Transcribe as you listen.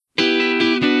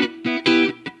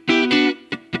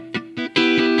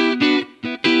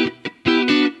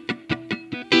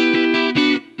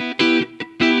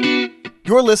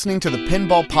You're listening to the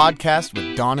Pinball Podcast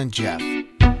with Don and Jeff.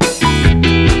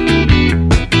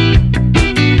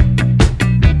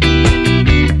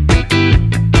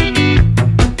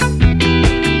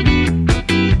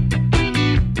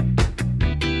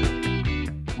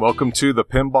 Welcome to the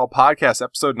Pinball Podcast,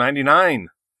 episode 99.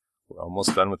 We're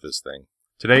almost done with this thing.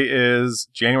 Today is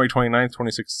January 29th,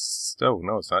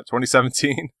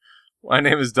 2017. My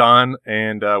name is Don,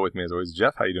 and with me as always,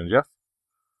 Jeff. How you doing, Jeff?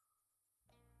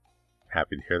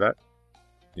 Happy to hear that.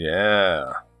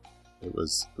 Yeah. It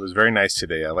was very nice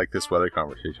today. I like this weather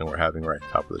conversation we're having right at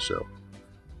the top of the show.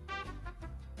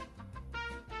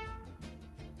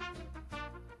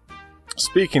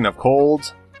 Speaking of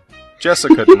cold,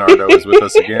 Jessica DiNardo is with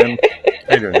us again.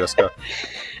 How you doing, Jessica?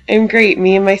 I'm great.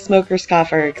 Me and my smoker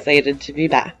scoff are excited to be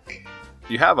back.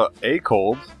 You have a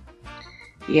cold.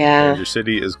 Yeah. And your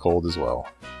city is cold as well.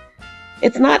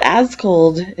 It's not as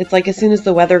cold. It's like as soon as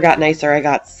the weather got nicer, I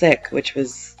got sick, which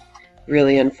was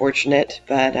really unfortunate.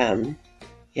 But,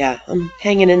 yeah, I'm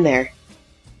hanging in there.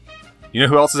 You know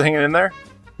who else is hanging in there?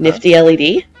 Nifty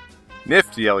LED.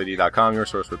 NiftyLED.com, your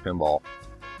source for pinball.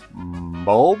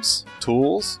 Bulbs,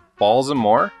 tools, balls, and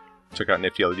more. Check out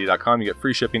NiftyLED.com. You get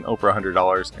free shipping over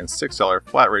 $100 and $6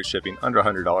 flat rate shipping under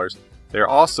 $100. They're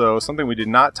also something we did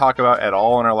not talk about at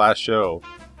all on our last show,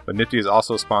 but Nifty is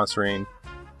also sponsoring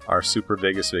our Super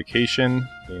Vegas vacation.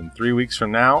 In 3 weeks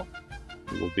from now,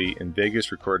 we will be in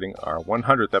Vegas recording our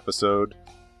 100th episode,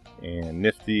 and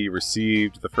Nifty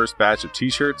received the first batch of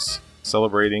t-shirts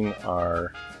celebrating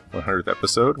our 100th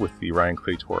episode with the Ryan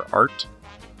Clay Tour art.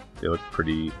 They look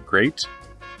pretty great.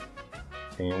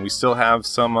 And we still have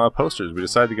some posters. We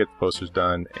decided to get the posters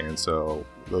done, and so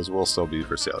those will still be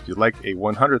for sale. If you'd like a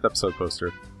 100th episode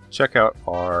poster, check out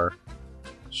our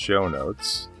show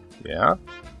notes. Yeah?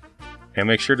 And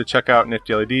make sure to check out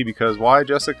Nifty LED because why,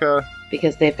 Jessica?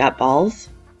 Because they've got balls.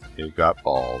 They've got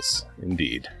balls,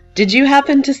 indeed. Did you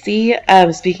happen to see,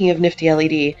 speaking of Nifty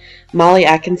LED, Molly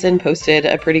Atkinson posted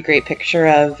a pretty great picture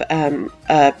of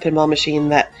a pinball machine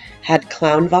that had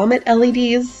clown vomit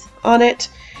LEDs on it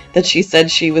that she said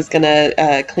she was going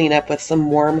to clean up with some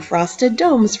warm frosted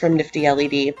domes from Nifty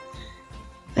LED.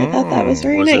 I thought that was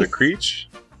very nice. Was it a Creech?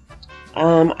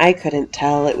 I couldn't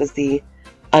tell. It was the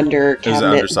under cabinet. It was the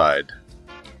underside.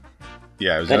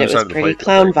 Yeah, it was the underside of the plate. But it was pretty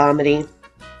clown vomity.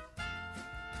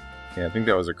 Yeah, I think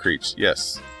that was a Creech.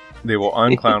 Yes. They will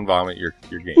unclown vomit your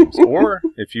games. Or,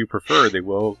 if you prefer, they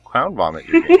will clown vomit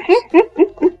your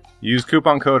games. Use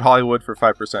coupon code Hollywood for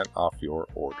 5% off your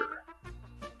order.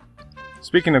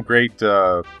 Speaking of great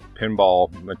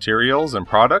pinball materials and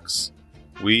products,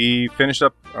 we finished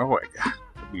up... Oh, my God.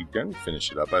 We didn't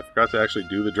finish it up. I forgot to actually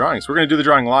do the drawing. So we're going to do the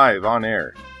drawing live on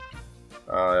air.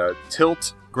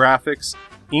 Tilt Graphics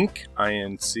Inc.,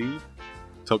 I-N-C,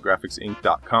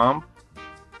 tiltgraphicsinc.com,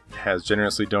 has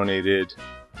generously donated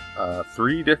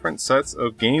 3 different sets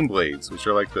of game blades, which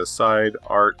are like the side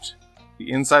art,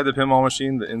 the inside of the pinball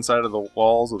machine, the inside of the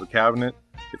walls of the cabinet.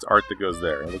 It's art that goes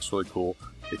there. It looks really cool.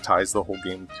 It ties the whole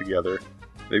game together.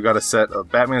 They've got a set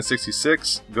of Batman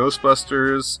 66,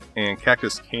 Ghostbusters, and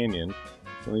Cactus Canyon.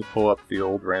 Let me pull up the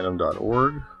old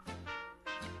random.org.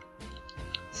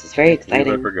 This is very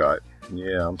exciting. I forgot.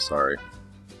 Yeah, I'm sorry.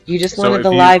 You just wanted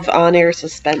the live on-air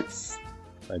suspense.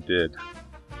 I did.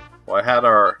 Well, I had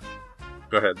our...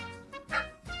 Go ahead.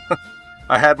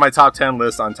 I had my top 10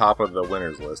 list on top of the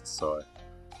winners list, so I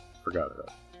forgot it.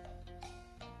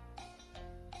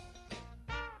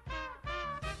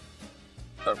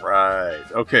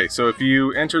 Alright. Okay, so if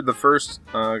you entered the first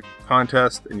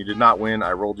contest and you did not win,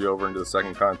 I rolled you over into the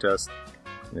second contest.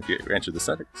 And if you entered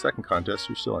the second contest,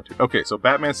 you're still entered. Okay, so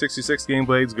Batman 66 game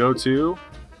blades go to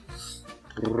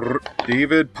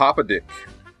David Popadick.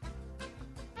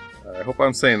 I hope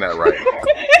I'm saying that right.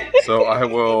 So I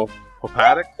will...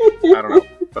 Popadick? I don't know.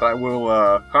 But I will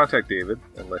contact David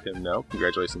and let him know.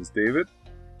 Congratulations, David.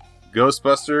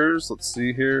 Ghostbusters. Let's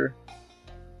see here.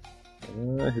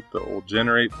 Hit the old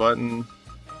generate button.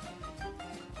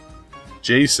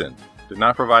 Jason. Did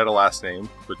not provide a last name,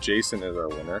 but Jason is our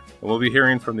winner. And we'll be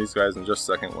hearing from these guys in just a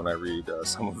second when I read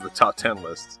some of the top 10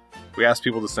 lists. We asked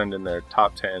people to send in their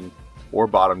top 10 or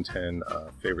bottom 10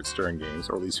 favorite Stern games,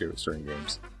 or least favorite Stern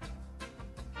games.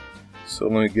 So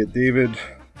let me get David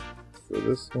for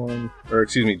this one. Or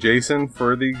excuse me, Jason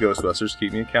for the Ghostbusters.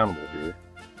 Keep me accountable here.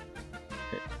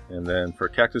 Okay. And then for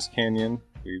Cactus Canyon,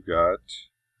 we've got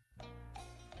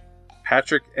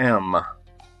Patrick M.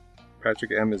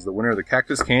 Patrick M. is the winner of the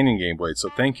Cactus Canyon game blade. So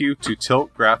thank you to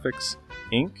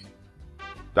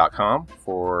tiltgraphicsinc.com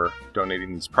for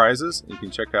donating these prizes. You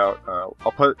can check out,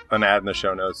 I'll put an ad in the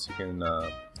show notes. You can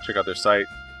check out their site.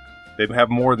 They have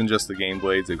more than just the game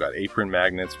blades. They've got apron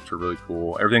magnets, which are really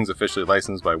cool. Everything's officially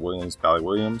licensed by Williams Bally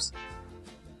Williams.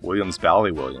 Williams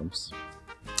Bally Williams.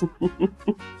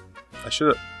 I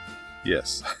should have...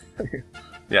 Yes.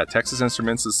 Yeah, Texas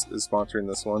Instruments is sponsoring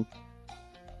this one.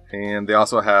 And they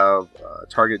also have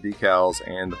Target decals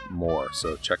and more,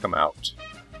 so check them out.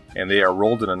 And they are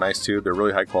rolled in a nice tube. They're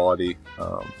really high quality.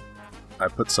 I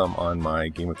put some on my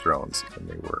Game of Thrones, and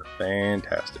they were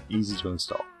fantastic. Easy to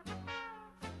install.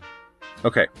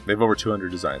 Okay, they have over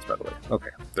 200 designs, by the way. Okay,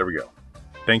 there we go.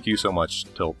 Thank you so much,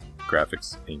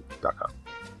 tiltgraphicsinc.com.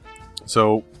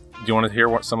 So, do you want to hear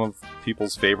what some of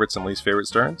people's favorites and least favorite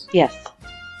Sterns? Yes.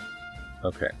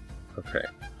 Okay.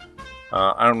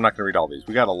 I'm not going to read all these.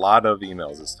 We got a lot of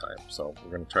emails this time, so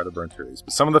we're going to try to burn through these.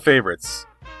 But some of the favorites,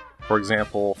 for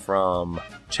example, from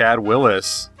Chad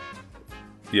Willis.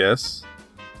 Yes?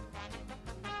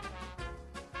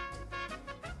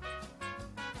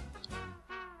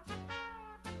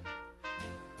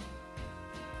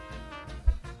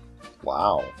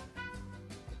 Wow.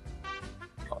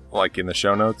 Like in the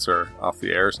show notes or off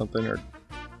the air or something? Or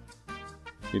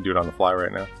you can do it on the fly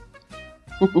right now?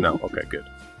 No? Okay, good.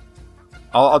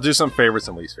 I'll do some favorites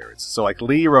and least favorites. So like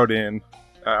Lee wrote in,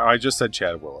 I just said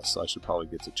Chad Willis, so I should probably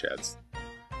get to Chad's.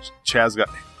 Chad's got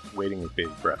waiting with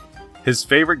bated breath. His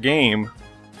favorite game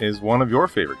is one of your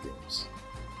favorite games.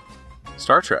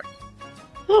 Star Trek.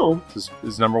 Oh.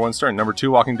 His number one star. Number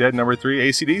 2, Walking Dead. Number 3,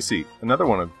 AC/DC. Another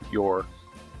one of your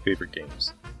favorite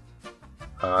games.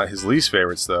 His least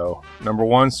favorites, though. Number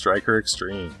 1, Striker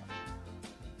Extreme.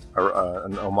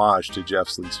 An homage to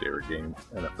Jeff's least favorite game,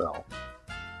 NFL.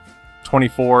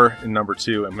 24 in number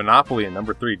 2, and Monopoly in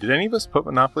number 3. Did any of us put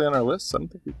Monopoly on our list? I don't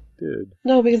think we did.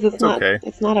 No, because it's not. Okay.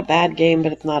 It's not a bad game,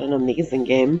 but it's not an amazing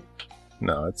game.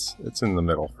 No, it's in the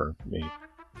middle for me.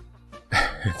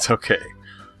 It's okay.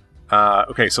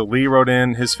 Okay, so Lee wrote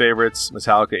in his favorites: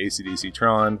 Metallica, AC/DC,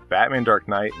 Tron, Batman: Dark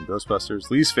Knight, and Ghostbusters.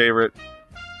 Least favorite: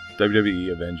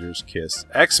 WWE, Avengers, Kiss,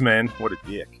 X-Men. What a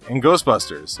dick! And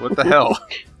Ghostbusters. What the hell?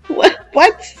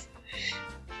 What?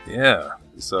 Yeah.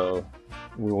 So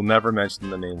we will never mention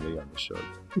the name Lee on the show.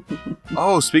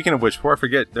 Oh, speaking of which, before I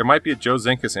forget, there might be a Joe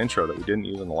Zinkus intro that we didn't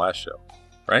use on the last show,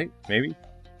 right? Maybe.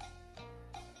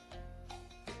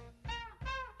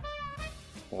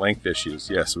 Length issues.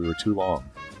 Yes, we were too long.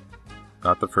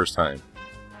 Not the first time.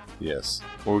 Yes.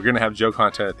 Well, we're going to have Joe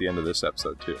content at the end of this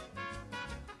episode, too.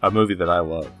 A movie that I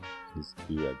love.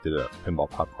 He did a pinball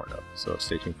popcorn up, so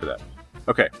stay tuned for that.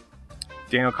 Okay.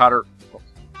 Daniel Cotter. Oh,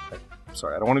 I'm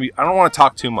sorry, I don't want to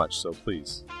talk too much, so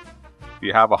please. If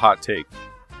you have a hot take,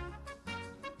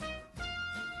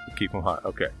 keep them hot.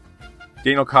 Okay.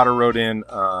 Daniel Cotter wrote in,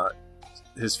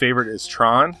 his favorite is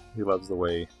Tron. He loves the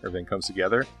way everything comes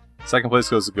together. Second place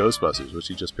goes to Ghostbusters, which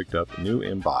he just picked up new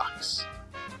in box.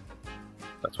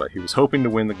 That's why he was hoping to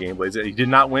win the Game Blades. He did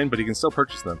not win, but he can still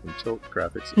purchase them from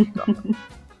tiltgraphics.com.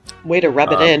 Way to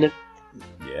rub it in.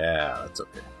 Yeah, that's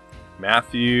okay.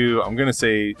 Matthew, I'm going to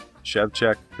say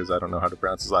Shevchek because I don't know how to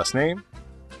pronounce his last name.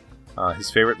 His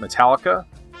favorite, Metallica.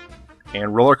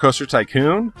 And Roller Coaster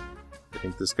Tycoon. I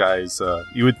think this guy's...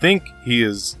 you would think he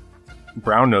is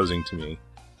brown-nosing to me,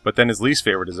 but then his least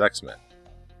favorite is X-Men.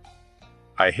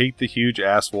 I hate the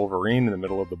huge-ass Wolverine in the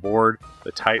middle of the board,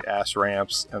 the tight-ass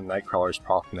ramps, and Nightcrawlers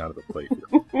popping out of the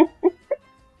playfield.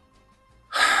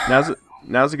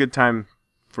 Now's a good time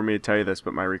for me to tell you this,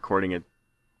 but my recording had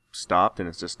stopped and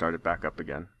it's just started back up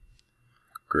again.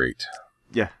 Great.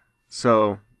 Yeah.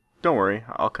 So, don't worry.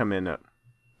 I'll come in at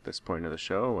this point of the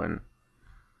show and...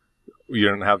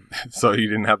 So you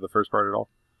didn't have the first part at all?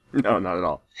 No, not at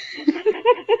all.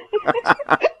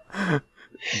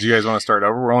 Do you guys want to start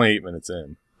over? We're only 8 minutes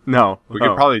in. No. We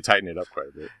could probably tighten it up quite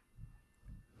a bit.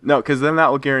 No, because then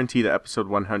that will guarantee that episode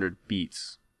 100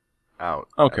 beats out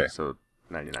okay. episode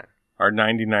 99. Our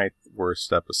 99th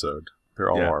worst episode. They're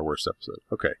all our worst episode.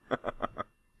 Okay.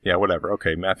 Yeah, whatever.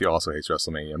 Okay, Matthew also hates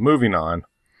WrestleMania. Moving on.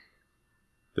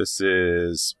 This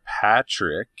is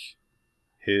Patrick.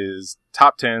 His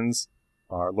top 10s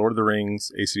are Lord of the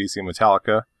Rings, AC/DC, and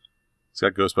Metallica. He's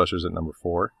got Ghostbusters at number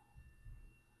 4.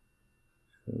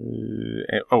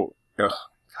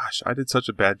 Gosh, I did such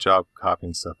a bad job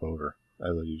copying stuff over,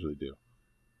 as I usually do.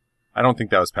 I don't think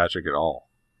that was Patrick at all.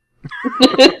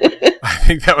 I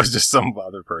think that was just some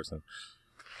other person.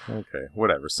 Okay,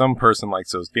 whatever. Some person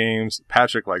likes those games.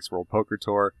 Patrick likes World Poker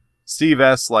Tour. Steve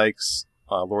S. likes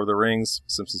Lord of the Rings,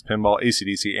 Simpsons Pinball,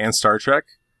 AC/DC, and Star Trek.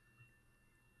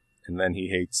 And then he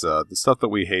hates the stuff that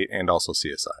we hate and also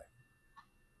CSI.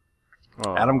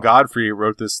 Oh. Adam Godfrey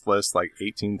wrote this list like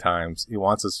 18 times. He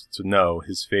wants us to know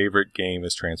his favorite game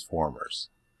is Transformers.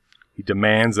 He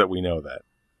demands that we know that.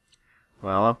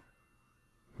 Well,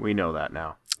 We know that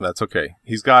now. That's okay.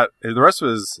 He's got the rest of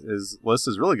his list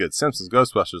is really good. Simpsons,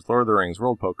 Ghostbusters, Lord of the Rings,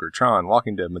 World Poker, Tron,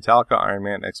 Walking Dead, Metallica, Iron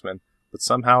Man, X-Men. But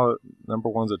somehow number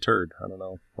one's a turd. I don't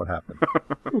know what happened.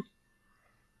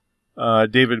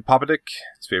 David Popadik,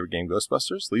 his favorite game,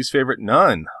 Ghostbusters. Least favorite,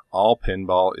 none. All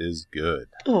pinball is good.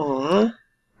 Aww.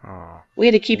 Oh.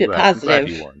 Way to keep it Glad positive.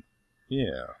 he won.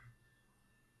 Yeah.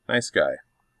 Nice guy.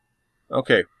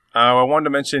 Okay. I wanted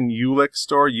to mention Ulick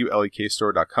Store,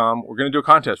 ulekstore.com. We're going to do a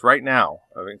contest right now,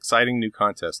 an exciting new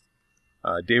contest.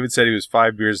 David said he was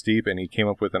 5 beers deep, and he came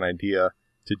up with an idea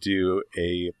to do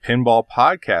a pinball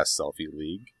podcast selfie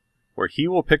league, where he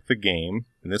will pick the game.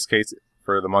 In this case,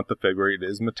 for the month of February, it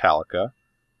is Metallica,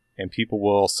 and people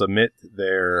will submit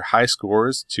their high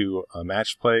scores to a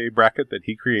match play bracket that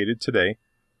he created today.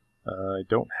 I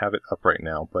don't have it up right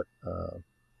now, but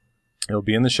it'll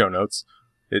be in the show notes.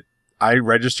 I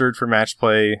registered for match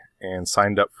play and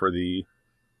signed up for the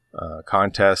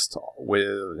contest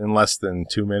in less than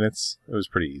 2 minutes. It was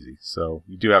pretty easy. So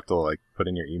you do have to put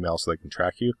in your email so they can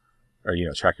track you, or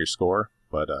track your score.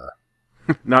 But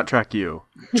Not track you.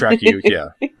 track you, yeah,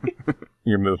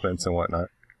 your movements and whatnot.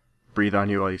 Breathe on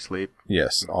you while you sleep.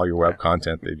 Yes, all your web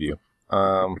content they view.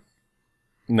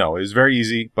 No, it was very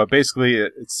easy, but basically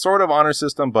it's sort of honor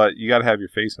system, but you got to have your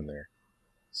face in there.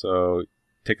 So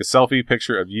take a selfie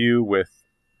picture of you with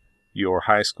your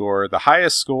high score. The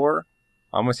highest score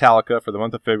on Metallica for the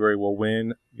month of February will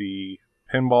win the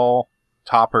pinball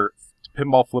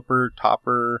flipper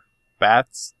topper bat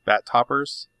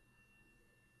toppers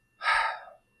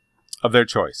of their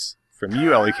choice from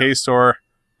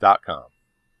ulekstore.com.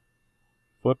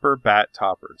 Flipper bat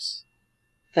toppers.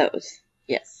 Those.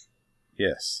 Yes.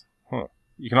 Yes.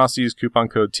 You can also use coupon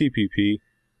code TPP.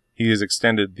 He has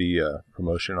extended the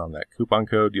promotion on that coupon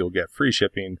code. You'll get free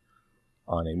shipping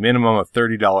on a minimum of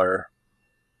 $30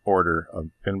 order of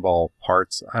pinball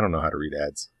parts. I don't know how to read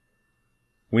ads.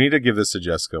 We need to give this to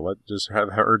Jessica. Let's just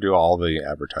have her do all the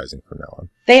advertising from now on.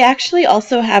 They actually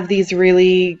also have these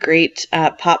really great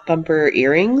pop bumper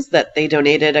earrings that they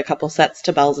donated a couple sets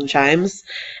to Bells and Chimes,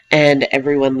 and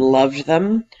everyone loved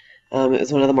them. It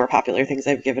was one of the more popular things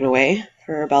I've given away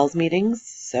for our Bells meetings.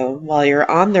 So while you're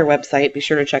on their website, be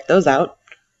sure to check those out.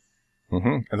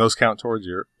 Mm-hmm. And those count towards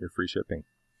your free shipping.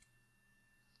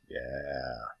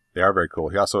 Yeah. They are very cool.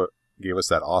 He also gave us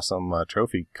that awesome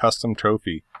custom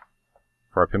trophy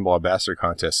for our Pinball Ambassador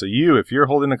contest. So if you're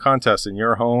holding a contest in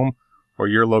your home or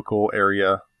your local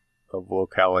area of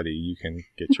locality, you can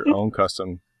get your own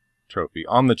custom trophy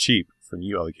on the cheap from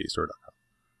ulekstore.com.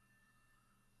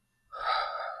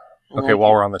 Okay,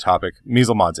 while we're on the topic,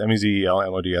 Measle Mods,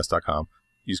 MEZELMODS.com.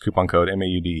 Use coupon code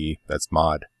MAUDE, that's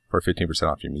MOD, for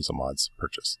 15% off your Measle Mods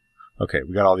purchase. Okay,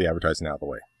 we got all the advertising out of the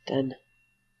way. Done.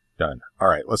 All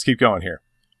right, let's keep going here.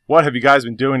 What have you guys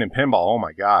been doing in pinball? Oh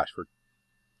my gosh, we're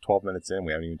 12 minutes in,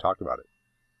 we haven't even talked about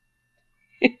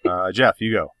it. Jeff,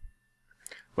 you go.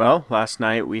 Well, last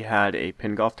night we had a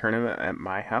pin golf tournament at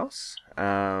my house.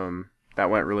 That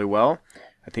went really well.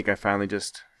 I think I finally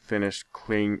just finished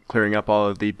clearing up all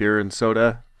of the beer and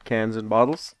soda cans and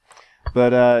bottles.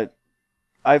 But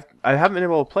I haven't been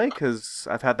able to play because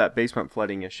I've had that basement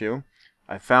flooding issue.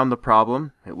 I found the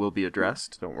problem. It will be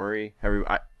addressed. Don't worry.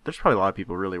 There's probably a lot of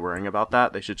people really worrying about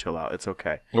that. They should chill out. It's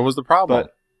okay. What was the problem?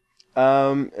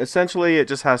 But essentially, it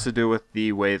just has to do with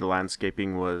the way the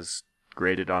landscaping was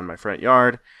graded on my front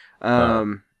yard.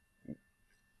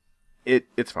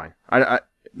 It's fine.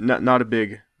 Not a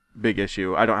big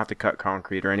issue. I don't have to cut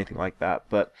concrete or anything like that.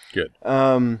 But good.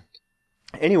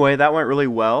 Anyway, that went really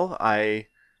well. I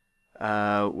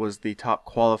was the top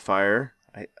qualifier.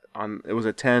 It was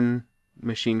a 10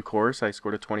 machine course. I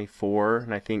scored a 24,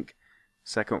 and I think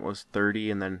second was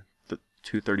 30, and then the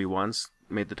 231s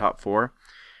made the top 4.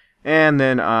 And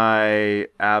then I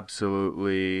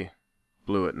absolutely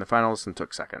blew it in the finals and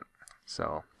took second.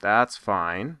 So that's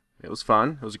fine. It was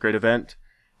fun. It was a great event.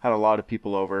 Had a lot of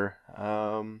people over.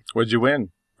 What'd you win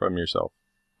from yourself?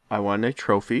 I won a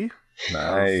trophy.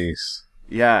 Nice.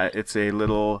 Yeah, it's a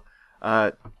little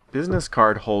business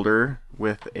card holder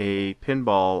with a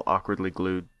pinball awkwardly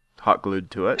hot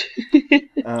glued to it.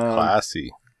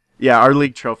 Classy. Yeah, our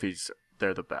league trophies,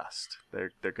 they're the best.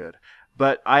 They're good.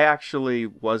 But I actually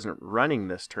wasn't running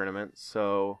this tournament,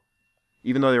 so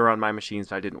even though they were on my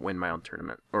machines, I didn't win my own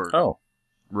tournament or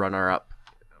runner-up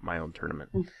my own tournament.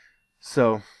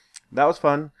 So that was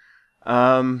fun.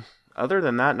 Other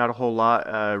than that, not a whole lot.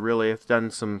 Really, I've done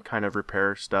some kind of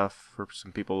repair stuff for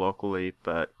some people locally,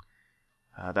 but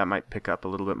that might pick up a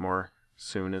little bit more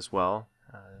soon as well.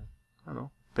 I don't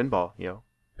know. Pinball,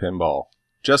 Pinball.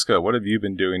 Jessica, what have you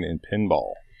been doing in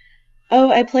pinball?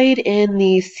 Oh, I played in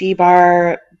the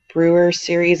C-Bar Brewer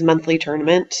Series monthly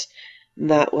tournament. And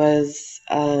that was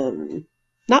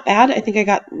not bad. I think I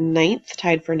got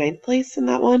tied for 9th place in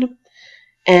that one.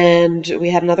 And we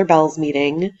had another Bells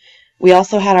meeting. We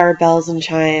also had our Bells and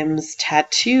Chimes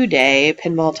tattoo day,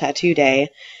 pinball tattoo day,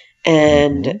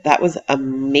 and that was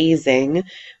amazing.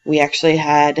 We actually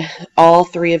had all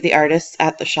 3 of the artists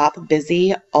at the shop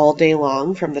busy all day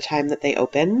long from the time that they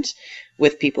opened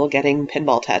with people getting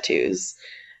pinball tattoos.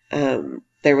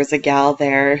 There was a gal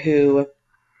there who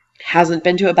hasn't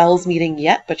been to a Bells meeting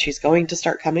yet, but she's going to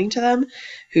start coming to them,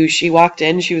 who she walked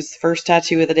in, she was the first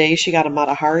tattoo of the day, she got a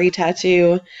Matahari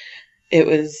tattoo. It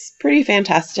was pretty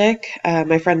fantastic.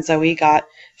 My friend Zoe got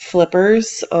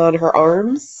flippers on her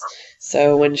arms,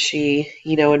 so when she,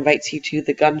 invites you to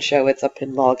the gun show, it's a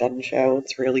pinball gun show.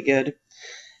 It's really good.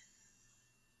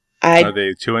 Are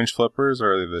they 2-inch flippers,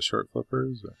 or are they the short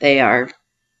flippers? They are.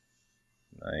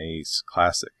 Nice.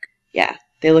 Classic. Yeah,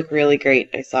 they look really great.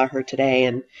 I saw her today,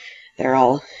 and they're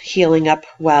all healing up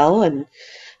well and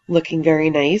looking very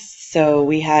nice. So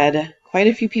we had quite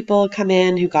a few people come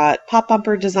in who got pop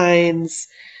bumper designs,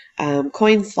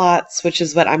 coin slots, which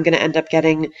is what I'm going to end up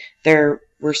getting. There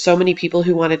were so many people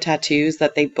who wanted tattoos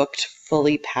that they booked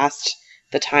fully past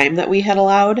the time that we had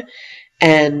allowed,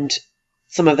 and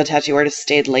some of the tattoo artists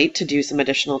stayed late to do some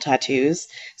additional tattoos.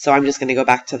 So I'm just going to go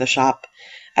back to the shop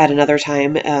at another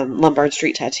time. Lombard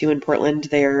Street Tattoo in Portland,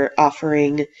 they're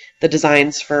offering the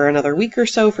designs for another week or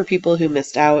so for people who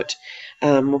missed out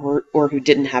or who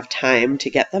didn't have time to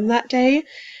get them that day.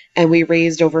 And we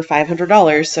raised over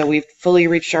 $500, so we've fully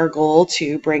reached our goal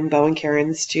to bring Bo and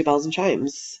Karen's to Bells and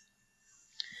Chimes.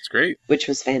 That's great. Which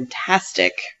was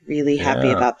fantastic. Really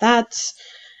happy about that.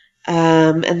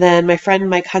 And then my friend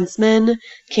Mike Huntsman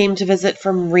came to visit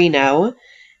from Reno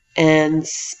and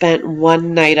spent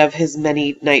one night of his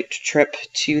many-night trip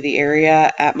to the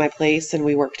area at my place, and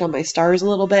we worked on my stars a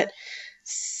little bit,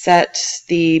 set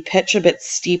the pitch a bit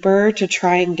steeper to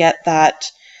try and get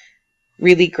that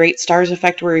really great stars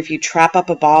effect where if you trap up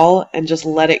a ball and just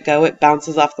let it go, it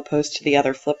bounces off the post to the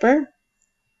other flipper.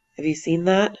 Have you seen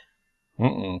that?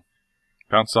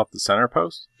 Bounces off the center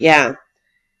post? Yeah.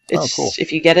 It's cool.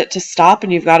 If you get it to stop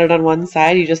and you've got it on one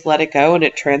side, you just let it go and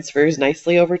it transfers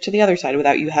nicely over to the other side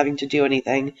without you having to do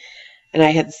anything. And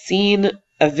I had seen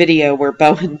a video where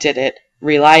Bowen did it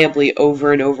reliably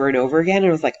over and over and over again, and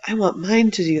I was like, I want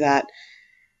mine to do that.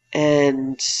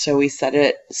 And so we set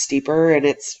it steeper, and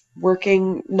it's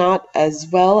working not as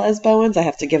well as Bowen's. I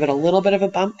have to give it a little bit of a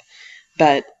bump,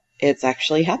 but it's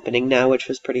actually happening now, which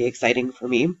was pretty exciting for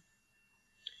me.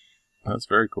 That's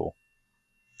very cool.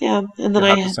 Yeah, and then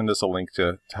You'll have to send us a link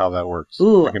to how that works.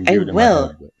 Ooh, I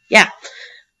will. Yeah.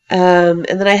 And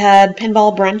then I had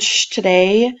pinball brunch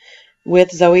today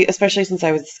with Zoe, especially since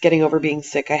I was getting over being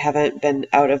sick. I haven't been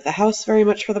out of the house very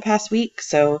much for the past week,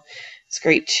 so it's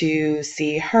great to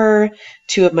see her.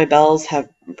 2 of my Bells have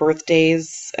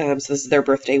birthdays, so this is their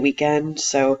birthday weekend,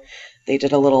 so they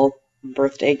did a little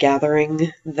birthday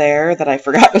gathering there that I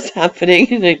forgot was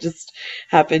happening, and I just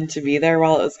happened to be there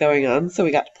while it was going on, so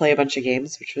we got to play a bunch of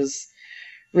games, which was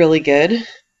really good.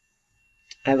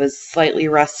 I was slightly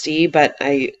rusty, but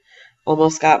I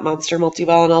almost got Monster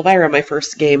Multiball and Elvira my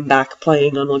first game back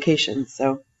playing on location,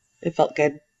 so it felt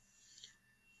good.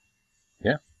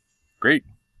 Yeah, great.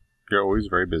 You're always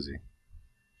very busy.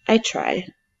 I try.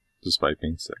 Despite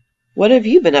being sick. What have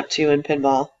you been up to in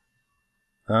pinball?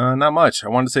 Not much. I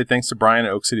wanted to say thanks to Brian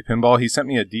at Oak City Pinball. He sent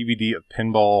me a DVD of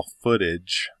pinball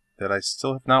footage that I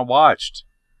still have not watched.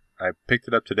 I picked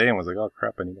it up today and was like, oh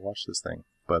crap, I need to watch this thing.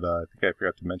 But I think I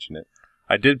forgot to mention it.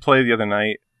 I did play the other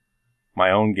night my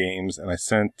own games, and I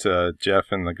sent Jeff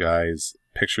and the guys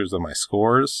pictures of my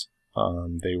scores.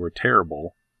 They were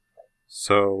terrible.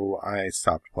 So I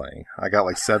stopped playing. I got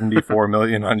like 74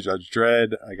 million on Judge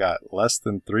Dredd. I got less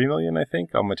than 3 million, I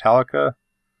think, on Metallica.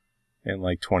 And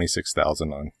like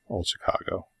 26,000 on Old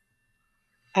Chicago.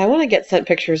 I want to get sent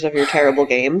pictures of your terrible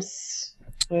games.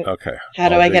 Okay. How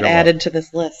do I get added to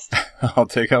this list? I'll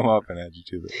take them up and add you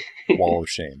to the wall of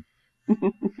shame.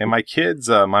 And my kids,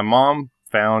 my mom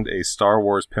found a Star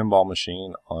Wars pinball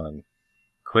machine on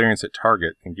clearance at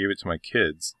Target and gave it to my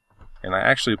kids. And I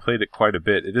actually played it quite a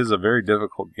bit. It is a very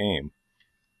difficult game.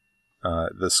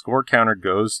 The score counter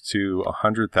goes to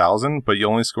 100,000, but you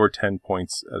only score 10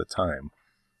 points at a time.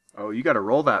 Oh, you got to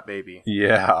roll that baby.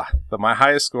 Yeah. My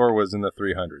highest score was in the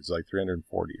 300s, like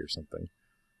 340 or something,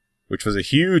 which was a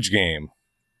huge game.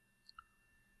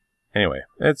 Anyway,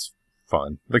 it's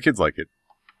fun. The kids like it.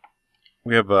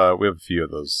 We have a few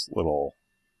of those little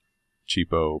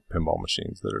cheapo pinball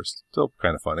machines that are still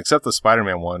kind of fun, except the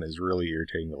Spider-Man one is really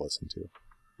irritating to listen to.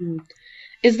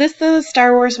 Is this the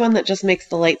Star Wars one that just makes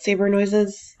the lightsaber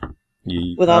noises?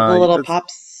 With all the little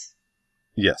pops?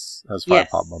 Yes, it has 5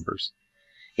 pop bumpers.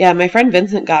 Yeah, my friend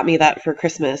Vincent got me that for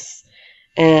Christmas,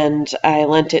 and I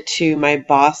lent it to my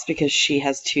boss because she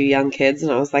has 2 young kids,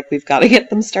 and I was like, we've got to get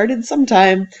them started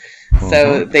sometime.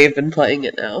 So they've been playing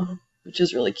it now, which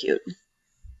is really cute.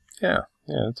 Yeah,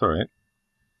 that's all right.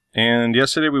 And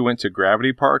yesterday we went to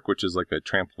Gravity Park, which is like a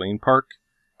trampoline park,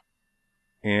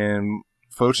 and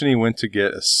Fochini went to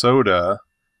get a soda,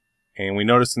 and we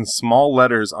noticed in small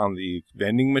letters on the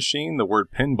vending machine the word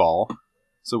pinball.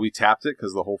 So we tapped it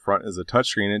because the whole front is a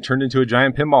touchscreen, and it turned into a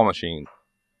giant pinball machine.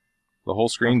 The whole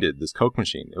screen did, this Coke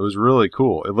machine. It was really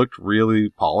cool. It looked really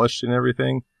polished and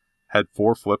everything. Had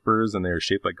 4 flippers, and they were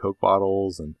shaped like Coke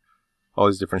bottles, and all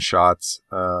these different shots.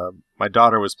 My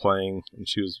daughter was playing, and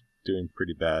she was doing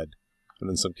pretty bad. And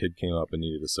then some kid came up and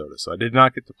needed a soda. So I did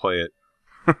not get to play it.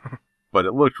 But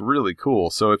it looked really cool.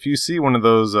 So if you see one of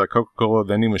those Coca-Cola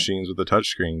vending machines with a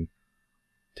touchscreen,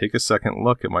 take a second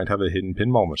look. It might have a hidden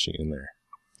pinball machine in there.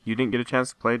 You didn't get a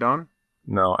chance to play, Don?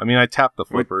 No. I mean, I tapped the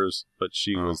flippers, but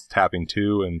she was tapping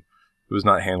too, and it was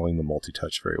not handling the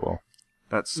multi-touch very well.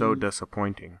 That's so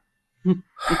disappointing.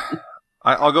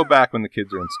 I'll go back when the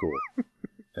kids are in school,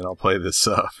 and I'll play this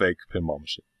fake pinball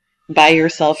machine. By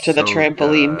yourself to the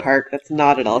trampoline park. That's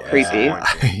not at all creepy.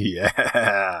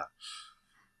 Yeah.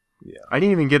 I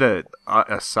didn't even get a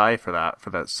sigh for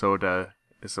that soda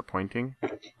disappointing.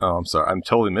 Oh, I'm sorry. I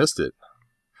totally missed it.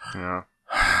 Yeah.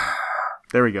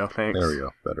 There we go. Thanks. There we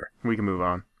go. Better. We can move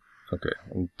on. Okay.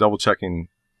 I'm double checking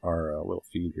our little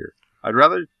feed here.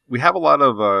 We have a lot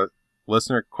of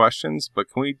listener questions, but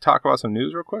can we talk about some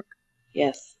news real quick?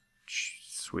 Yes.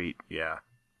 Sweet. Yeah.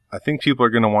 I think people are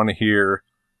going to want to hear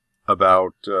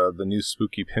about the new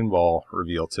spooky pinball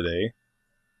reveal today.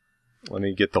 Let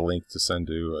me get the link to send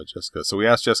to Jessica. So we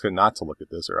asked Jessica not to look at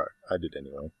this, or I did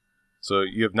anyway. So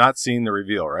you have not seen the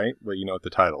reveal, right? But you know what the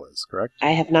title is, correct?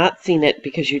 I have not seen it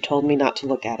because you told me not to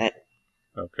look at it.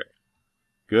 Okay.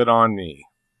 Good on me.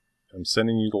 I'm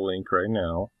sending you the link right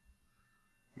now.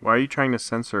 Why are you trying to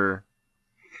censor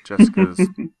Jessica's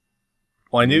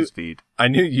news feed? I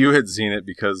knew you had seen it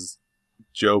because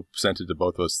Joe sent it to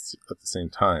both of us at the same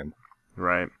time.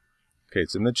 Right. Okay,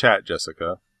 it's in the chat,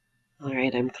 Jessica. All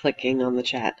right, I'm clicking on the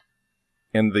chat.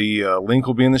 And the link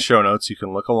will be in the show notes. You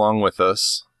can look along with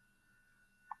us.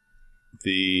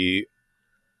 The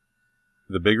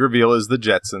big reveal is The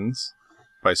Jetsons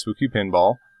by Spooky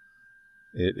Pinball.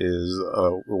 It is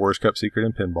the worst kept secret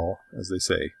in pinball, as they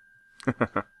say.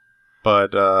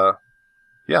 But,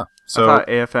 yeah. So I thought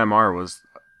AFMR was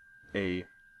a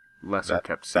lesser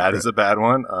kept secret. That is a bad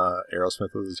one.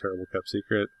 Aerosmith was a terrible kept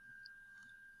secret.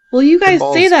 Well, you guys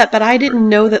say that, but I didn't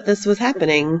know that this was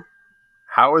happening.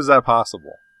 How is that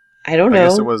possible? I don't know. I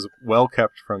guess it was well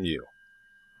kept from you.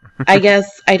 I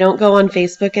guess I don't go on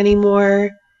Facebook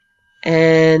anymore,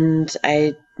 and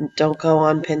I don't go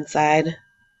on Pinside.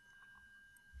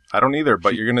 I don't either,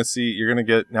 but you're going to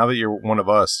get, now that you're one of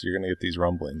us, you're going to get these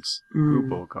rumblings.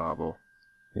 Google gobble.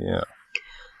 Yeah.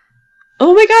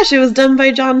 Oh my gosh, it was done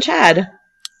by John Chad.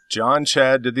 John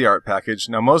Chad did the art package.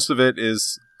 Now, most of it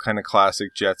is kind of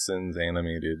classic Jetsons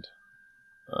animated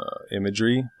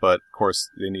imagery, but of course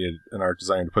they needed an art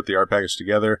designer to put the art package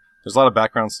together. There's a lot of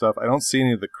background stuff. I don't see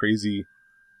any of the crazy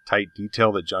tight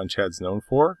detail that John Chad's known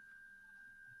for,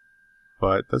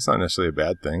 but that's not necessarily a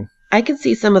bad thing. I can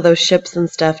see some of those ships and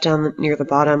stuff down near the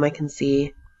bottom. I can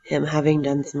see him having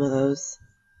done some of those.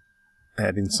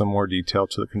 Adding some more detail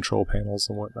to the control panels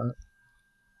and whatnot.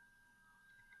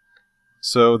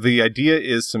 So the idea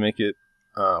is to make it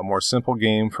a more simple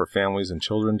game for families and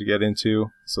children to get into.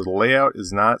 So the layout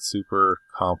is not super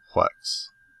complex.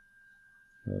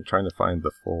 I'm trying to find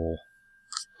the full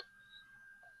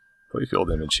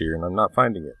playfield image here, and I'm not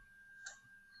finding it.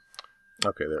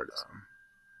 Okay, there it is.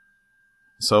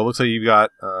 So it looks like you've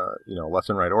got, left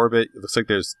and right orbit. It looks like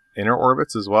there's inner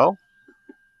orbits as well.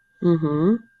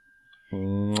 Mm-hmm.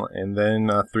 And then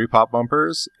 3 pop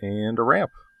bumpers and a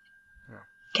ramp.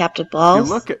 Captive balls. If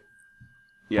you look at,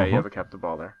 you have a captive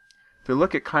ball there. If you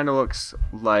look, it kind of looks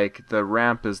like the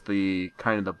ramp is the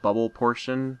kind of the bubble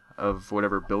portion of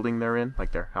whatever building they're in,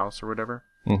 like their house or whatever.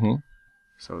 Mm-hmm.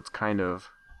 So it's kind of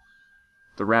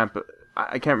the ramp.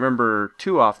 I can't remember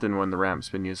too often when the ramp's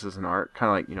been used as an art,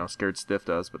 kind of like Scared Stiff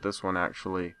does, but this one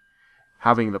actually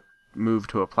having the move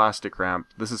to a plastic ramp.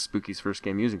 This is Spooky's first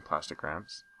game using plastic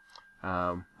ramps.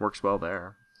 Works well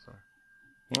there. So.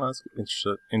 Well, that's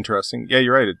interesting. Yeah,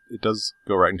 you're right. It does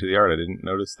go right into the art. I didn't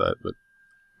notice that, but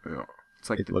it's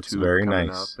like it the looks tube very coming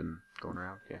nice. Up and going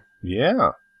around. Yeah.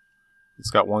 Yeah. It's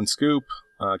got 1 scoop,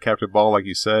 captive ball, like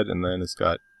you said, and then it's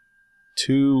got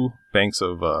 2 banks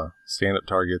of stand-up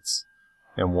targets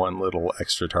and 1 little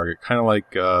extra target, kind of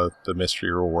like the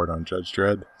mystery reward on Judge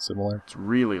Dredd, similar. It's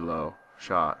really low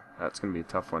shot. That's going to be a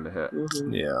tough one to hit.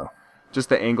 Mm-hmm. Yeah. Just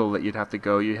the angle that you'd have to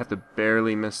go, you have to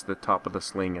barely miss the top of the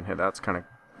sling and hit. That's going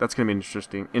to be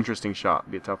an interesting shot.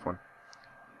 It'd be a tough one.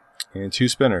 And 2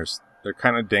 spinners. They're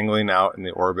kind of dangling out in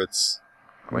the orbits.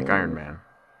 Like Iron Man.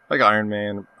 Like Iron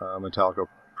Man, Metallica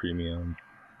Premium.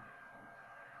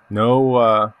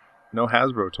 No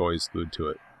Hasbro toys glued to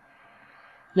it.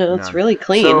 No, it's None. really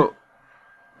clean. So,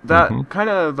 that kind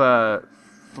of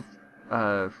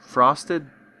frosted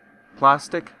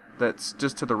plastic that's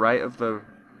just to the right of the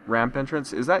ramp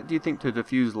entrance, is that, do you think, to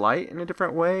diffuse light in a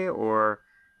different way, or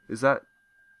is that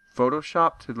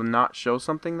Photoshopped to not show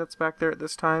something that's back there at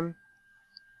this time?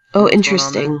 Oh,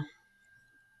 interesting.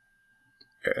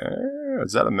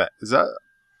 Is that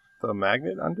the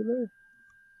magnet under there?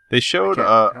 They showed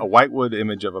a whitewood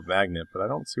image of a magnet, but I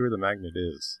don't see where the magnet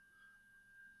is.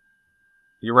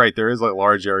 You're right, there is a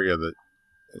large area that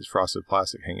is frosted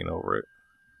plastic hanging over it.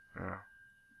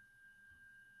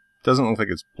 Doesn't look like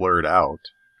it's blurred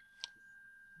out.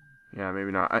 Yeah,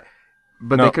 maybe not.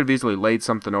 But they could have easily laid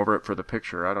something over it for the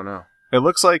picture. I don't know. It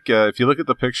looks like if you look at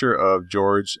the picture of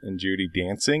George and Judy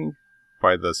dancing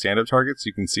by the stand-up targets,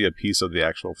 you can see a piece of the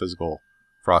actual physical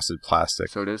frosted plastic.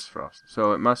 So it is frosted.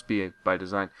 So it must be by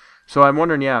design. So I'm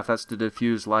wondering, if that's to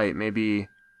diffuse light, maybe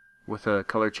with a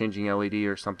color-changing LED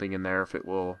or something in there, if it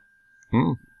will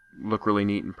look really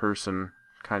neat in person,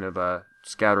 kind of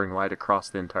scattering light across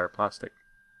the entire plastic.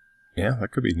 Yeah,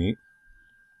 that could be neat.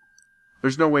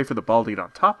 There's no way for the ball to get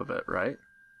on top of it, right?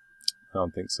 I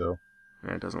don't think so.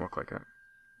 Yeah, it doesn't look like it.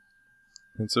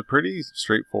 It's a pretty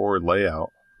straightforward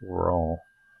layout overall.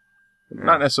 Yeah.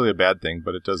 Not necessarily a bad thing,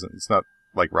 but it's not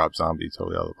like Rob Zombie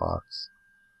totally out of the box.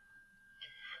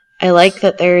 I like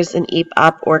that there's an Eep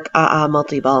Op Orc AA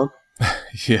multi-ball.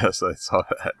 Yes, I saw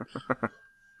that.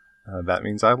 That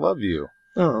means I love you.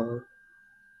 Oh.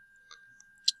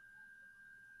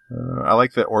 I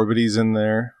like that Orbity's in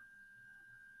there.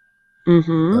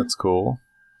 Mm-hmm. That's cool.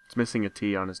 It's missing a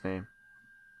T on his name.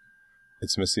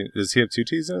 It's missing. Does he have 2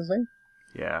 T's in his name?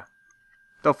 Yeah.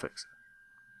 They'll fix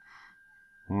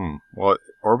it. Well,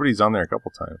 Orbity's on there a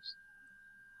couple times.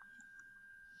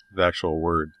 The actual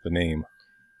word, the name.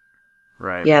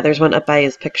 Right. Yeah, there's one up by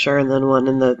his picture and then one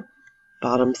in the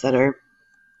bottom center.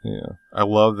 Yeah. I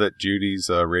love that Judy's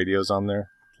radio's on there.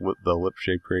 The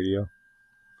lip-shaped radio.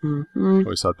 Mm-hmm.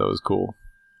 Always thought that was cool.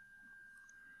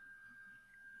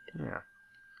 Yeah.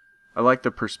 I like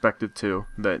the perspective, too,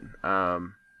 that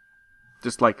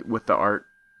just like with the art,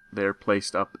 they're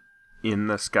placed up in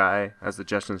the sky as the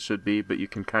Jetsons should be, but you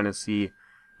can kind of see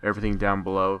everything down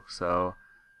below. So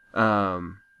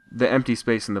the empty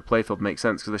space in the playfield makes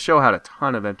sense because the show had a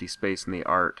ton of empty space in the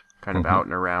art kind of out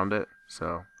and around it.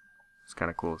 So it's kind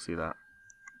of cool to see that.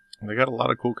 They got a lot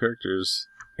of cool characters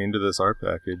into this art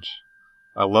package.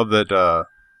 I love that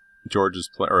George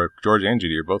and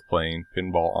Judy are both playing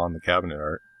pinball on the cabinet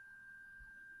art.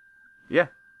 Yeah.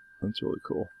 That's really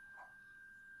cool.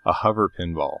 A hover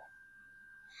pinball.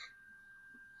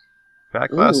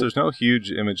 Back glass, there's no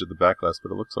huge image of the back glass,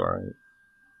 but it looks alright.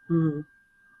 Mm-hmm.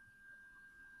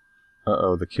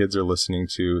 Uh-oh, the kids are listening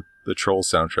to the Troll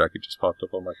soundtrack. It just popped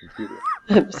up on my computer.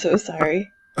 I'm so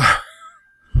sorry.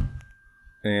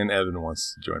 And Evan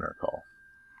wants to join our call.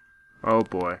 Oh,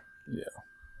 boy. Yeah.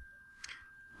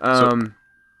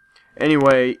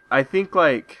 Anyway, I think,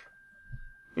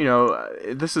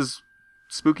 this is...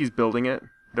 Spooky's building it.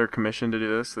 They're commissioned to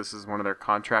do this. This is one of their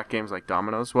contract games like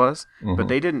Domino's was. But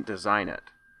they didn't design it.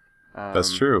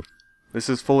 That's true. This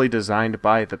is fully designed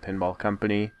by the pinball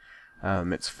company.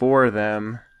 It's for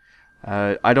them.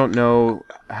 I don't know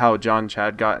how John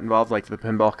Chad got involved, like the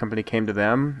pinball company came to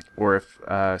them, or if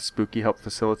Spooky helped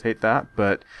facilitate that.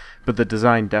 But the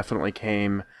design definitely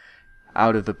came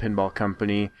out of the pinball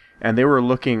company. And they were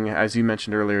looking, as you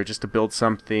mentioned earlier, just to build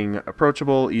something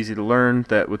approachable, easy to learn,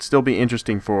 that would still be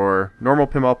interesting for normal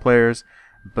pinball players,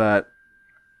 but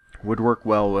would work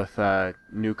well with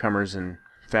newcomers and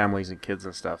families and kids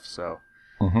and stuff. So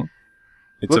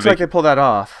looks like they pulled that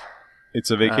off. It's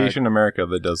a Vacation America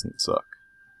that doesn't suck.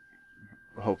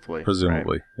 Hopefully.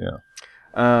 Presumably, yeah.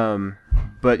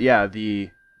 But yeah,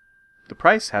 the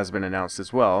price has been announced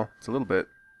as well. It's a little bit...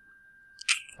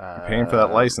 You're paying for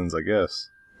that license, I guess.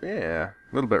 Yeah,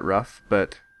 a little bit rough,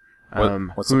 but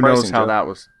what's who the knows pricing, how Jeff? that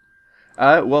was.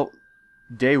 Well,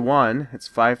 day one, it's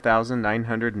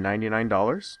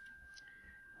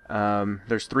 $5,999.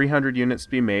 There's 300 units to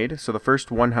be made, so the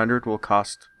first 100 will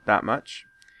cost that much.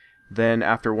 Then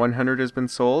after 100 has been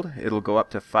sold, it'll go up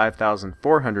to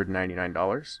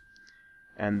 $5,499.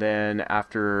 And then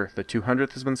after the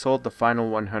 200th has been sold, the final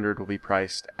 100 will be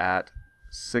priced at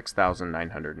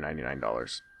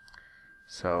 $6,999.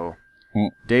 So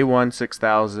day one,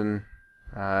 6,000.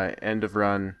 End of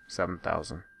run,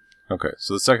 7,000. Okay,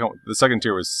 so the second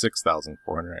tier was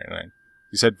 6,499.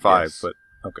 You said 5, Yes. but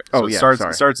okay. So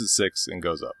it starts at 6 and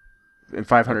goes up. And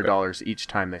 $500 each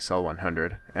time they sell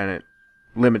 100, and it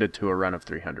limited to a run of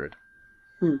 300.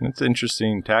 That's an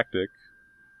interesting tactic.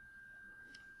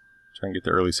 Try and get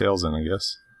the early sales in, I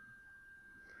guess.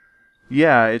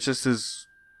 Yeah, it just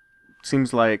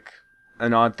seems like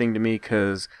an odd thing to me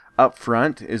because up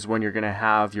front is when you're going to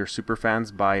have your super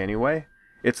fans buy anyway.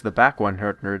 It's the back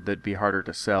 100 that'd be harder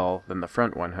to sell than the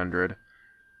front 100.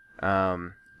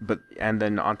 And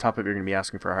then on top of it, you're going to be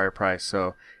asking for a higher price.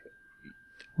 So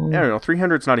I don't know,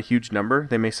 300 is not a huge number.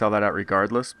 They may sell that out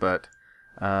regardless, but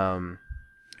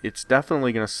it's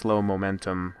definitely going to slow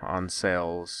momentum on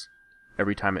sales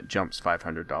every time it jumps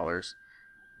 $500.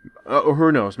 Or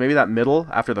who knows? Maybe that middle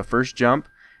after the first jump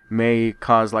may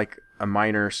cause like a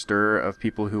minor stir of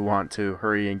people who want to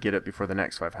hurry and get it before the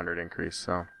next 500 increase.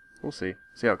 So we'll see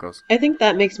how it goes. I think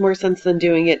that makes more sense than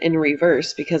doing it in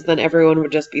reverse, because then everyone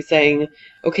would just be saying,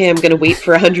 okay, I'm going to wait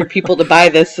for 100 people to buy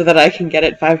this so that I can get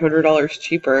it $500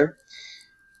 cheaper.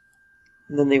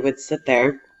 And then they would sit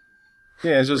there.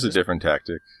 Yeah, it's just a different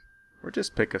tactic. Or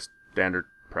just pick a standard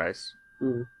price.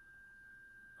 Mm.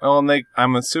 Well, and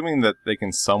I'm assuming that they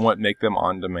can somewhat make them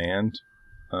on demand.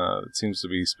 It seems to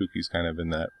be Spooky's kind of in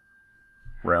that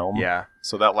realm. Yeah.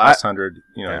 So that last 100,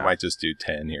 you might just do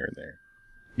 10 here and there.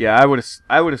 Yeah,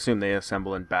 I would assume they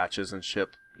assemble in batches and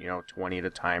ship, 20 at a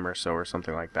time or so or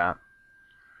something like that.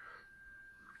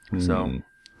 So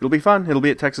it'll be fun. It'll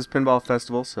be at Texas Pinball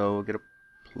Festival, so we'll get to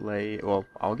play. Well,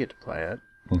 I'll get to play it.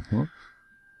 Mm-hmm.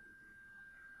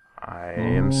 I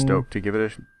am stoked to give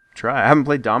it a try. I haven't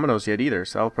played Dominoes yet either,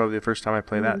 so that'll probably be the first time I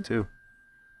play that too.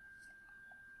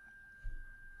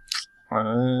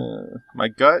 My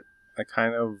gut, I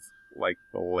kind of like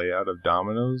the layout of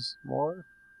Dominoes more.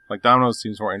 Like, Dominoes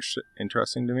seems more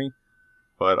interesting to me,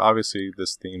 but obviously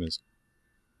this theme is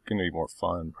going to be more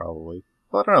fun, probably.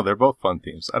 Well, I don't know. They're both fun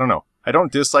themes. I don't know. I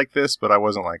don't dislike this, but I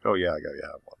wasn't like, oh yeah, I gotta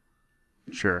have one.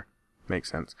 Sure. Makes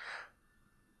sense.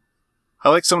 I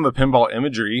like some of the pinball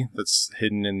imagery that's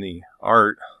hidden in the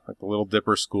art. Like the Little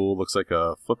Dipper School looks like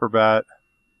a flipper bat.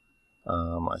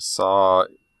 I saw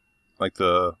like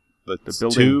the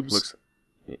building tubes. looks.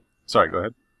 Sorry, go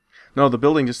ahead. No, the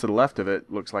building just to the left of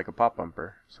it looks like a pop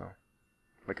bumper. So,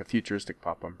 like a futuristic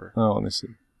pop bumper. Oh, let me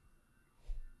see.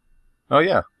 Oh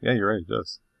yeah, you're right. It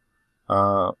does.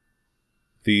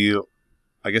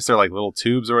 I guess they're like little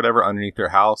tubes or whatever underneath their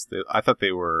house. I thought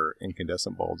they were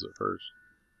incandescent bulbs at first.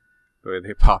 The way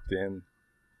they popped in,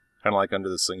 kind of like under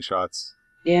the slingshots.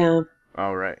 Yeah.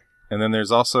 Oh, right. And then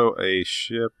there's also a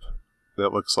ship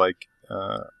that looks like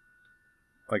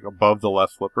above the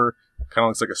left flipper. Kind of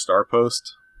looks like a star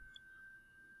post.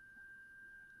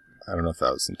 I don't know if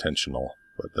that was intentional,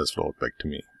 but that's what it looked like to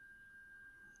me.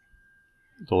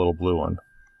 The little blue one.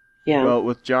 Yeah. Well,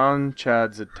 with John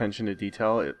Chad's attention to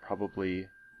detail, it probably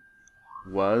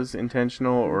was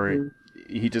intentional, or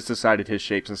he just decided his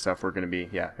shapes and stuff were going to be,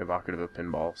 evocative of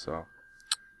pinball. So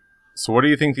what do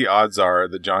you think the odds are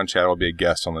that John Chad will be a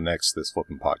guest on the next This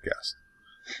Flippin' podcast?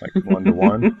 Like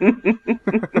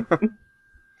 1-to-1?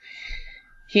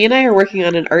 He and I are working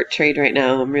on an art trade right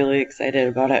now. I'm really excited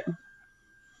about it.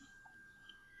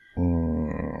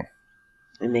 I'm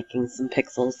making some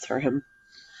pixels for him.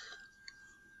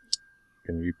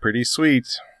 Gonna be pretty sweet.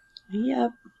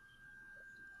 Yep.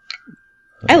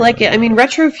 I like it. I mean,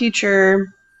 Retro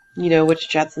Future, which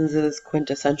Jetsons is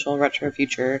quintessential Retro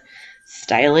Future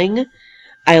styling,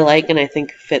 I like and I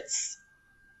think fits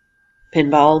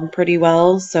pinball pretty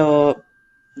well. So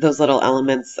those little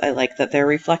elements, I like that they're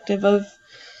reflective of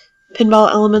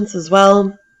pinball elements as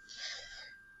well,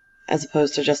 as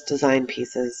opposed to just design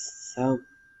pieces. So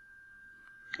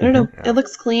I don't know. Yeah. It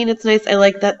looks clean. It's nice. I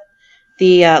like that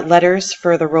the letters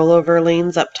for the rollover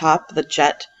lanes up top, the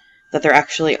jet, that they're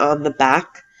actually on the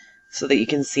back so that you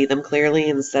can see them clearly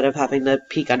instead of having to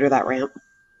peek under that ramp.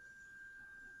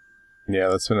 Yeah,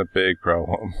 that's been a big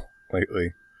problem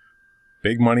lately.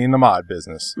 Big money in the mod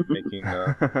business, making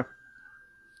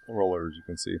rollovers, you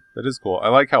can see. That is cool. I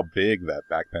like how big that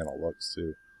back panel looks,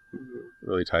 too. It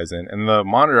really ties in. And the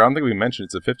monitor, I don't think we mentioned,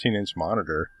 it's a 15-inch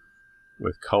monitor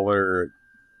with color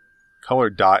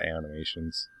dot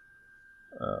animations.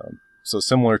 So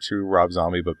similar to Rob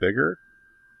Zombie, but bigger.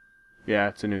 Yeah,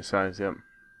 it's a new size, yep.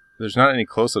 There's not any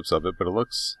close-ups of it, but it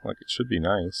looks like it should be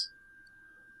nice.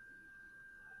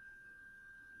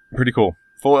 Pretty cool.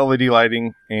 full LED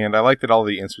lighting, and I like that all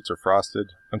the inserts are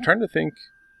frosted. I'm trying to think.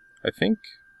 I think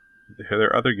there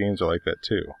are other games that are like that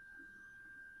too.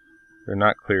 They're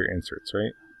not clear inserts,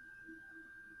 right?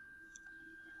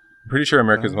 I'm pretty sure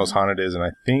America's Most Haunted is, and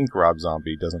I think Rob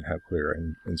Zombie doesn't have clear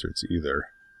inserts either.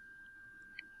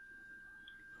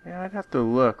 Yeah, I'd have to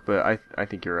look, but I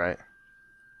think you're right.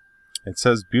 It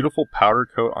says beautiful powder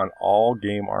coat on all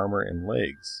game armor and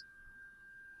legs.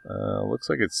 Looks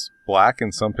like it's black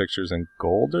in some pictures and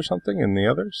gold or something in the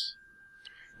others.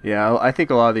 Yeah, I think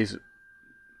a lot of these...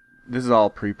 This is all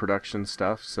pre-production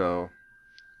stuff, so...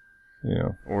 Yeah.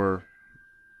 Or...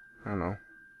 I don't know.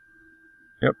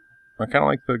 Yep. I kind of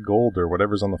like the gold or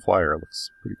whatever's on the flyer. It looks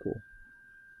pretty cool.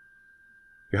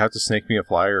 You have to snake me a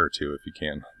flyer or two if you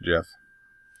can, Jeff.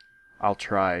 I'll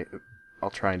try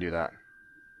and do that.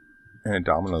 And a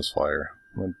Domino's flyer.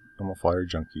 I'm a flyer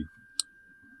junkie.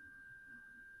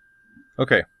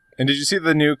 Okay. And did you see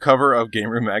the new cover of Game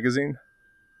Room magazine?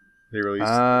 They released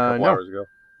a couple hours ago.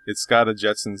 It's got a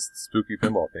Jetsons spooky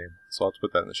pinball theme. So I'll have to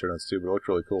put that in the show notes too, but it looked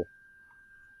really cool.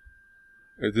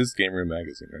 It is Game Room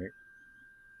magazine, right?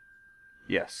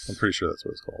 Yes. I'm pretty sure that's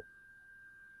what it's called.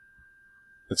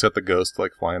 It's got the ghost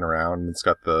like flying around, and it's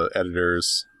got the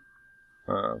editors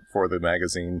for the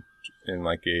magazine in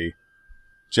like a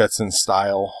Jetson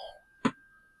style.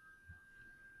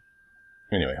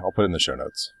 Anyway, I'll put it in the show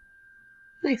notes.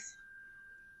 Nice.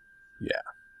 Yeah.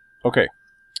 Okay.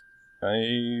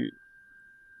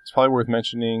 It's probably worth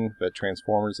mentioning that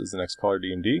Transformers is the next Color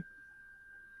DMD.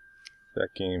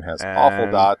 That game has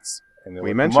awful dots, and they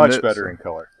look much better in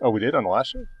color. Oh, we did on the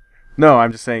last show? No,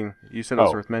 I'm just saying, you said it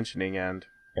was worth mentioning, and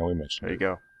we mentioned there you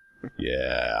go.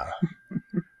 Yeah.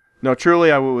 No,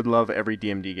 truly, I would love every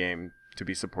DMD game to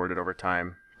be supported over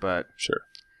time, but sure,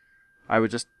 I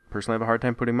would just personally have a hard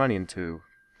time putting money into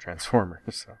Transformers.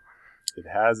 So. It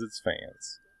has its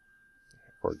fans.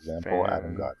 For example,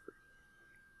 Adam Godfrey.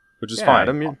 Which is fine.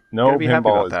 Adam, no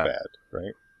pinball is bad,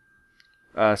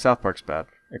 right? South Park's bad.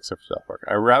 Except for South Park.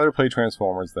 I'd rather play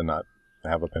Transformers than not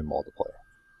have a pinball to play.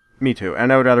 Me too.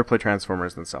 And I would rather play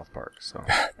Transformers than South Park. So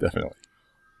Definitely.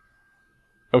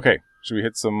 Okay. Should we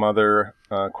hit some other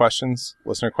questions?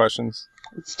 Listener questions?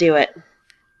 Let's do it.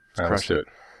 Let's do it.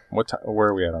 Where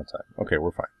are we at on time? Okay,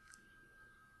 we're fine.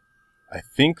 I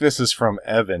think this is from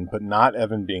Evan, but not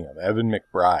Evan Bingham. Evan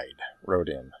McBride wrote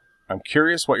in. I'm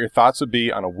curious what your thoughts would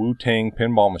be on a Wu-Tang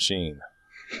pinball machine.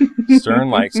 Stern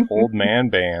likes old man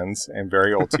bands and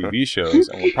very old TV shows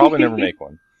and will probably never make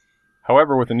one.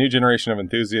 However, with a new generation of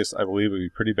enthusiasts, I believe it would be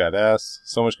pretty badass.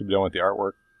 So much could be done with the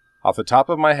artwork. Off the top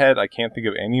of my head, I can't think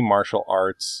of any martial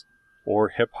arts or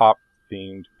hip-hop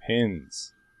themed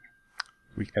pins.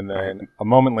 And then a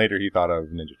moment later, he thought of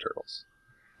Ninja Turtles.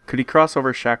 Could he cross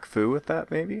over Shaq Fu with that,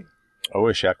 maybe? Oh,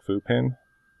 a Shaq Fu pin?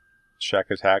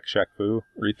 Shaq Attack, Shaq Fu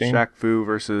retheme? Shaq Fu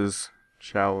versus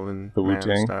Shaolin the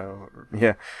Wu-Tang style.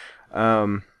 Yeah.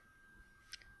 I'm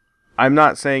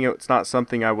not saying it's not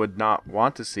something I would not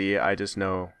want to see. I just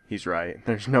know he's right.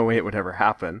 There's no way it would ever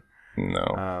happen.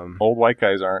 No. Old white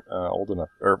guys aren't old enough,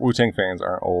 or Wu-Tang fans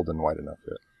aren't old and white enough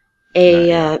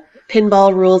yet.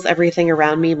 Pinball rules everything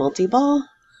around me multi-ball?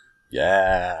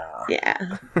 Yeah.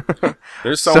 Yeah.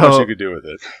 There's so much you could do with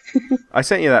it. I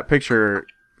sent you that picture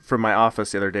from my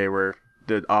office the other day where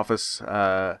the office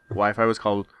Wi-Fi was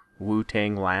called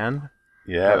Wu-Tang LAN.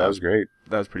 Yeah, that was great.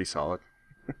 That was pretty solid.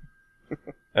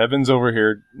 Evan's over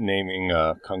here naming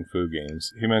Kung Fu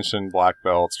games. He mentioned Black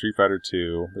Belt, Street Fighter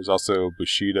 2. There's also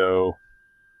Bushido.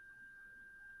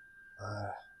 I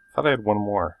thought I had one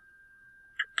more.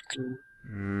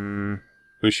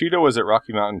 Bushido was at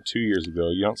Rocky Mountain 2 years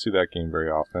ago. You don't see that game very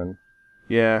often.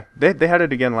 Yeah, they had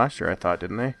it again last year, I thought,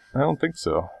 didn't they? I don't think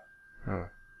so. Oh,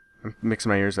 I'm mixing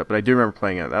my ears up, but I do remember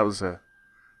playing it. That was a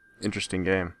interesting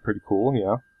game. Pretty cool,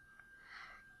 yeah.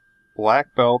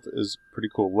 Black Belt is pretty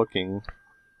cool looking.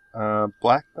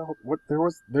 Black Belt.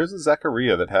 There's a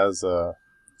Zaccaria that has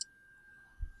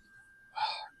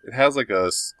it has like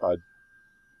a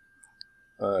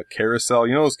carousel.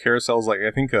 You know those carousels? Like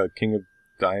I think King of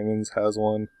Diamonds has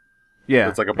one. Yeah,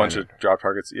 it's like a bunch of drop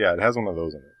targets. Yeah, it has one of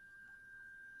those in it.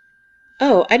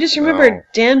 Oh, I just remembered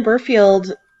Dan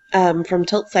Burfield from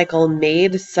Tilt Cycle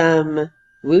made some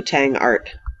Wu-Tang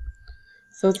art,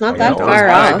 so it's not that far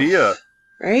off. Idea.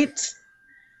 Right?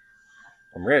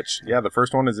 I'm rich. Yeah, the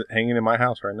first one is hanging in my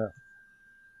house right now.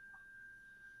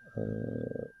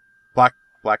 Black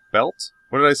Belt?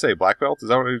 What did I say? Black Belt? Is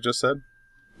that what you just said?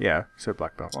 Yeah, I said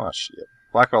Black Belt. Oh, shit.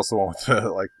 Black Belt's the one with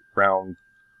the, like, round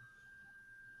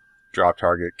drop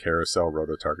target, carousel,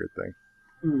 roto target thing.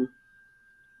 Mm.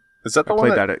 Is that the one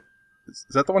is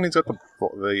that the one he's got the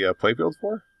playfield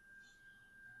for?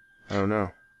 I don't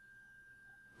know.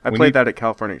 I played that at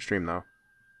California Extreme, though.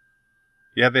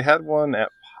 Yeah, they had one at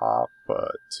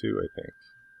Papa, too, I think.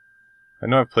 I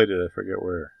know I've played it, I forget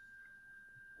where.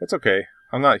 It's okay.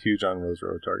 I'm not huge on Rose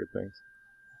Road Target things.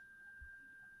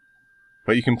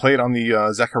 But you can play it on the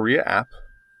Zaccaria app.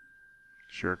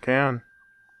 Sure can.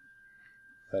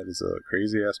 That is a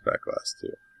crazy-ass back glass,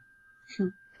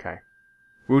 too. Okay.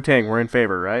 Wu-Tang, we're in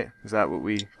favor, right? Is that what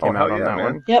we came out on that man.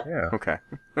 one? Yep. Yeah. Okay.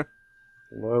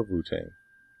 Love Wu-Tang.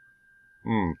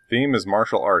 Theme is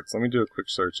martial arts. Let me do a quick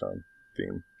search on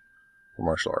theme for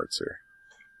martial arts here.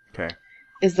 Okay.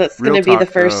 Is this going to be the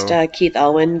first Keith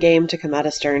Elwin game to come out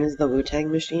of Stern as the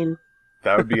Wu-Tang Machine?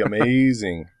 That would be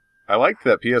amazing. I liked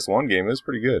that PS1 game. It was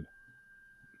pretty good.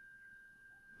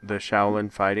 The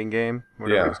Shaolin fighting game?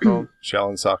 Whatever it's called?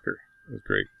 Shaolin Soccer. It was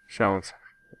great. Shaolin.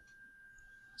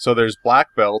 So there's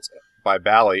Black Belt by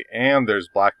Bally, and there's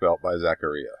Black Belt by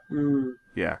Zaccaria.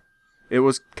 Yeah. It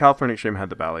was California Extreme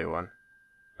had the Bally one.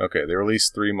 Okay, they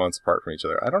released 3 months apart from each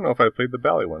other. I don't know if I played the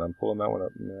Bally one. I'm pulling that one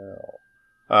up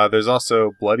now. There's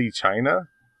also Bloody China.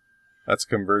 That's a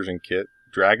conversion kit.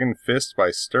 Dragon Fist by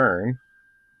Stern.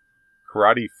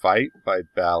 Karate Fight by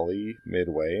Bally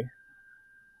Midway.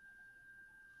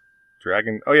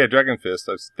 Dragon Fist.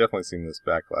 I've definitely seen this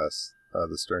Backglass,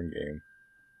 the Stern game.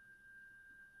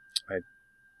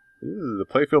 The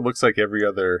playfield looks like every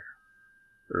other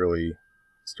early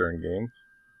Stern game.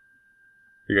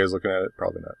 You guys looking at it?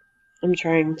 Probably not. I'm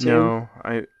trying to. No,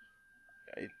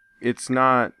 it's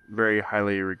not very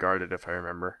highly regarded, if I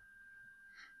remember.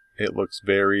 It looks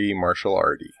very martial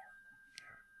arty.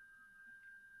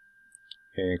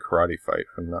 And Karate Fight.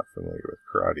 I'm not familiar with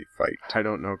Karate Fight. I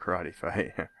don't know Karate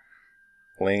Fight.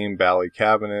 Lame Bally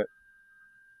Cabinet.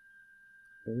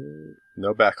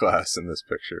 No Backglass in this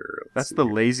picture. That's the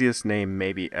laziest name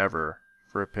maybe ever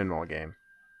for a pinball game.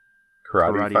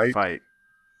 Karate Fight.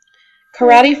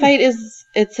 Karate Fight is,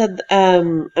 it said,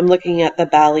 I'm looking at the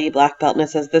Bally Black Belt, and it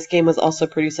says this game was also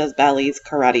produced as Bally's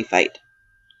Karate Fight.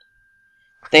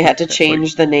 They had to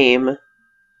change the name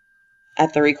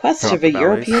at the request of a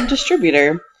European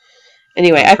distributor.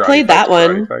 Anyway, I played that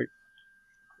one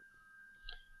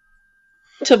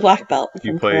to Black Belt.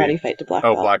 From Karate Fight to Black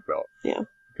Belt. Oh, Black Belt. Yeah.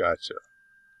 Gotcha.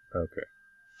 Okay.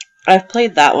 I've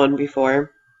played that one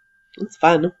before. It's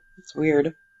fun. It's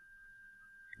weird.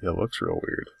 It looks real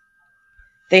weird.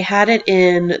 They had it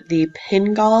in the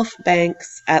Pin Golf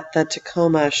Banks at the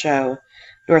Tacoma show,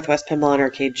 Northwest Pinball and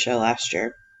Arcade show last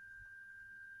year.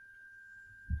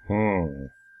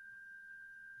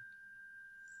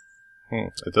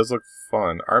 It does look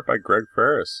fun. Art by Greg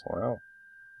Ferris. Wow.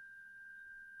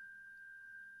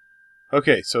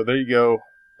 Okay, so there you go.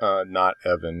 Not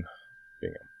Evan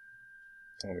Bingham.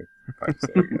 Let me find his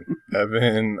name again.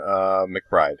 Evan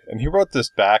McBride. And he wrote this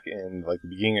back in like the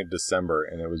beginning of December,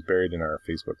 and it was buried in our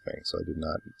Facebook thing, so I did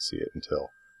not see it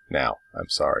until now. I'm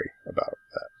sorry about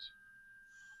that.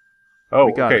 Oh,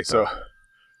 okay, so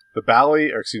the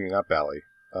Bally, or excuse me, not Bally.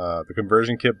 The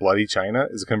conversion kit Bloody China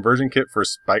is a conversion kit for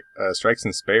Strikes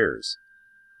and Spares.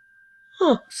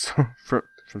 Huh. So,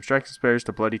 from Strikes and Spares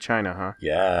to Bloody China, huh?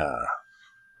 Yeah.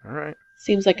 All right.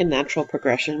 Seems like a natural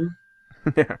progression.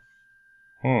 Yeah.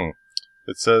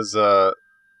 It says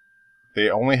they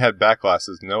only had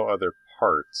backglasses, no other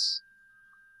parts.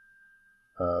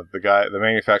 The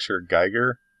manufacturer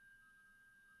Geiger.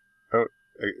 Oh,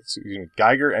 excuse me.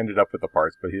 Geiger ended up with the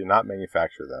parts, but he did not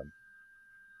manufacture them.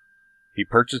 He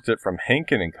purchased it from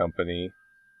Henkin and Company,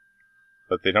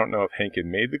 but they don't know if Henkin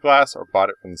made the glass or bought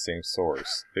it from the same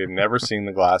source. They've never seen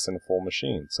the glass in a full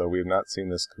machine, so we have not seen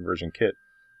this conversion kit.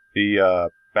 The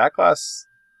backglass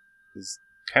is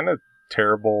kind of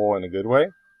terrible in a good way.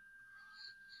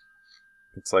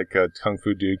 It's like a kung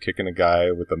fu dude kicking a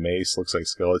guy with a mace, looks like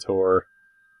Skeletor,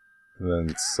 and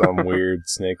then some weird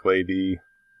snake lady.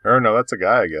 Or no, that's a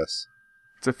guy, I guess.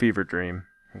 It's a fever dream,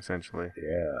 essentially.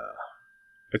 Yeah.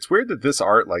 It's weird that this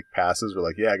art like passes. We're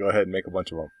like, yeah, go ahead and make a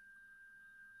bunch of them.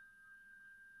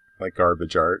 Like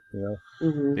garbage art, you know?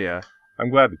 Mm-hmm. Yeah. I'm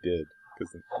glad it did,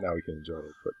 because now we can enjoy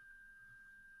it, but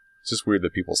it's just weird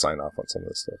that people sign off on some of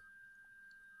this stuff.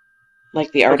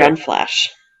 Like the art on Flash.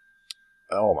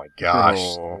 Oh my gosh.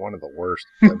 One of the worst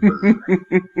ever.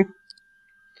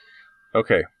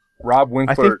 Okay. Rob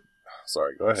Winkler.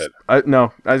 Sorry, go ahead. I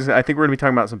think we're going to be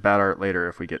talking about some bad art later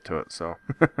if we get to it, so.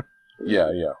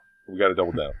 Yeah. We got to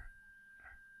double down.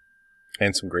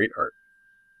 And some great art.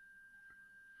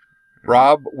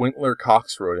 Rob Winkler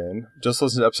Cox wrote in, just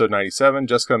listened to episode 97.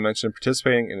 Jessica mentioned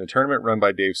participating in a tournament run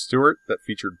by Dave Stewart that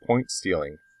featured point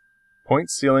stealing.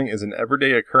 Point stealing is an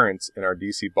everyday occurrence in our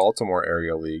DC Baltimore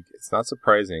area league. It's not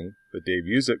surprising that Dave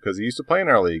used it because he used to play in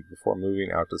our league before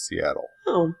moving out to Seattle.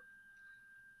 Oh.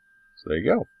 So there you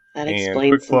go. That And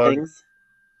explains some things.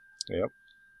 Yep.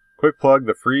 Quick plug,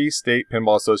 the Free State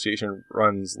Pinball Association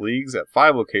runs leagues at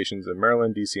 5 locations in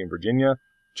Maryland, D.C., and Virginia,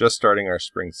 just starting our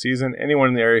spring season. Anyone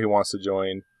in the area who wants to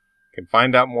join can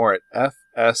find out more at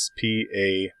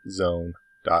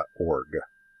fspazone.org.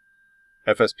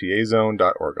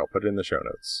 fspazone.org. I'll put it in the show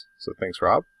notes. So thanks,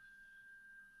 Rob.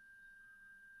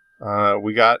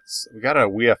 We got a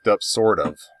we effed up sort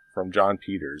of from John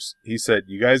Peters. He said,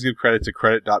 you guys give credit to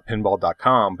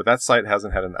credit.pinball.com, but that site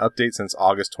hasn't had an update since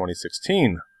August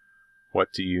 2016.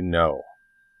 What do you know?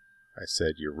 I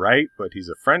said, you're right, but he's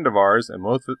a friend of ours, and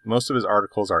most of his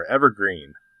articles are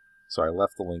evergreen. So I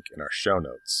left the link in our show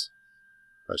notes.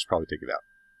 I should probably take it out.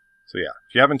 So yeah,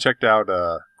 if you haven't checked out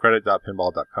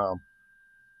credit.pinball.com,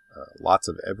 lots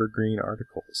of evergreen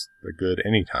articles. They're good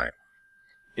anytime.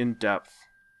 In-depth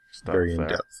stuff. Very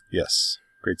in-depth. Yes.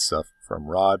 Great stuff from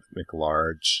Rod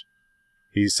McLarge.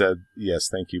 He said, yes,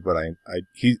 thank you, but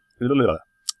he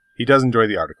does enjoy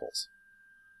the articles.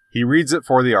 He reads it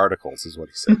for the articles, is what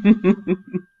he said.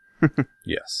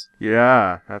 Yes.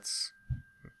 Yeah, that's...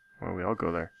 Well, we all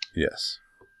go there. Yes.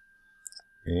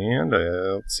 And,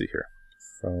 let's see here.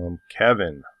 From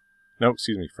Kevin. No,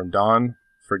 excuse me. From Don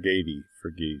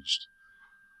Forgaged.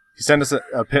 He sent us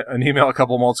an email a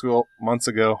couple months ago.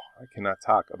 I cannot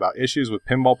talk about issues with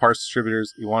pinball parts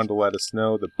distributors. He wanted to let us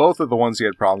know that both of the ones he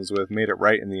had problems with made it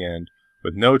right in the end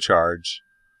with no charge.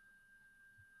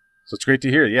 So it's great to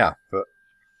hear. Yeah, but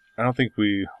I don't think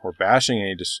we were bashing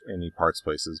any parts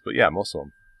places, but yeah, most of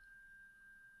them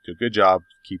do a good job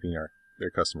keeping their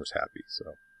customers happy.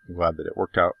 So I'm glad that it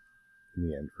worked out in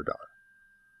the end for Don.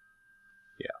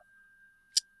 Yeah.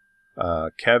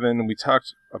 Kevin, we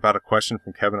talked about a question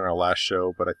from Kevin in our last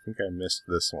show, but I think I missed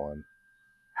this one.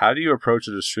 How do you approach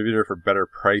a distributor for better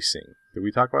pricing? Did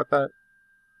we talk about that?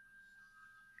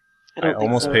 I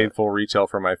almost paid full retail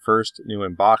for my first new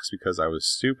in-box because I was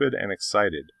stupid and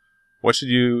excited. What should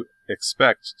you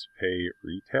expect to pay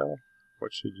retail?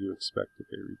 What should you expect to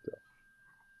pay retail?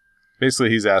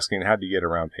 Basically, he's asking, how do you get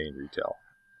around paying retail?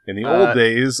 In the old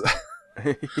days...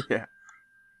 Yeah.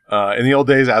 In the old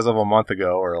days, as of a month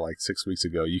ago or like 6 weeks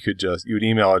ago, you would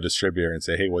email a distributor and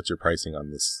say, hey, what's your pricing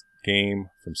on this game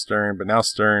from Stern? But now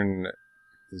Stern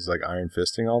is like iron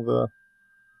fisting all the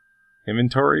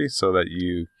inventory so that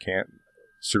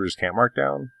distributors can't mark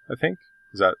down, I think.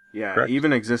 Is that correct?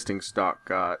 Even existing stock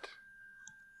got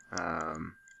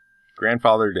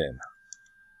grandfathered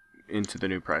into the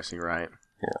new pricing, right?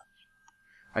 Yeah.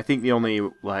 I think the only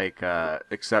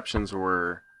exceptions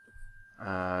were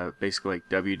basically like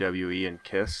WWE and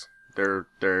KISS.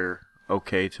 They're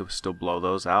okay to still blow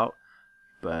those out,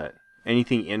 but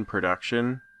anything in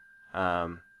production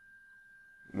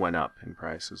went up in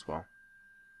price as well.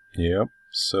 Yep.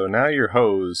 So now you're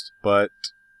hosed, but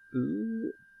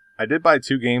I did buy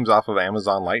 2 games off of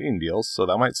Amazon Lightning deals, so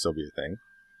that might still be a thing.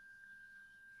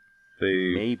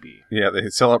 Maybe. Yeah, they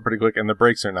sell out pretty quick, and the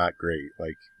breaks are not great.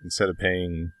 Like, instead of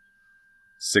paying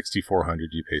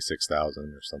 $6,400, you pay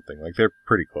 $6,000 or something. Like, they're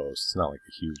pretty close. It's not like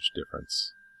a huge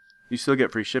difference. You still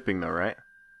get free shipping, though, right?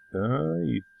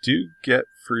 You do get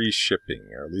free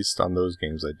shipping, or at least on those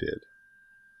games I did.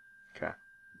 Okay.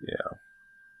 Yeah.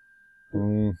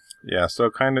 Yeah, so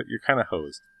you're kind of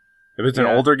hosed. If it's an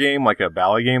older game, like a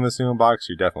Bally game that's new in box,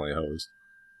 you're definitely hosed.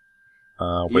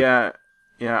 Sorry.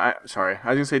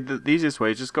 I was going to say, the easiest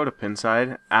way is just go to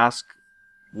Pinside, ask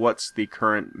what's the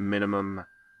current minimum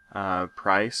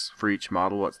price for each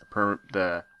model, what's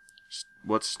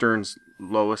Stern's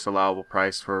lowest allowable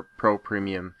price for Pro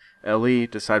Premium LE,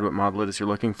 decide what model it is you're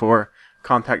looking for,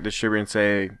 contact distributor and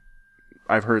say,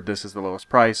 I've heard this is the lowest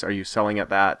price, are you selling at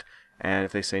that? And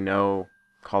if they say no,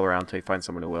 call around until you find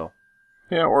someone who will.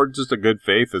 Yeah, or just a good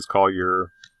faith is call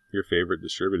your favorite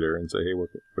distributor and say, hey, what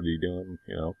are you doing?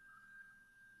 You know,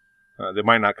 they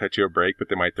might not cut you a break, but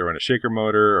they might throw in a shaker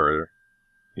motor, or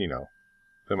they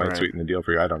might sweeten the deal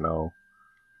for you. I don't know.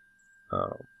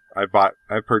 I've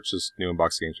purchased new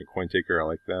in-box games from CoinTaker. I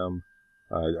like them.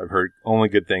 I've heard only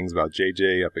good things about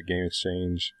JJ up at Game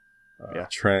Exchange.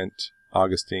 Trent,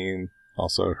 Augustine,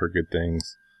 also heard good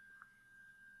things.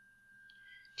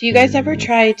 Do you guys ever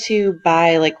try to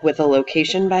buy with a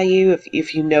location by you?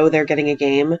 If you know they're getting a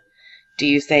game, do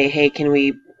you say, hey, can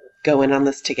we go in on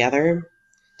this together?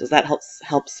 Does that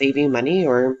help save you money,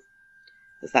 or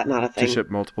is that not a thing? To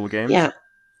ship multiple games? Yeah.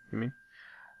 You mean?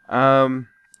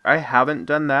 I haven't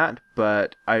done that,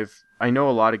 but I know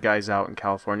a lot of guys out in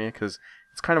California because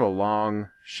it's kind of a long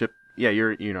ship. Yeah,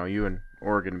 you in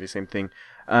Oregon, the same thing.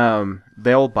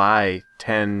 They'll buy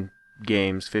 10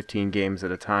 games, 15 games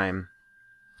at a time,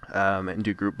 and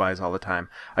do group buys all the time.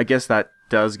 I guess that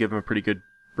does give them a pretty good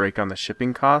break on the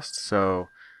shipping cost, so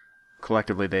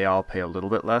collectively they all pay a little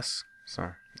bit less.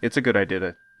 So it's a good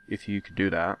idea if you could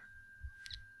do that.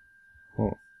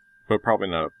 But probably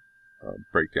not a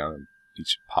breakdown in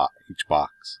each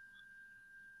box.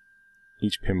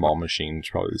 Each pinball machine is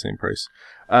probably the same price.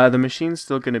 The machine's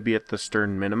still going to be at the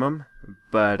Stern minimum,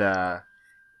 but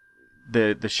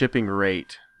the shipping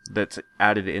rate that's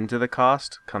added into the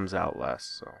cost comes out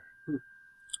less. So,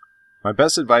 my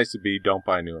best advice would be don't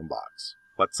buy a new in box.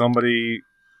 Let somebody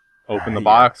open the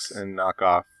box and knock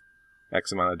off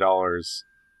X amount of dollars.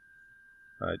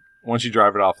 Once you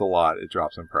drive it off the lot, it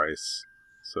drops in price.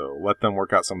 So let them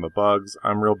work out some of the bugs.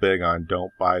 I'm real big on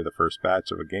don't buy the first batch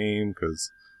of a game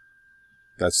because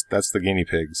that's the guinea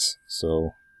pigs.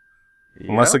 So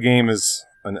unless the game is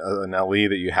an LE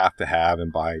that you have to have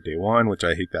and buy day one, which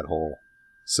I hate that whole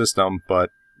system,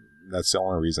 but that's the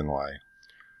only reason why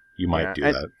you might do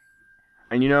that.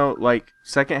 And like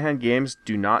secondhand games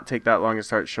do not take that long to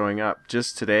start showing up.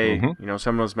 Just today,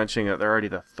 someone was mentioning that they're already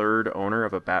the third owner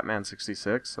of a Batman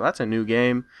 66. So that's a new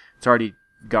game. It's already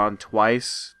gone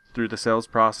twice through the sales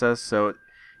process. So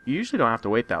you usually don't have to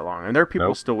wait that long. And there are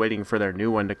people still waiting for their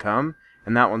new one to come.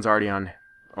 And that one's already on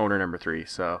owner number 3.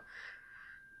 So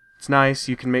it's nice.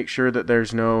 You can make sure that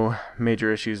there's no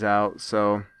major issues out.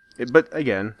 So, but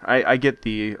again, I get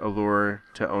the allure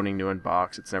to owning new in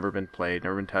box. It's never been played,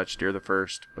 never been touched. You're the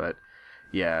first. But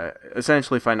yeah,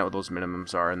 essentially find out what those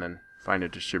minimums are and then find a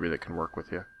distributor that can work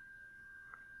with you.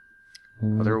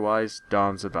 Otherwise,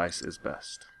 Don's advice is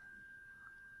best.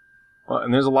 Well,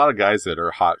 and there's a lot of guys that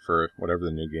are hot for whatever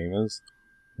the new game is.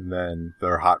 And then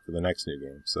they're hot for the next new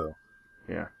game. So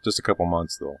yeah, just a couple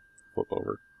months they'll flip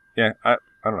over. Yeah, I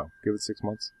don't know. Give it 6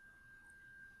 months.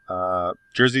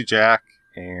 Jersey Jack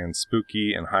and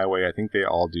Spooky and Highway, I think they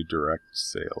all do direct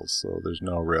sales, so there's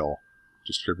no real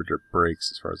distributor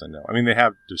breaks as far as I know. I mean, they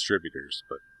have distributors,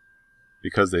 but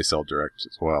because they sell direct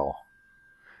as well.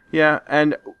 Yeah,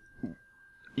 and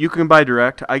you can buy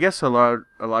direct. I guess a lot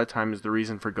of times the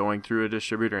reason for going through a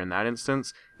distributor in that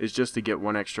instance is just to get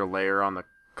one extra layer on the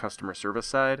customer service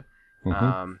side.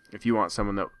 Mm-hmm. If you want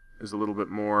someone that is a little bit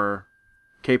more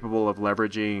capable of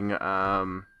leveraging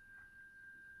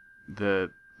the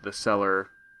seller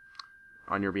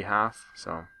on your behalf.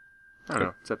 So I don't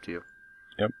know. It's up to you.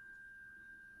 Yep.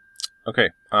 Okay.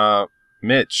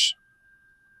 Mitch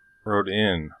wrote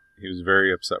in. He was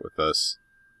very upset with us.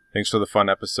 Thanks for the fun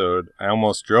episode. I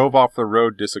almost drove off the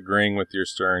road disagreeing with your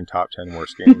Stern top 10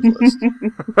 worst games list.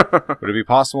 Would it be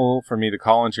possible for me to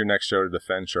call into your next show to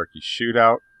defend Sharky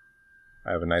Shootout?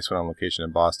 I have a nice one on location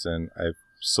in Boston. I've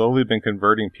slowly been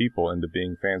converting people into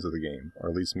being fans of the game, or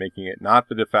at least making it not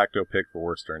the de facto pick for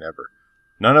worst Stern ever.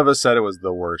 None of us said it was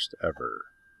the worst ever.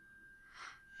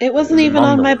 It wasn't even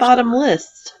on my bottom ever.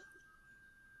 list.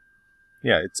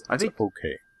 Yeah, it's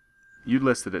okay. You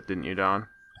listed it, didn't you, Don?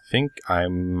 I think I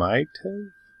might have.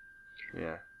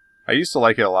 Yeah. I used to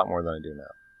like it a lot more than I do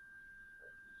now.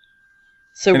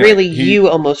 So anyway, really, you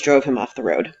almost drove him off the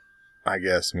road. I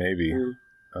guess, maybe.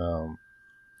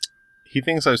 He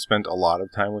thinks I've spent a lot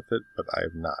of time with it, but I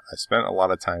have not. I spent a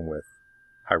lot of time with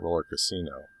High Roller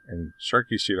Casino. And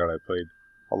Sharky Shootout I played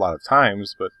a lot of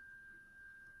times, but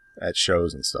at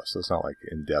shows and stuff, so it's not like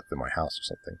in-depth in my house or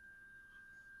something.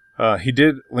 He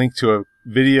did link to a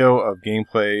video of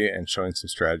gameplay and showing some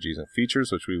strategies and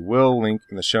features, which we will link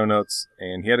in the show notes.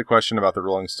 And he had a question about the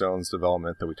Rolling Stones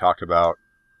development that we talked about.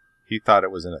 He thought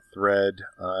it was in a thread.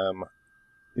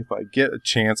 If I get a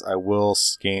chance, I will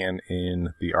scan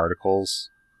in the articles.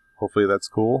 Hopefully that's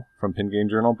cool from Pin Game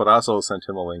Journal. But I also sent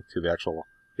him a link to the actual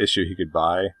issue he could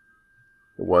buy.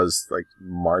 It was like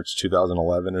March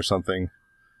 2011 or something,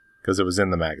 because it was in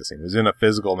the magazine. It was in a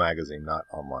physical magazine, not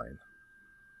online.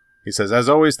 He says, as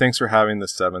always, thanks for having the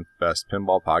 7th best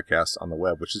pinball podcast on the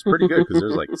web, which is pretty good because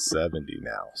there's like 70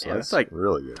 now. So yeah, that's like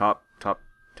really good. Top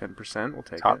 10%. We'll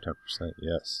take top it. Top 10%,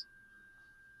 yes.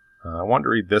 I want to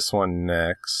read this one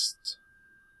next.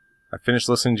 I finished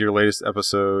listening to your latest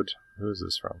episode. Who is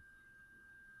this from?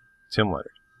 Tim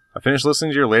Leonard. I finished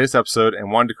listening to your latest episode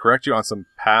and wanted to correct you on some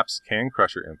Pabst Can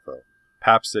Crusher info.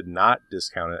 Pabst did not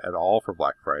discount it at all for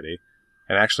Black Friday,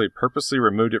 and actually purposely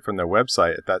removed it from their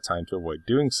website at that time to avoid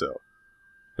doing so.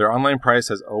 Their online price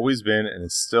has always been, and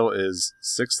it still is,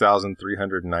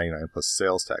 $6,399 plus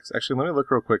sales tax. Actually, let me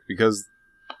look real quick, because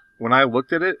when I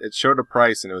looked at it, it showed a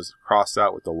price, and it was crossed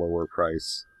out with the lower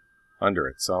price under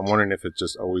it. So I'm wondering if it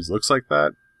just always looks like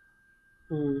that.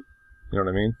 You know what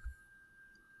I mean?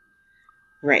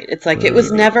 Right. It's like it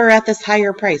was never at this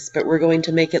higher price, but we're going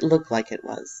to make it look like it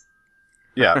was.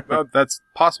 Yeah, well, that's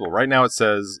possible. Right now it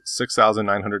says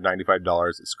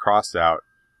 $6,995. It's crossed out,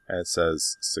 and it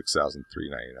says $6,399.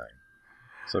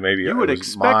 So maybe you would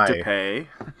expect to pay.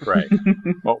 Right.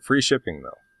 Well, free shipping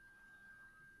though.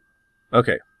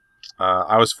 Okay.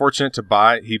 I was fortunate to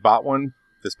buy. He bought one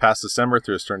this past December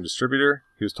through a Stern distributor.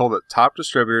 He was told that top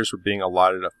distributors were being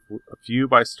allotted a few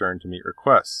by Stern to meet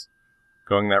requests.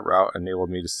 Going that route enabled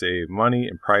me to save money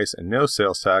and price and no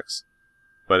sales tax,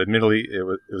 but admittedly, it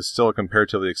was still a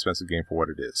comparatively expensive game for what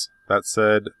it is. That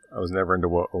said, I was never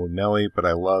into O'Nelly, but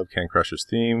I love Can Crusher's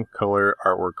theme, color,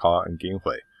 artwork, call, and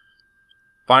gameplay.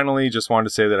 Finally, just wanted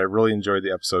to say that I really enjoyed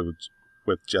the episode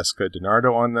with Jessica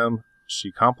DiNardo on them.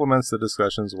 She complements the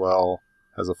discussions well,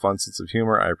 has a fun sense of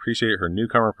humor. I appreciate her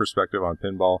newcomer perspective on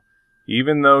pinball,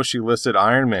 even though she listed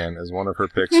Iron Man as one of her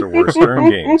picks for worst Stern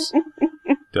games.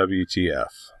 WTF.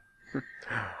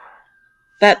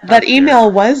 That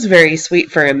email was very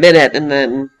sweet for a minute, and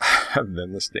then... and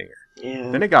then the stinger.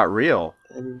 Yeah. Then it got real,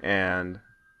 and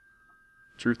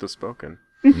truth was spoken.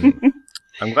 Mm-hmm.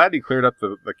 I'm glad he cleared up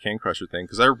the Can Crusher thing,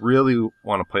 because I really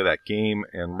want to play that game,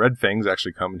 and Red Fang's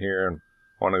actually coming here, and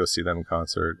I want to go see them in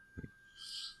concert.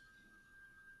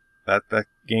 That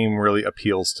game really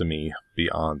appeals to me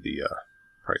beyond the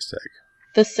price tag.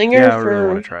 The singer I really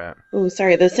want to try it. Oh,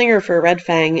 sorry. The singer for Red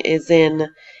Fang is in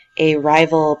a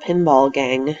rival pinball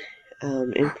gang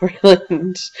in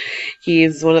Portland.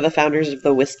 He's one of the founders of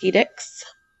the Whiskey Dicks,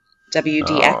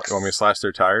 WDX. You want me to slash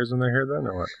their tires when they're here then,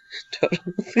 or what?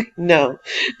 Totally. No.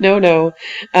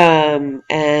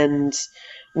 And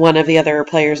one of the other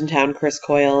players in town, Chris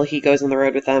Coyle, he goes on the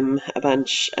road with them a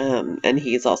bunch, and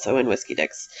he's also in Whiskey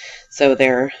Dicks. So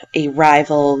they're a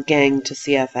rival gang to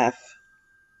CFF.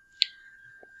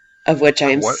 Of which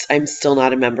I'm still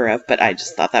not a member of, but I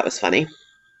just thought that was funny.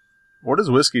 What does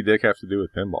Whiskey Dick have to do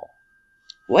with pinball?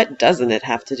 What doesn't it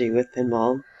have to do with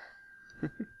pinball?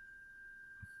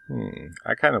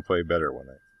 I kind of play better when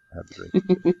I have to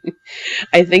drink.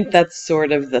 I think that's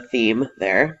sort of the theme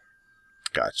there.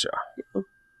 Gotcha. All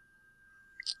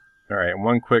right,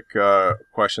 one quick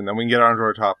question, then we can get on to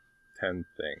our top 10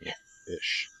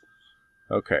 thing-ish.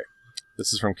 Okay,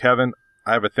 this is from Kevin.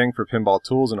 I have a thing for pinball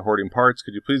tools and hoarding parts.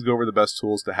 Could you please go over the best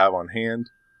tools to have on hand?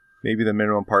 Maybe the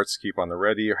minimum parts to keep on the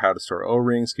ready, or how to store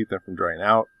O-rings, keep them from drying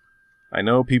out. I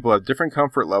know people have different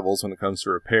comfort levels when it comes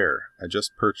to repair. I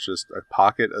just purchased a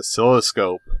pocket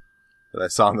oscilloscope that I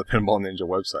saw on the Pinball Ninja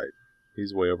website.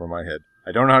 He's way over my head.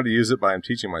 I don't know how to use it, but I'm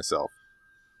teaching myself.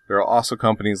 There are also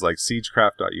companies like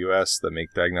Siegecraft.us that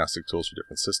make diagnostic tools for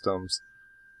different systems.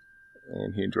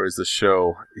 And he enjoys the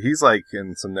show. He's like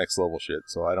in some next level shit,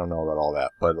 so I don't know about all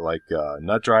that. But like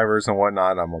nut drivers and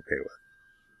whatnot, I'm okay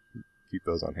with. Keep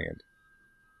those on hand.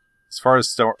 As far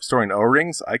as storing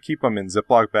O-rings, I keep them in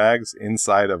Ziploc bags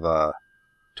inside of a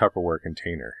Tupperware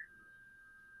container.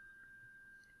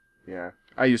 Yeah,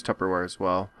 I use Tupperware as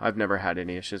well. I've never had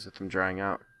any issues with them drying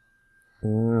out.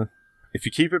 If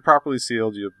you keep it properly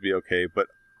sealed, you'll be okay. But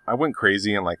I went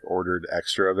crazy and like ordered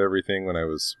extra of everything when I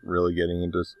was really getting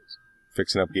into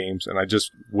fixing up games, and I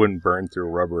just wouldn't burn through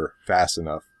rubber fast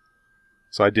enough.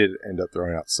 So I did end up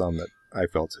throwing out some that I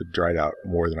felt had dried out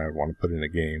more than I would want to put in a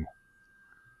game.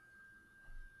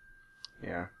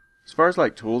 Yeah. As far as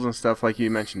like tools and stuff, like you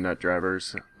mentioned nut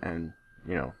drivers and,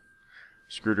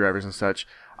 screwdrivers and such,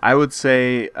 I would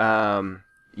say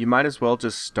you might as well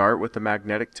just start with the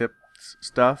magnetic tip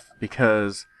stuff,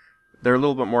 because they're a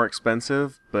little bit more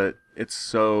expensive, but it's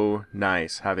so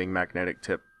nice having magnetic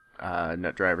tip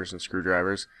nut drivers and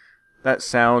screwdrivers. That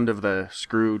sound of the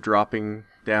screw dropping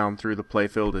down through the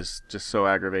playfield is just so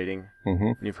aggravating.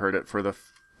 Mm-hmm. You've heard it for the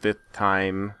 5th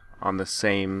time on the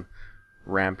same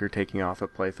ramp you're taking off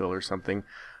at playfield or something.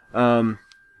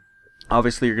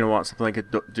 Obviously you're going to want something like a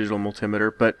digital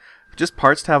multimeter, but just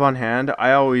parts to have on hand.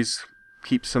 I always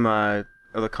keep some of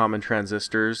the common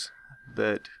transistors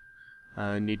that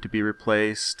need to be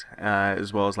replaced,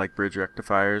 as well as like bridge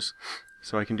rectifiers,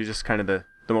 so I can do just kind of the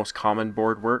most common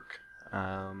board work.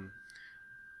 And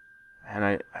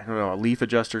I don't know, a leaf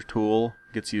adjuster tool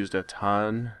gets used a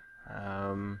ton.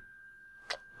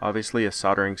 Obviously a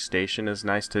soldering station is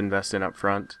nice to invest in up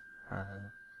front.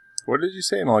 What did you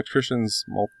say? An electrician's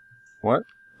what?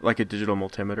 Like a digital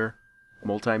multimeter,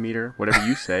 whatever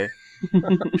you say.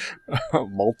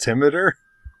 Multimeter?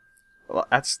 Well,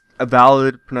 that's a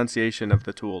valid pronunciation of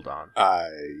the tool, Don. I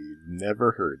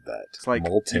never heard that. It's like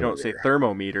multimeter. You don't say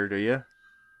thermometer, do you?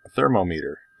 A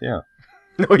thermometer, yeah.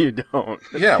 No, you don't.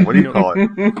 Yeah, what do you call it?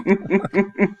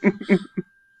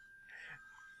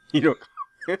 You don't.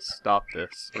 Stop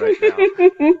this right now.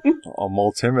 A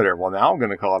multimeter. Well, now I'm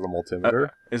going to call it a multimeter.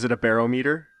 Is it a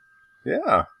barometer?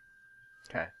 Yeah.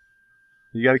 Okay.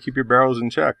 You got to keep your barrels in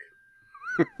check.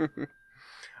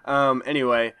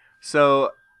 Anyway,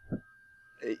 so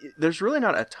there's really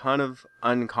not a ton of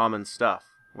uncommon stuff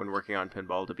when working on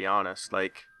pinball, to be honest.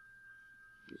 Like,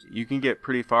 you can get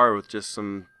pretty far with just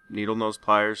some needle nose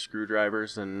pliers,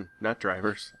 screwdrivers, and nut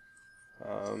drivers.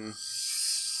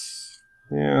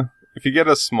 Yeah. If you get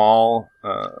a small...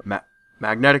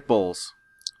 magnetic bowls.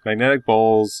 Magnetic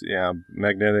bowls, yeah.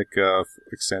 Magnetic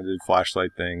extended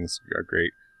flashlight things are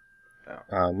great.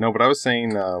 Yeah. No, but I was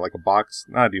saying like a box,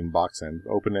 not even box end,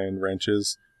 open end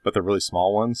wrenches, but the really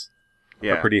small ones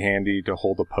are pretty handy to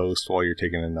hold a post while you're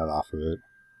taking a nut off of it.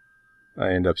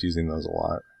 I end up using those a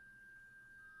lot.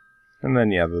 And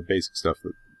then, yeah, the basic stuff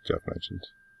that Jeff mentioned.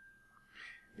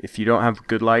 If you don't have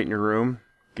good light in your room,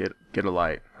 get a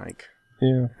light. Like,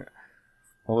 yeah,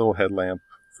 a little headlamp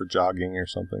for jogging or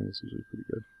something is usually pretty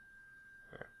good.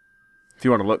 If you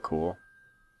want to look cool.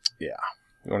 Yeah,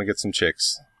 you want to get some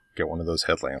chicks, get one of those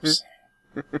headlamps.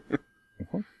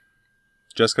 Mm-hmm.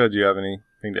 Jessica, do you have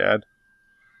anything to add?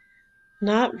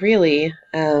 Not really.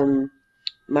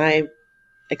 My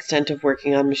extent of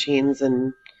working on machines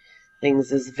and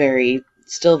things is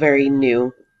still very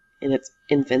new in its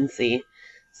infancy.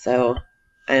 So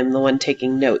I'm the one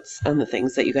taking notes on the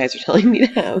things that you guys are telling me to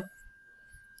have.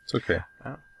 It's okay.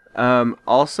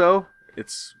 Also,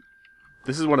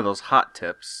 this is one of those hot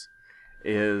tips,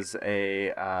 is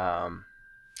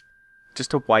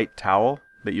just a white towel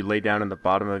that you lay down in the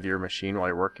bottom of your machine while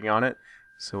you're working on it.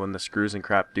 So when the screws and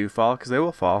crap do fall, because they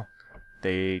will fall,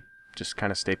 they just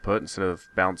kind of stay put instead of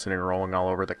bouncing and rolling all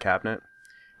over the cabinet.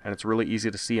 And it's really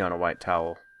easy to see on a white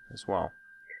towel as well.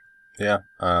 Yeah.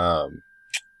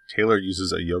 Taylor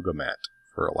uses a yoga mat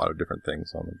for a lot of different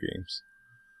things on the games.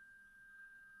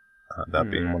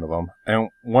 That being one of them. And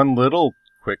one little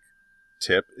quick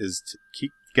tip is to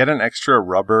get an extra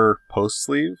rubber post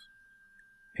sleeve.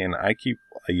 And I keep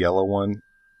a yellow one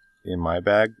in my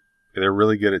bag. They're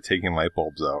really good at taking light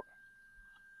bulbs out.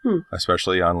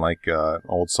 Especially on like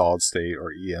old solid state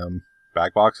or EM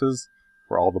back boxes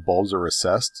where all the bulbs are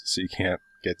recessed so you can't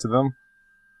get to them.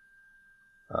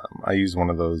 I use one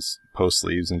of those post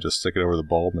sleeves and just stick it over the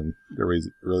bulb, and they're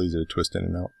really easy to twist in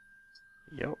and out.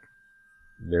 Yep.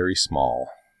 Very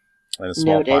small. And a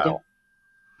small file.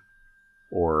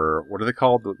 Or what are they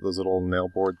called? Those little nail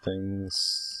board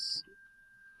things?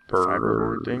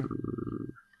 Fiberboard thing?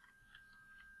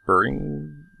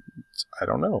 Burring? I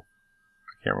don't know.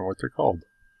 I can't remember what they're called.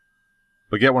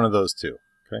 But get one of those too.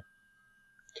 Okay?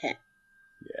 Okay.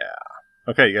 Yeah.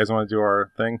 Okay, you guys want to do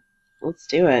our thing? Let's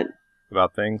do it.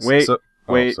 About things? Wait.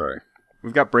 Sorry.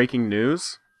 We've got breaking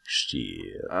news.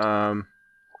 Shit.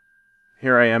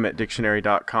 Here I am at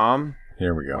dictionary.com.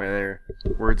 Here we go. Where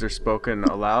words are spoken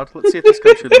aloud. Let's see if this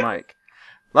comes through the mic.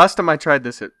 Last time I tried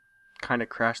this, it kind of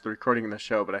crashed the recording of the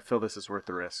show, but I feel this is worth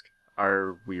the risk.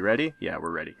 Are we ready? Yeah,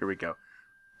 we're ready. Here we go.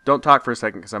 Don't talk for a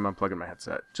second because I'm unplugging my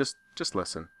headset. Just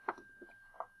listen.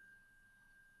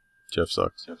 Jeff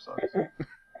sucks.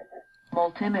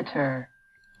 Multimeter.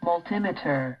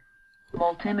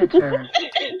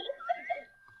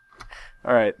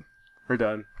 All right, we're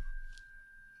done.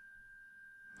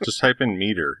 Just type in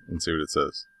meter and see what it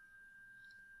says.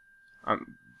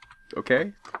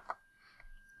 Okay.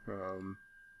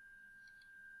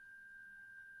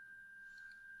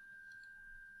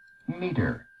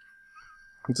 Meter.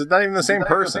 It's not even the same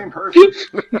person.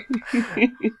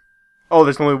 Oh,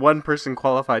 there's only one person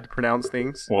qualified to pronounce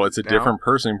things. Well, it's a different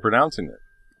person pronouncing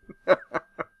it.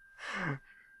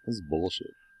 This is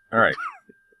bullshit. All right.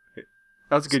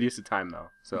 That was a good use of time, though.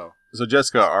 So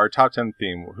Jessica, our top 10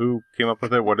 theme, who came up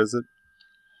with it? What is it?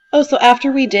 Oh, so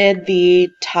after we did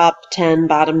the top 10,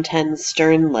 bottom 10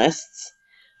 Stern lists,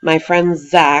 my friend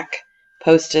Zach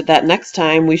posted that next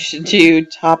time we should do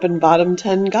top and bottom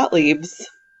 10 Gottliebs.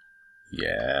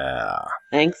 Yeah.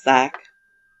 Thanks, Zach.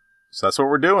 So that's what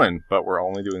we're doing, but we're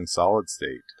only doing solid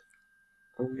state.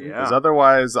 yeah. Because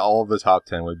otherwise, all of the top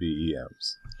 10 would be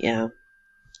EMs. Yeah.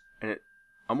 And it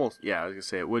almost, I was going to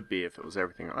say it would be if it was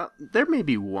everything. There may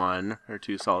be one or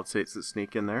two solid states that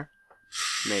sneak in there.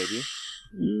 Maybe.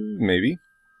 Maybe.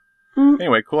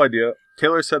 Anyway, cool idea.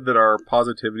 Taylor said that our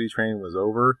positivity train was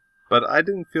over, but I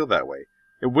didn't feel that way.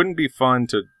 It wouldn't be fun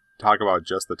to talk about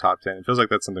just the top 10. It feels like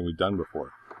that's something we've done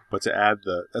before. But to add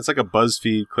that's like a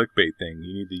BuzzFeed clickbait thing.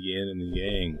 You need the yin and the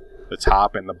yang, the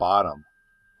top and the bottom.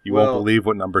 You won't believe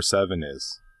what number 7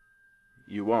 is.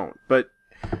 You won't. But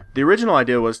the original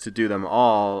idea was to do them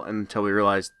all until we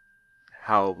realized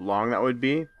how long that would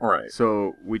be. All right.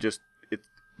 So we just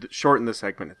shortened the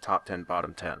segment to top 10,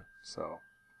 bottom 10. So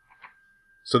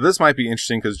this might be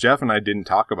interesting because Jeff and I didn't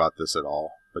talk about this at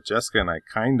all. But Jessica and I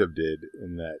kind of did,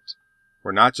 in that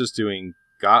we're not just doing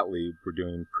Gottlieb, we're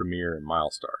doing Premier and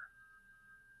Milestar.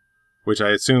 Which I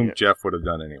assume Jeff would have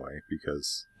done anyway,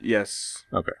 because... Yes.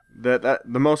 Okay. The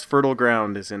most fertile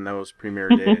ground is in those premier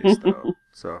days, though.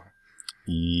 So.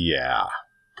 Yeah.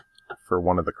 For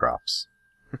one of the crops.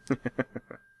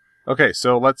 Okay,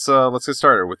 so let's get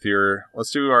started with let's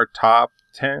do our top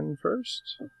 10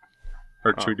 first?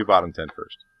 Or should we do bottom 10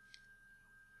 first?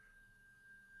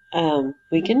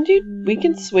 We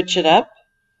can switch it up.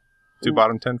 Do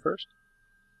bottom 10 first?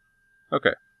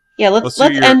 Okay. Yeah, let's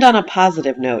end on a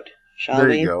positive note, shall we?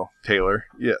 There you go, Taylor.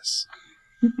 Yes.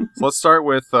 So let's start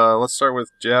with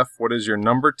Jeff. What is your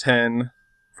number 10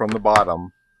 from the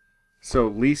bottom? So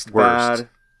least Worst. bad,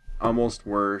 almost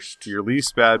worst. Your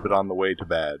least bad, but on the way to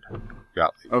bad.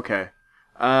 Gottlieb. Okay.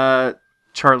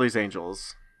 Charlie's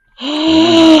Angels.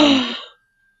 Don't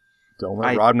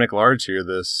let Rob McLarge hear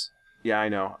this. Yeah, I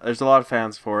know. There's a lot of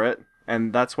fans for it,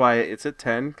 and that's why it's at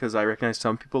 10, because I recognize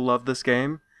some people love this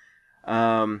game.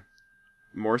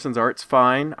 Morrison's art's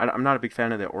fine. I'm not a big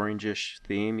fan of the orangish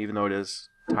theme, even though it is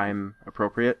time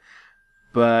appropriate.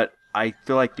 But I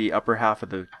feel like the upper half of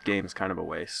the game is kind of a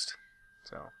waste.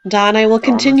 So Don, I will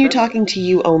continue talking to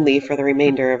you only for the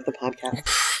remainder of the podcast.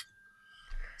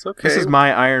 It's okay. This is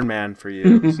my Iron Man for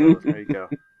you, so there you go.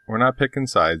 We're not picking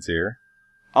sides here.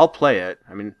 I'll play it.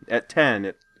 I mean, at 10,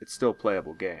 it's still a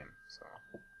playable game. So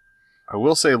I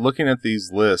will say, looking at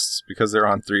these lists, because they're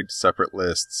on 3 separate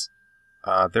lists,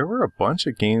 there were a bunch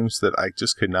of games that I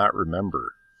just could not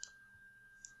remember.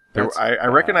 I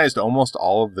recognized almost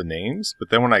all of the names, but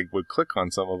then when I would click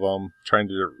on some of them, trying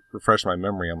to refresh my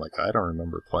memory, I'm like, I don't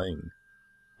remember playing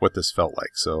what this felt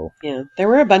like. So yeah, there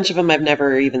were a bunch of them I've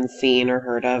never even seen or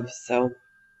heard of. So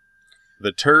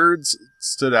the turds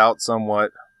stood out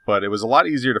somewhat, but it was a lot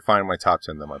easier to find my top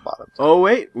 10 than my bottom 10. Oh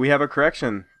wait, we have a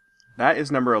correction. That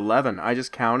is number 11. I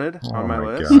just counted on my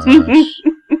list. Gosh.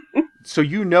 So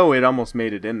it almost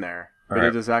made it in there, but right.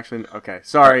 It is actually okay.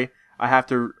 Sorry, I have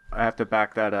to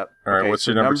back that up. All right, okay, what's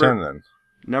your number 10 then?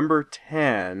 Number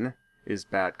 10 is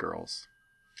Bad Girls.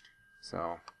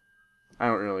 So I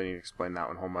don't really need to explain that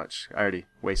one whole much. I already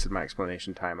wasted my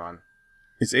explanation time on.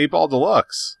 It's 8-Ball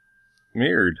Deluxe.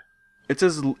 Mirrored. It's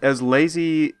as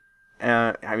lazy.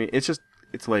 I mean,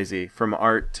 it's lazy from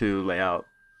art to layout,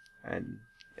 and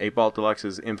 8-Ball Deluxe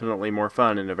is infinitely more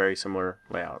fun in a very similar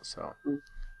layout. So.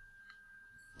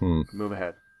 Move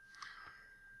ahead.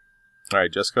 All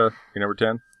right, Jessica, your number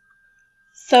 10?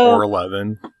 Or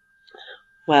 11?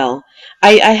 Well,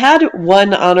 I had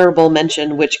one honorable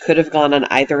mention which could have gone on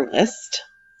either list.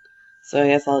 So I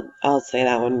guess I'll say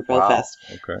that one real fast.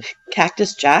 Okay.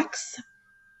 Cactus Jacks.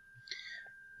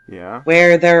 Yeah.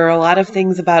 Where there are a lot of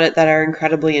things about it that are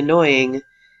incredibly annoying.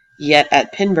 Yet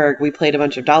at Pinburg, we played a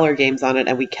bunch of dollar games on it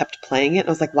and we kept playing it. And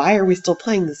I was like, why are we still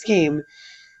playing this game?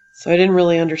 So I didn't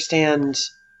really understand.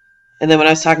 And then when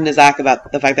I was talking to Zach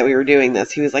about the fact that we were doing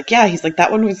this, he was like,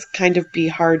 that one was kind of be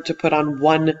hard to put on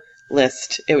one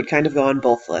list. It would kind of go on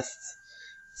both lists.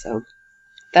 So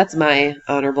that's my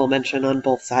honorable mention on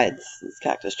both sides, is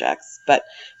Cactus Jacks. But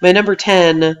my number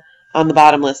 10 on the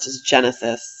bottom list is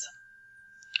Genesis.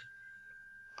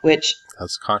 Which...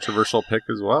 That's a controversial pick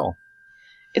as well.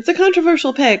 It's a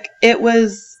controversial pick. It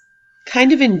was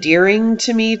kind of endearing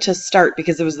to me to start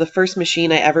because it was the first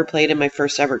machine I ever played in my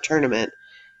first ever tournament.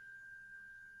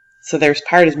 So there's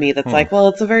part of me that's like, well,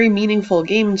 it's a very meaningful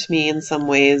game to me in some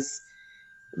ways.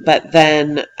 But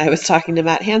then I was talking to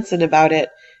Matt Hansen about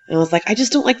it, and I was like, I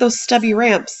just don't like those stubby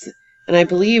ramps. And I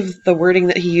believe the wording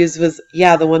that he used was,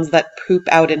 the ones that poop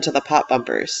out into the pop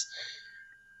bumpers.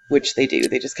 Which they do.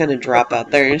 They just kind of drop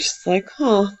out there, and it's just like,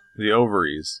 The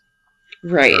ovaries.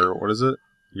 Right. Or what is it?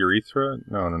 Urethra?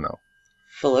 No.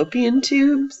 Fallopian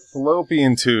tubes?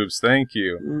 Fallopian tubes, thank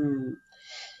you.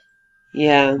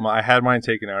 Yeah. I had mine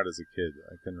taken out as a kid.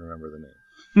 I couldn't remember the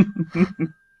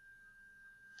name.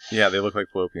 Yeah, they look like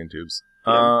fallopian tubes.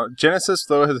 Yeah. Genesis,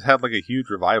 though, has had like a huge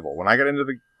revival. When I got into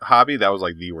the hobby, that was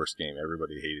like the worst game.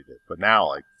 Everybody hated it. But now,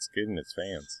 like, it's getting its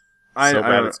fans. So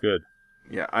bad it's good.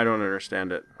 Yeah, I don't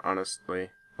understand it,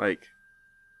 honestly. Like,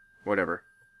 whatever.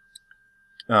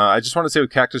 I just want to say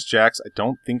with Cactus Jacks, I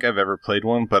don't think I've ever played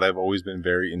one, but I've always been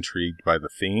very intrigued by the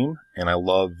theme, and I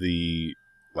love the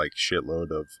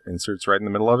shitload of inserts right in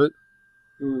the middle of it.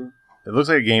 It looks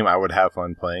like a game I would have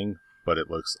fun playing, but it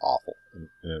looks awful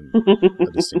in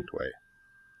a distinct way.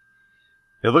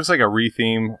 It looks like a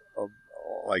retheme of,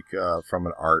 from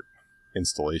an art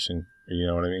installation. You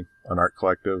know what I mean? An art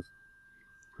collective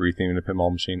retheming a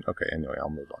pinball machine. Okay, anyway, I'll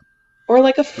move on. Or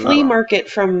like a flea market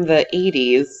from the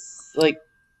 80s.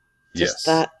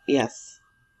 Yes.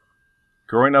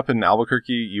 Growing up in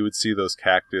Albuquerque, you would see those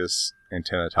cactus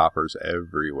antenna toppers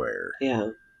everywhere.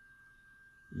 Yeah.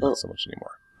 Not so much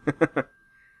anymore.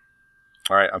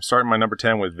 All right, I'm starting my number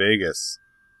 10 with Vegas.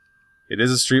 It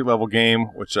is a street level game,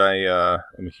 which I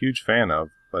am a huge fan of,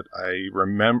 but I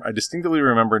distinctly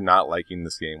remember not liking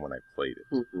this game when I played it.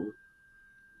 Mm-hmm.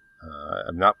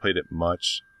 I've not played it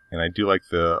much, and I do like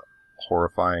the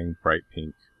horrifying bright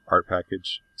pink art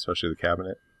package, especially the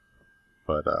cabinet.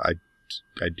 But I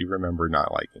do remember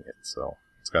not liking it, so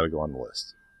it's got to go on the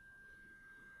list.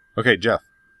 Okay, Jeff.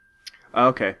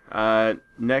 Okay.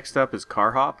 Next up is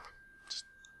Car Hop. Just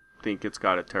think it's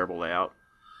got a terrible layout.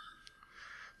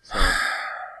 So,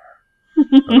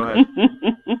 go ahead.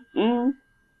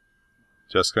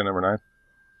 Jessica, number 9.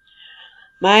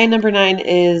 My number 9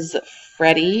 is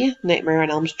Freddy, Nightmare on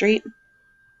Elm Street.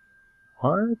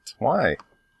 What? Why?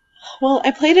 Well, I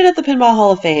played it at the Pinball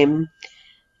Hall of Fame,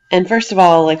 and first of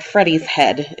all, like Freddy's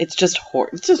head, it's just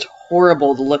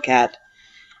horrible to look at.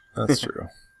 That's true.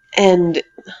 And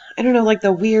I don't know, like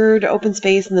the weird open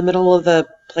space in the middle of the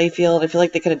playfield. I feel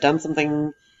like they could have done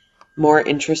something more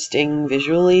interesting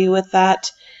visually with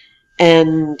that.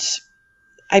 And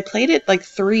I played it like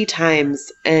 3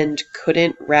 times and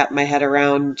couldn't wrap my head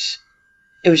around.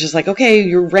 It was just like, okay,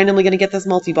 you're randomly going to get this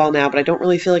multi-ball now, but I don't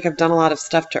really feel like I've done a lot of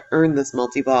stuff to earn this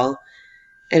multi-ball.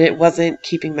 And it wasn't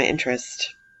keeping my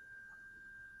interest.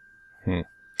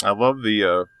 I love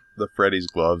the Freddy's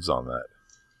gloves on that.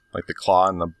 Like the claw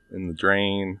in the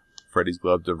drain, Freddy's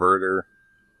glove diverter.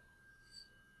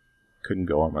 Couldn't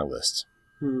go on my list.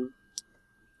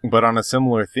 But on a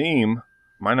similar theme,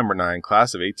 my number 9,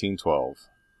 Class of 1812.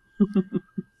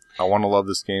 I want to love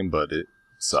this game, but it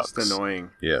sucks. It's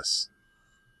annoying. Yes.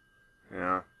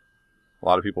 Yeah. A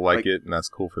lot of people like it, and that's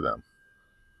cool for them.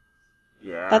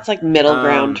 Yeah. That's like middle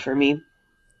ground for me.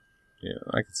 Yeah,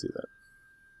 I can see that.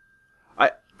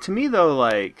 To me, though,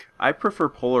 like, I prefer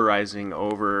polarizing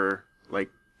over, like,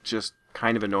 just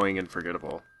kind of annoying and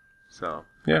forgettable. So,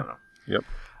 yeah. I don't know.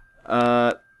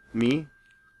 Yep. Me?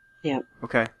 Yep.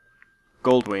 Okay.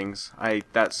 Gold Wings.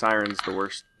 That siren's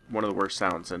one of the worst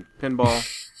sounds in pinball.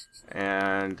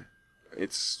 And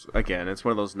it's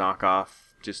one of those knockoff,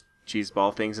 just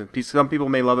cheeseball things. And some people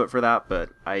may love it for that,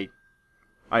 but I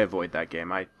avoid that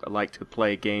game. I like to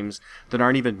play games that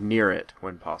aren't even near it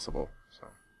when possible. So.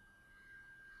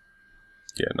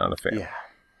 Yeah, not a fan. Yeah.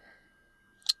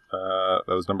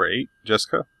 That was number 8.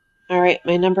 Jessica? All right,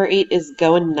 my number 8 is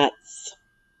Going Nuts.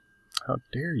 How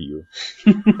dare you?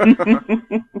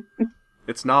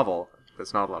 It's novel.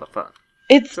 It's not a lot of fun.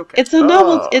 It's okay. It's a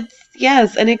novel.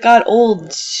 Yes, and it got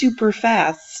old super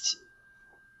fast.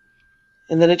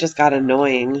 And then it just got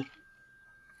annoying.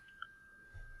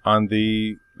 On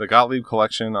the Gottlieb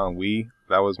collection on Wii,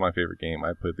 that was my favorite game.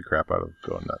 I played the crap out of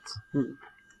Going Nuts.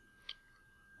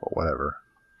 But whatever.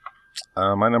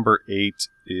 My number 8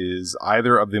 is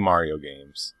either of the Mario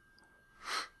games.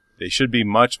 They should be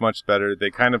much, much better. They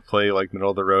kind of play like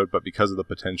middle of the road, but because of the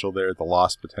potential there, the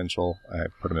lost potential, I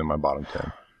put them in my bottom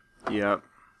 10. Yep.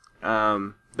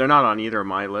 They're not on either of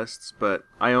my lists, but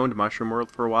I owned Mushroom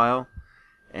World for a while,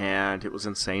 and it was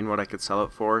insane what I could sell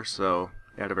it for, so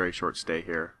it had a very short stay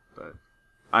here. But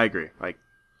I agree. Like,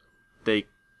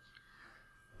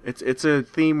 it's a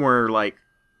theme where, like,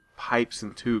 pipes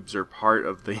and tubes are part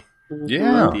of the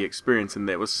the experience, and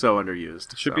it was so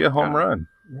underused. It should be a home run.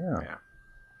 Yeah.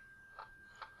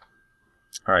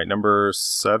 All right, number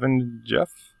 7,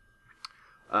 Jeff.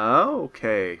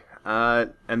 Okay.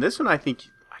 And this one, I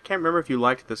can't remember if you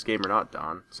liked this game or not,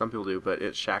 Don. Some people do, but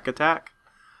it's Shack Attack.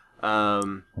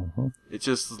 It's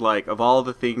just like, of all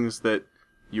the things that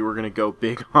you were going to go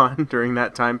big on during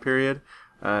that time period,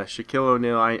 Shaquille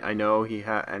O'Neal, I know he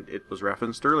had, and it was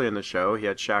referenced early in the show, he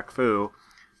had Shaq Fu,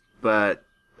 but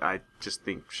I just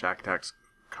think Shack Attack's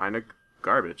kind of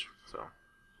garbage. So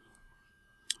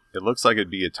it looks like it'd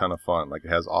be a ton of fun. Like,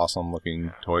 it has awesome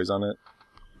looking toys on it.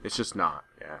 It's just not.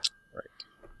 Yeah. Right.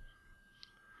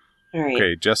 All right.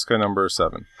 Okay, Jessica, number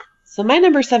 7. So my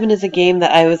number 7 is a game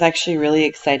that I was actually really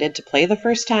excited to play the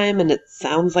first time, and it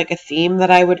sounds like a theme that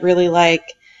I would really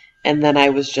like, and then I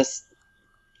was just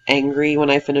angry when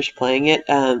I finished playing it.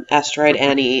 Asteroid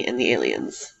Annie and the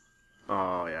Aliens.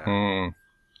 Oh, yeah.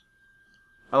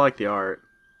 I like the art.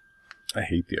 I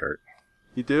hate the art.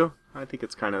 You do? I think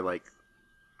it's kind of, like,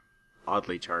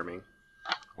 oddly charming.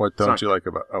 What don't you like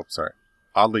about... Oh, sorry.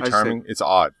 Oddly charming? It's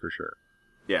odd, for sure.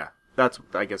 Yeah.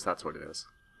 I guess that's what it is.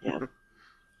 Yeah.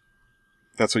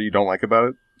 That's what you don't like about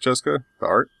it, Jessica? The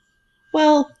art?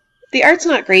 Well, the art's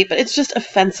not great, but it's just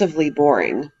offensively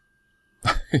boring.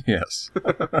 Yes.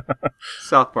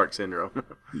 South Park syndrome.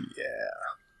 Yeah.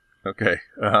 Okay.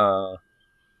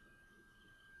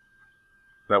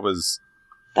 That was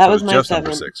my Jeff's 7.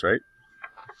 number 6, right?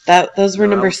 Those were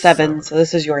number 7, so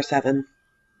this is your 7.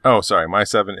 Oh, sorry. My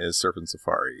 7 is Surf and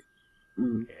Safari.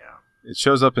 Yeah. It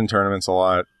shows up in tournaments a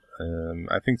lot.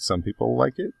 I think some people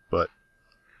like it, but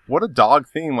what a dog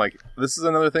theme. Like, this is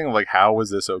another thing of, like, how was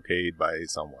this okayed by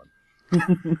someone?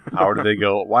 How did they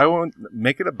go, why won't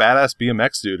make it a badass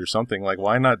BMX dude or something? Like,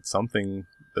 why not something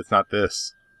that's not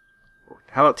this?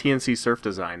 How about TNC surf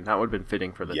design? That would have been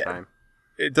fitting for the time.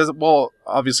 It doesn't, well,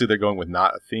 obviously they're going with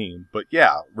not a theme, but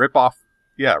rip off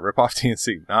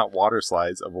TNC, not water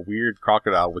slides of a weird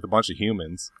crocodile with a bunch of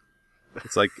humans.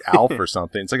 It's like Alf or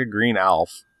something. It's like a green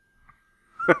Alf.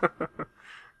 The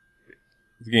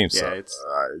game sucks.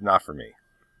 It's not for me.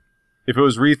 If it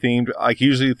was rethemed, like,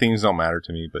 usually themes don't matter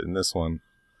to me, but in this one,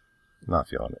 I'm not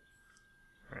feeling it.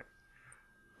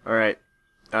 All right.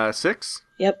 6?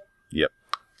 Yep.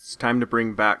 It's time to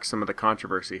bring back some of the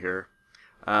controversy here.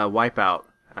 Wipeout.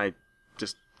 I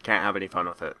just can't have any fun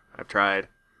with it. I've tried.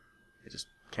 I just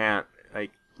can't.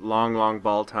 Like, long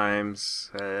ball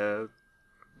times. I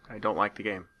don't like the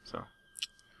game. So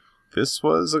this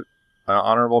was an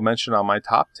honorable mention on my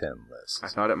top 10 list. I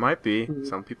thought it might be.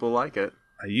 Some people like it.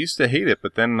 I used to hate it,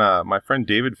 but then my friend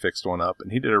David fixed one up,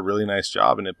 and he did a really nice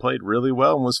job, and it played really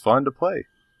well and was fun to play.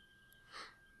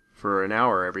 For an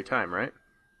hour every time, right?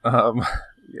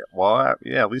 Yeah, well,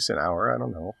 at least an hour. I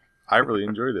don't know. I really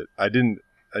enjoyed it. I didn't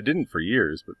for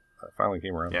years, but I finally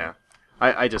came around. Yeah,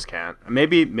 I just can't.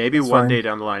 Maybe it's one fine. day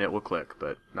down the line it will click,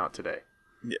 but not today.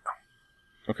 Yeah.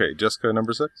 Okay, Jessica,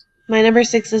 number 6? My number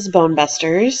 6 is Bone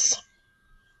Busters.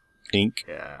 Inc.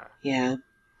 Yeah.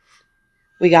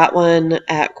 We got one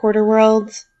at Quarter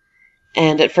World,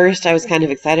 and at first I was kind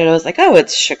of excited. I was like, oh,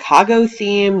 it's Chicago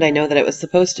themed. I know that it was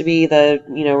supposed to be the,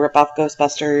 rip-off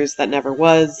Ghostbusters that never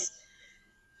was.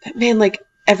 But man, like,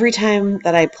 every time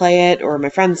that I play it or my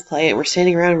friends play it, we're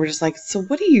standing around and we're just like, so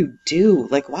what do you do?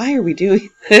 Like, why are we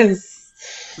doing this?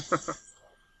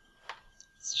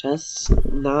 It's just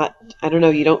not, I don't know,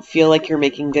 you don't feel like you're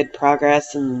making good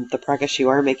progress, and the progress you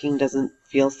are making doesn't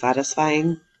feel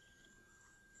satisfying.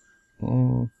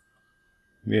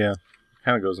 Yeah.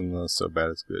 Kind of goes in the so bad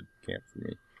it's good camp for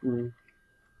me.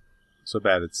 So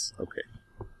bad it's okay.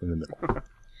 In the middle.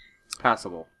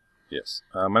 Passable. Yes.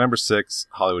 My number 6,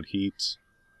 Hollywood Heat.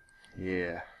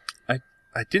 Yeah.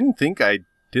 I didn't think I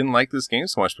didn't like this game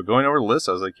so much, but going over the list,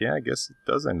 I was like, yeah, I guess it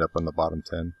does end up on the bottom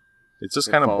 10. It's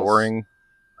just kind of boring.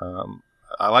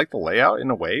 I like the layout in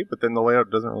a way, but then the layout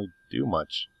doesn't really do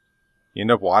much. You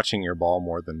end up watching your ball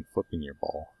more than flipping your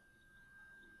ball.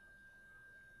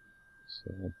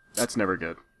 So that's never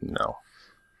good. No.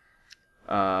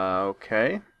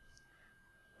 Okay.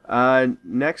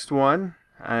 Next one,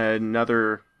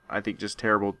 another, I think, just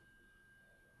terrible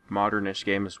modernish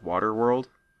game is Waterworld.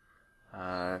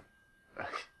 The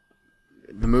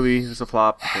movie is a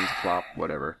flop, the game's a flop,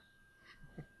 whatever.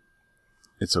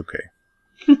 It's okay.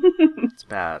 It's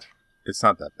bad. It's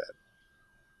not that bad.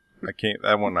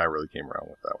 That one I really came around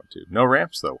with that one too. No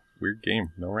ramps though. Weird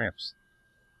game. No ramps.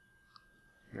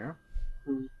 Yeah.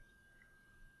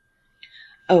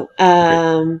 Oh,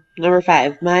 number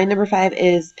 5. My number 5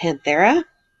 is Panthera.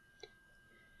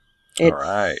 All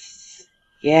right.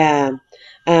 Yeah.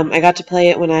 I got to play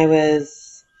it when I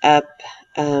was up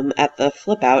at the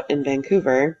Flip Out in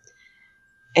Vancouver,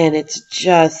 and it's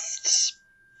just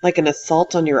like an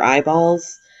assault on your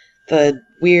eyeballs. The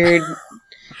weird...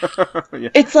 Yeah.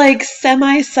 It's like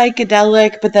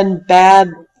semi-psychedelic, but then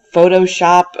bad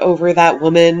Photoshop over that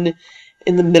woman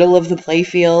in the middle of the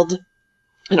playfield,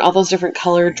 and all those different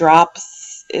color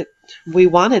drops. We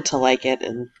wanted to like it,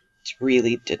 and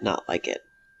really did not like it.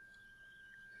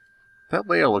 That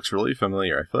layout looks really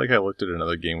familiar. I feel like I looked at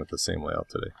another game with the same layout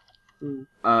today.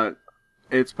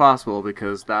 It's possible,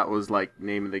 because that was like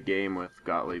name of the game with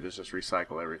Gottlieb, is just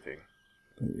recycle everything.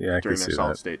 Yeah, I during can their see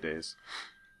solid that. state days.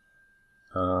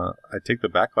 I take the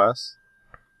back class.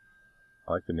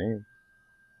 I like the name.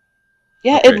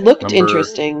 Yeah, Okay, it looked number-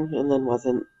 interesting, and then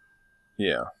wasn't.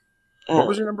 Yeah. What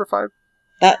was your number 5?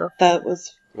 That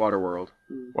was... Waterworld.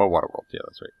 Oh, Waterworld. Yeah,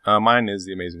 that's right. Mine is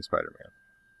The Amazing Spider-Man.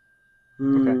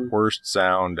 Okay. Worst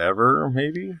sound ever,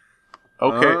 maybe?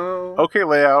 Okay. Oh. Okay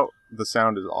layout. The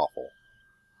sound is awful.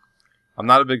 I'm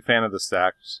not a big fan of the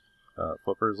stacked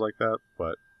flippers like that,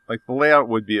 but like the layout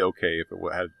would be okay if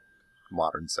it had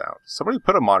modern sound. Somebody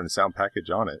put a modern sound package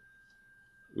on it.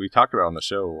 We talked about it on the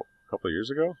show a couple of years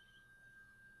ago.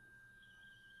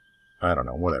 I don't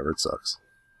know. Whatever. It sucks.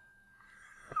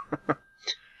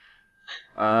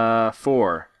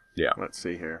 4. Yeah. Let's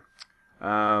see here.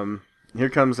 Here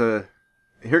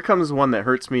comes one that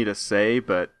hurts me to say,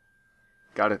 but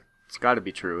it's gotta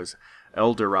be true. Is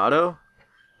El Dorado?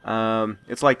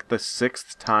 It's like the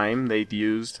 6th time they've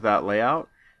used that layout,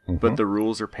 but the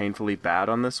rules are painfully bad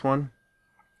on this one.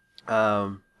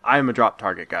 I'm a drop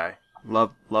target guy.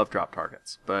 Love drop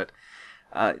targets, but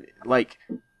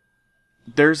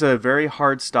there's a very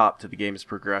hard stop to the game's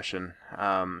progression.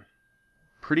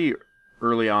 Pretty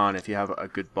early on, if you have a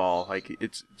good ball, like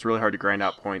it's really hard to grind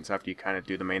out points after you kind of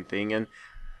do the main thing. And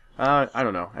I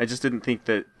don't know. I just didn't think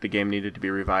that the game needed to be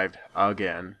revived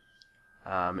again,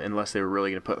 unless they were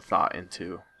really going to put thought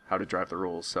into how to drive the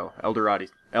rules. So El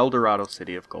Dorado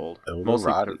City of Gold. El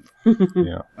Dorado.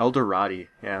 Yeah. El Dorado.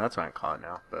 Yeah, that's what I call it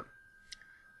now. But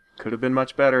could have been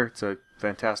much better. It's a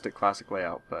fantastic classic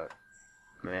layout, but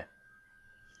meh.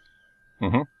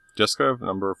 Mm-hmm. Jessica,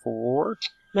 number 4.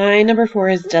 My number 4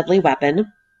 is Deadly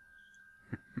Weapon.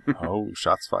 Oh,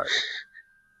 shots fired.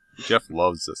 Jeff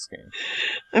loves this game.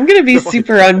 I'm going to be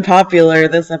super unpopular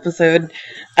this episode.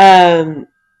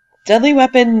 Deadly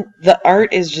Weapon, the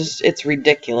art is just, it's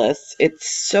ridiculous. It's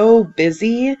so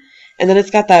busy, and then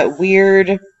it's got that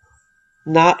weird,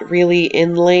 not really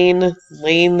in lane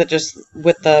that just,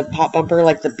 with the pop bumper,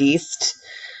 like the Beast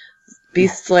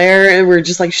Slayer, and where it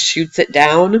just like shoots it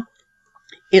down.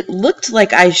 It looked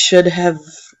like I should have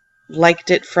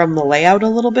liked it from the layout a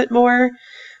little bit more,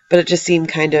 but it just seemed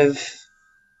kind of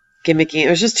gimmicky. It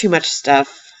was just too much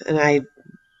stuff, and I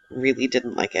really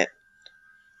didn't like it.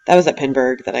 That was at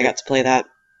Pinburg that I got to play that.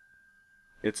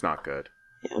 It's not good.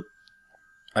 Yeah.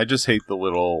 I just hate the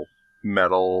little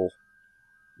metal,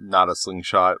 not a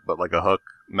slingshot, but like a hook,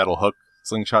 metal hook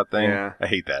slingshot thing. Yeah. I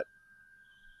hate that.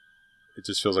 It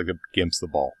just feels like it gimps the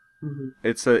ball. Mm-hmm.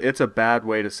 It's a bad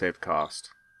way to save cost.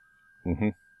 Mm-hmm.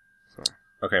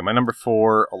 Okay, my number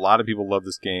 4. A lot of people love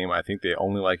this game. I think they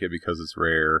only like it because it's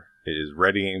rare. It is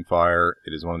Ready Aim Fire.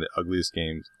 It is one of the ugliest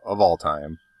games of all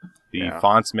time. The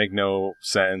fonts make no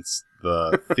sense.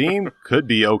 The theme could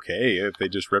be okay if they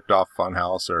just ripped off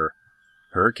Funhouse or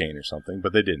Hurricane or something,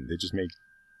 but they didn't. They just made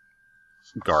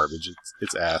garbage.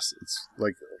 It's ass. It's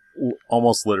like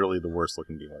almost literally the worst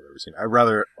looking game I've ever seen. I'd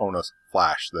rather own a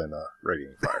Flash than a Ready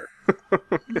Aim Fire.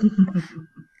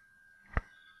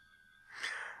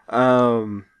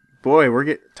 Boy, we're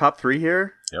getting top 3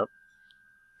 here. Yep.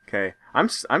 Okay, I'm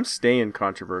staying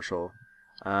controversial.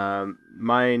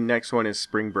 My next one is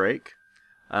Spring Break.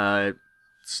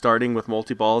 Starting with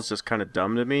multi-ball is just kind of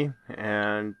dumb to me,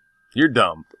 and you're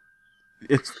dumb.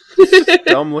 It's just a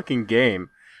dumb-looking game.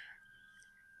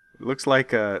 It looks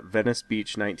like Venice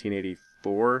Beach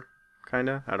 1984, kind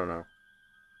of. I don't know.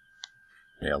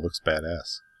 Yeah, it looks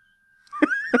badass.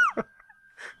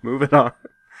 Moving on.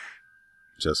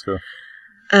 Jessica?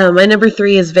 My number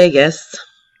 3 is Vegas,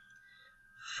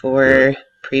 for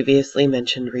previously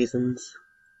mentioned reasons.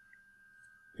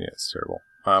 Yeah, it's terrible.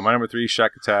 My number 3,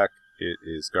 Shack Attack. It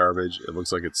is garbage. It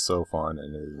looks like it's so fun,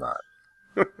 and it is not.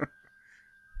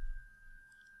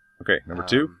 Okay, number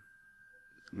 2?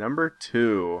 Number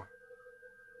 2.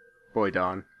 Boy,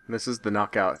 Don, this is the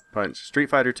knockout punch. Street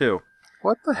Fighter 2.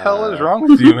 What the hell is wrong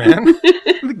with you, man?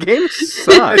 The game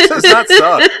sucks. It does not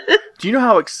suck. Do you know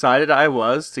how excited I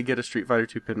was to get a Street Fighter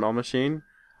 2 pinball machine?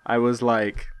 I was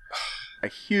like a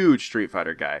huge Street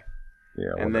Fighter guy.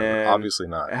 Yeah, and whatever. then Obviously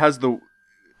not. It has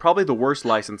probably the worst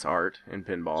license art in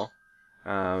pinball.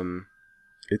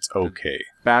 It's okay.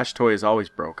 Bash toy is always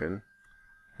broken,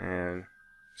 and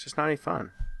it's just not any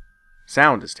fun.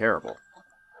 Sound is terrible.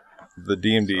 The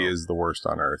DMD is the worst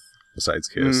on earth, besides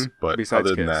Kiss. But besides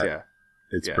other than Kiss, that,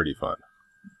 it's pretty fun.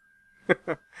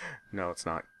 No, it's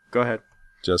not. Go ahead.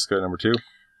 Jessica, number 2?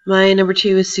 My number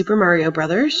 2 is Super Mario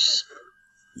Brothers.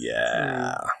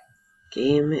 Yeah.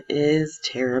 Game is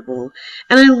terrible.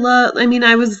 And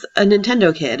I was a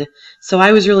Nintendo kid, so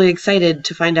I was really excited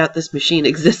to find out this machine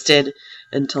existed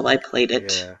until I played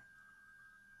it. Yeah.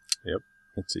 Yep.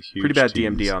 It's a huge Pretty bad tease.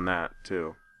 DMD on that,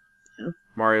 too. Yeah.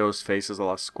 Mario's face is a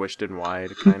lot squished and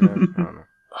wide, kind of. I don't know.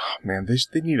 Oh, man,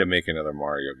 they need to make another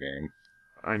Mario game.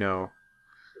 I know.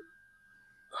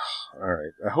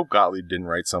 Alright. I hope Gottlieb didn't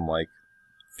write some,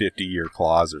 50-year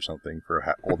clause or something for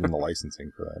holding the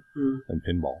licensing for that. And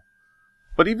pinball.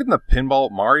 But even the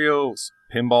Mario's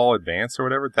Pinball Advance or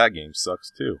whatever, that game sucks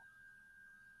too.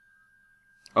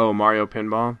 Oh, Mario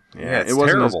Pinball? Yeah, it's it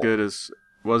wasn't terrible.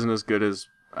 as good as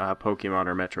Pokemon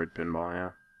or Metroid Pinball,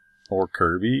 yeah. Or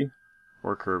Kirby.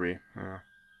 Yeah.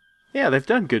 Yeah, they've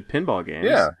done good pinball games.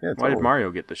 Yeah, Why totally. did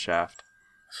Mario get the shaft?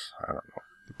 I don't know.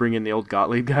 Bring in the old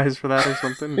Gottlieb guys for that or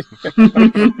something?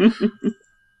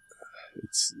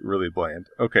 It's really bland.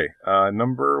 Okay,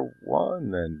 number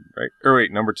 1 then, right? Or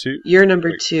wait, number 2? You're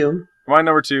number 2. My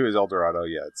number 2 is El Dorado.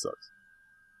 Yeah, it sucks.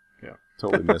 Yeah.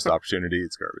 Totally missed opportunity.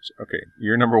 It's garbage. Okay,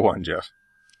 you're number 1, Jeff.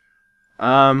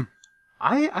 I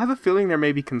have a feeling there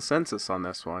may be consensus on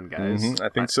this one, guys. I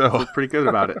think so. I feel pretty good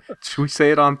about it. Should we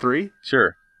say it on 3?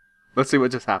 Sure. Let's see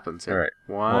what just happens here. All right.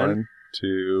 1,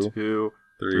 2, 2,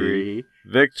 3.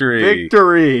 Victory.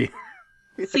 Victory!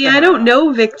 See, I don't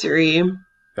know Victory.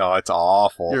 Oh, it's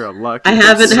awful. You're a lucky. I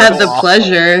haven't had the awful.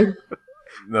 pleasure.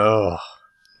 No.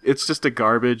 It's just a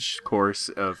garbage course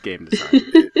of game design.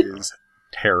 It is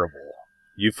terrible.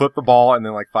 You flip the ball, and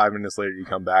then like 5 minutes later, you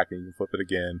come back and you flip it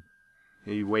again.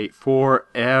 You wait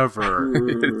forever.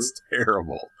 It's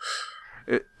terrible.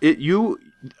 Put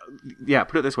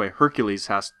it this way: Hercules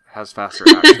has faster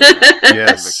action.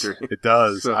 Yes, Victory. it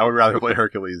does. So- I would rather play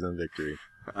Hercules than Victory.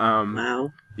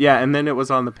 Wow. Yeah, and then it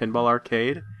was on the Pinball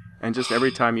Arcade, and just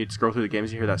every time you'd scroll through the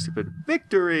games, you hear that stupid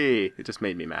 "Victory." It just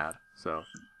made me mad. So,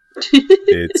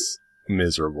 It's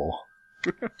miserable.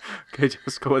 okay,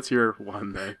 Jessica, what's your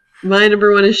one then? My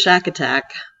number 1 is Shack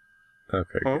Attack.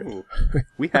 Okay. Good. Oh,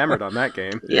 we hammered on that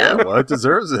game. Yeah. Well, it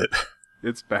deserves it.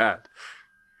 It's bad.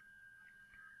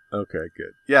 Okay,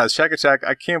 good. Yeah, Shack Attack,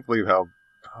 I can't believe how...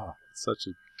 Oh, it's such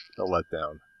a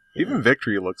letdown. Even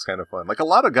Victory looks kind of fun. Like, a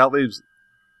lot of Gottlieb's,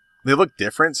 they look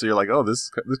different, so you're like, oh, this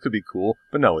could be cool.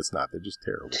 But no, it's not. They're just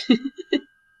terrible.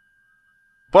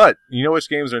 But, you know which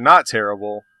games are not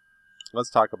terrible? Let's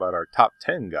talk about our top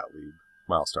 10 Gottlieb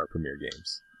Milestar Premier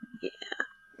games.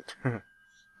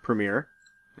 Premiere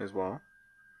as well.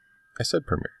 I said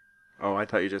Premier. Oh, I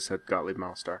thought you just said Gottlieb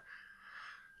Milestar.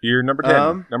 You're number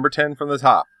 10. Number 10 from the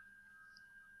top.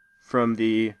 From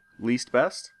the least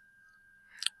best?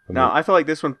 From Now, the- I feel like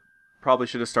this one probably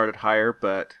should have started higher,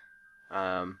 but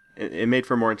it made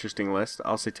for a more interesting list.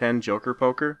 I'll say 10, Joker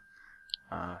Poker.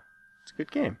 It's a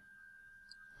good game.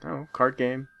 Oh, card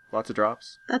game. Lots of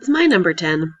drops. That's my number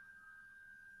 10.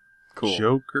 Cool.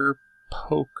 Joker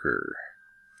Poker.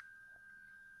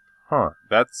 Huh.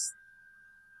 That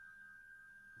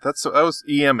was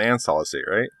EM and Solid State,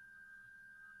 right?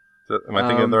 Am I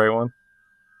thinking of the right one?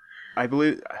 I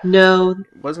believe... No,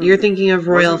 Wasn't you're thinking of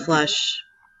Royal wasn't- Flush.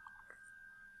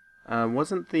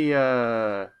 Wasn't the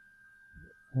I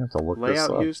have to look this layout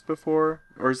up. used before?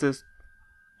 Or is this...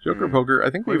 Joker Poker, I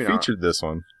think we Maybe not. featured this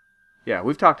one. Yeah,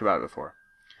 we've talked about it before.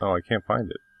 Oh, I can't find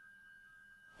it.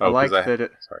 I like 'cause that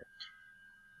it... Sorry.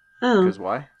 Oh, Because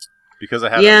why? Because I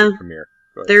have Yeah. it in Premiere.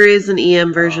 Go ahead. there is an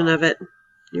EM version of it.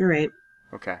 You're right.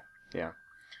 Okay, yeah.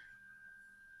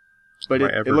 But Am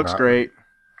I it ever looks not? great.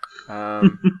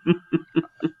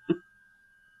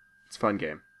 It's a fun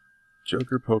game.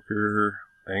 Joker Poker.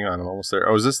 Hang on, I'm almost there.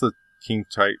 Oh, is this the King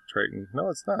Triton? No,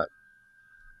 it's not.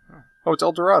 Oh, it's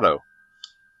El Dorado.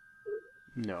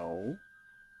 No.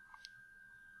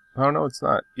 Oh, no, it's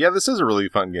not. Yeah, this is a really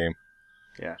fun game.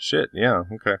 Yeah. Shit, yeah,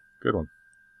 okay. Good one.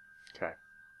 Okay.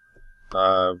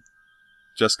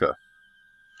 Jessica.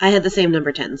 I had the same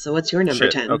number 10, so what's your number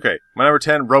Shit. 10? Okay, my number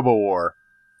 10, Robo War.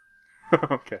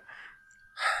 Okay.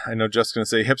 I know Jessica's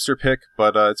going to say hipster pick,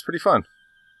 but it's pretty fun.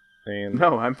 And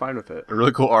No, I'm fine with it. a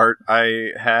really cool art. I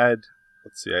had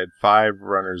 5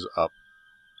 runners up,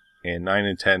 and 9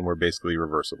 and 10 were basically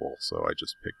reversible, so I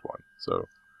just picked one. So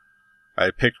I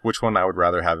picked which one I would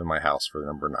rather have in my house for the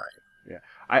number 9. Yeah.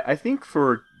 I think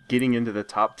for getting into the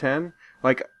top 10,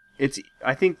 like,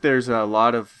 I think there's a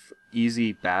lot of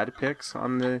easy bad picks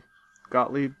on the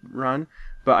Gottlieb run,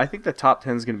 but I think the top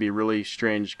 10 is going to be really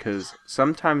strange because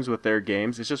sometimes with their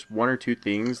games, it's just 1 or 2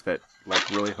 things that like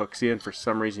really hooks you, and for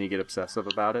some reason you get obsessive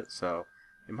about it. So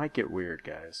it might get weird,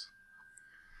 guys.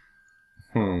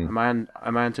 Am I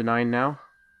on to 9 now?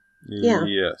 Yeah.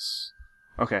 Yes.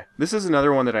 Okay, this is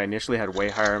another one that I initially had way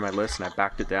higher on my list, and I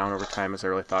backed it down over time as I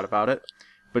really thought about it.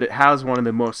 But it has one of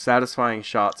the most satisfying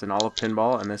shots in all of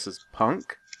pinball, and this is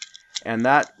Punk. And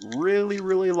that really,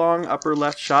 really long upper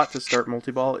left shot to start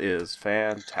multi-ball is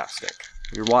fantastic.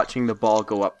 You're watching the ball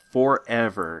go up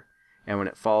forever, and when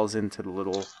it falls into the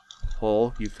little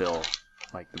hole, you feel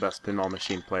like the best pinball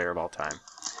machine player of all time.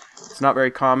 It's not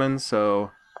very common,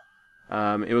 so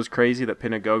it was crazy that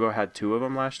Pinagogo had 2 of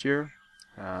them last year.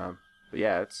 But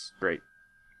yeah, it's great.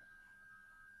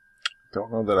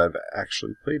 Don't know that I've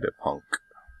actually played a Punk.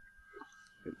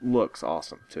 It looks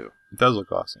awesome, too. It does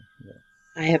look awesome. Yeah.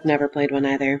 I have never played one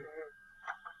either.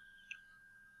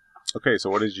 Okay, so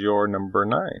what is your number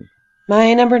 9?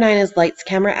 My number 9 is Lights,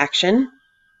 Camera, Action.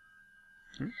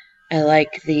 I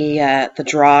like the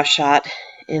draw shot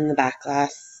in the back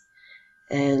glass,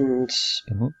 and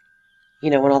you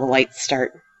know, when all the lights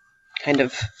start kind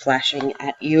of flashing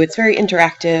at you. It's very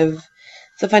interactive.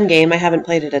 It's a fun game. I haven't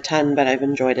played it a ton, but I've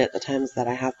enjoyed it the times that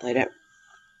I have played it.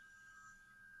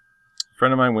 A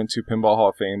friend of mine went to Pinball Hall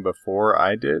of Fame before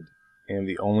I did, and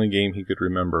the only game he could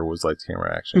remember was Lights,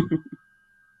 Camera, Action.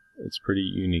 It's pretty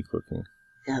unique looking.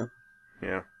 Yeah.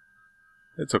 Yeah.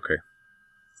 It's okay.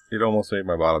 It almost made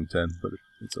my bottom 10, but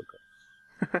it's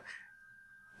okay.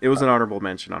 It was an honorable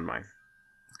mention on mine.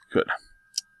 Good.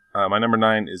 My number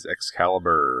 9 is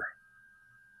Excalibur.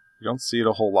 You don't see it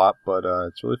a whole lot, but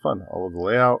it's really fun. I love the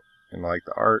layout, and I like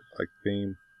the art, I like the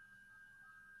theme.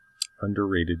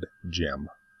 Underrated gem.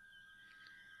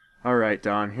 All right,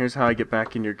 Don. Here's how I get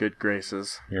back in your good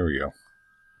graces. Here we go.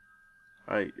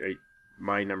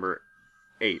 My number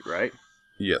 8, right?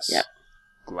 Yes. Yep.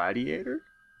 Gladiator?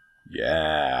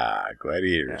 Yeah,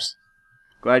 Gladiators.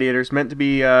 Yeah. Gladiators meant to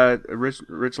be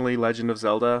originally Legend of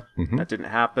Zelda. Mm-hmm. That didn't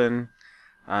happen.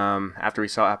 After we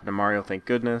saw it happen to Mario, thank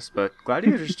goodness. But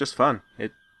Gladiators is just fun.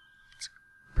 It's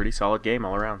a pretty solid game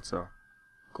all around. So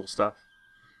cool stuff.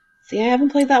 See, I haven't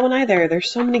played that one either.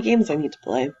 There's so many games I need to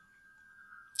play.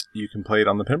 You can play it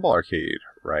on the Pinball Arcade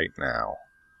right now.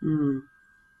 Mm.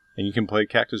 And you can play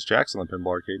Cactus Jacks on the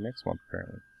Pinball Arcade next month,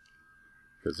 apparently.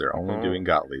 Because they're only doing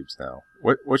Gottliebs now.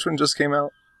 Which one just came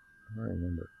out? I don't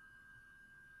remember.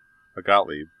 A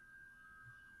Gottlieb.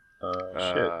 Shit.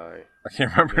 I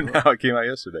can't remember now. It came out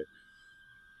yesterday.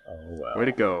 Oh, well. Way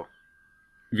to go.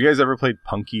 Have you guys ever played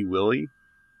Punky Willie?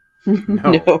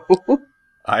 No.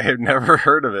 I have never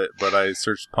heard of it, but I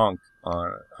searched Punk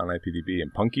on IPDB,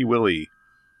 and Punky Willie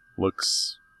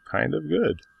looks kind of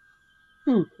good.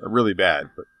 Really bad,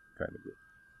 but kind of good.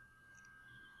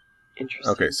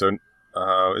 Interesting. Okay, so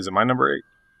is it my number 8?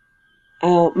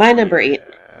 Oh, my number 8.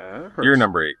 Your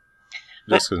number 8.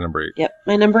 Jessica's number 8. Yep,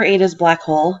 my number 8 is Black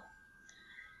Hole.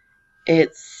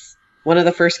 It's one of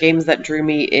the first games that drew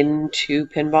me into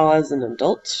pinball as an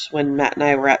adult. When Matt and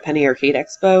I were at Penny Arcade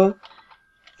Expo,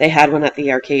 they had one at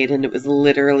the arcade, and it was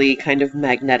literally kind of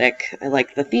magnetic. I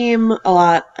liked the theme a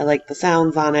lot. I liked the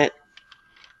sounds on it.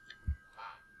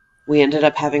 We ended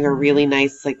up having a really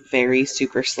nice, like, very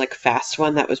super slick, fast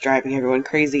one that was driving everyone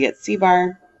crazy at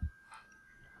C-Bar.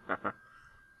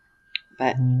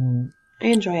 But I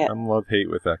enjoy it. I'm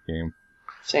love-hate with that game.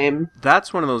 Same.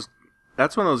 That's one of those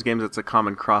games that's a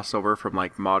common crossover from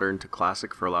like modern to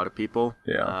classic for a lot of people.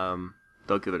 Yeah.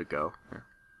 They'll give it a go. Yeah.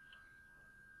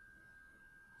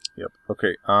 Yep.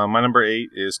 Okay. My number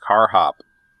 8 is Car Hop.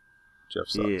 Jeff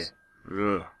sucks.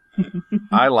 Yeah. Ugh.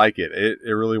 I like it.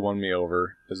 It really won me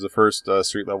over. It's the first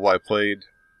street level I played,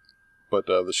 but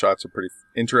the shots are pretty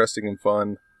interesting and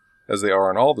fun, as they are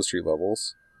on all the street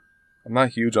levels. I'm not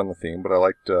huge on the theme, but I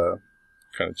liked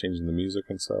kind of changing the music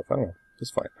and stuff. I don't know.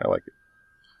 It's fine. I like it.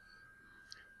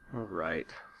 All right.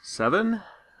 7.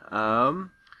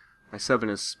 My 7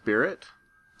 is Spirit.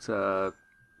 It's a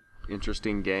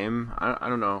interesting game. I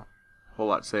don't know a whole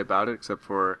lot to say about it, except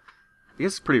for I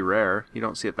guess it's pretty rare. You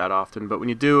don't see it that often, but when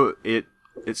you do, it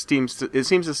seems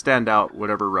to stand out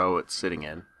whatever row it's sitting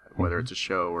in, whether it's a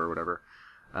show or whatever.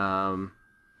 Well,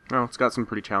 it's got some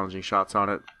pretty challenging shots on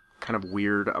it. Kind of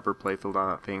weird upper playfield on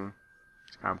that thing.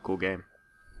 It's kind of a cool game.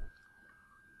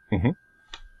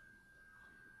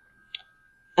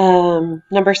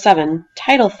 Number 7,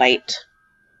 Title Fight.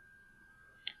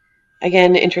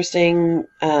 Again, interesting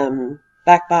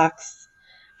back box.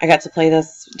 I got to play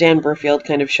this. Dan Burfield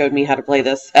kind of showed me how to play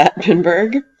this at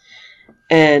Pinburg.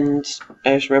 And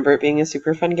I just remember it being a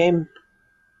super fun game.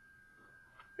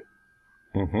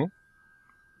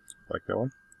 Like that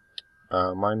one.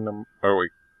 Mine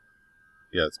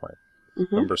yeah, it's mine.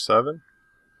 Number 7,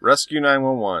 Rescue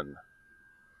 911.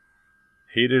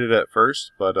 Hated it at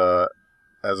first, but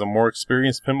as a more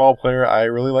experienced pinball player, I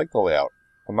really like the layout.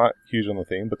 I'm not huge on the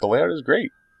theme, but the layout is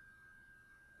great.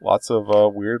 Lots of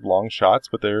weird long shots,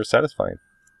 but they're satisfying.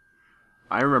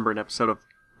 I remember an episode of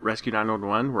Rescue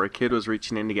 911 where a kid was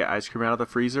reaching in to get ice cream out of the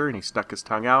freezer, and he stuck his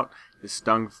tongue out. His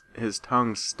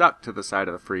tongue stuck to the side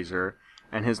of the freezer,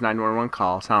 and his 911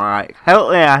 call sounded like,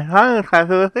 "Help me, my tongue stuck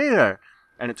to the freezer."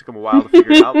 And it took him a while to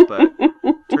figure it out, but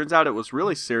turns out it was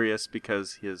really serious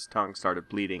because his tongue started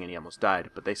bleeding and he almost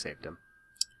died, but they saved him.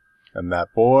 And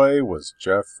that boy was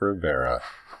Jeff Rivera.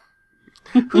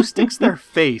 Who sticks their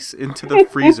face into the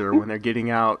freezer when they're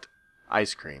getting out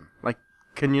ice cream? Like,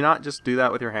 can you not just do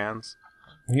that with your hands?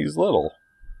 He's little.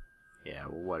 Yeah,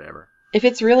 well, whatever. If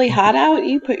it's really hot out,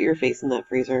 you put your face in that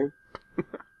freezer.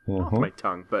 Off my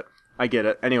tongue, but I get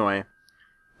it. Anyway,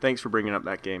 thanks for bringing up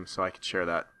that game so I could share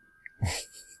that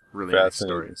really nice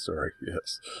story.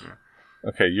 Yes. Yeah.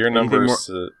 Okay, your number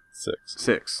is 6.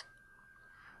 6.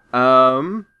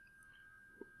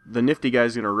 The nifty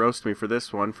guy's going to roast me for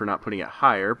this one for not putting it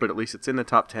higher, but at least it's in the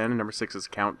top 10, and number 6 is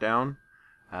Countdown.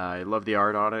 I love the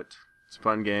art on it. It's a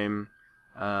fun game.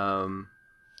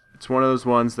 It's one of those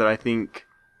ones that I think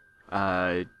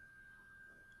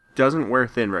doesn't wear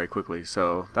thin very quickly,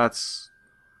 so that's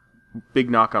big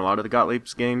knock on a lot of the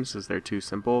Gottlieb's games, is they're too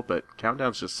simple, but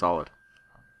Countdown's just solid.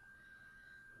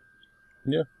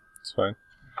 Yeah, it's fine.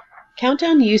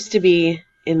 Countdown used to be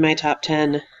in my top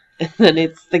 10, and then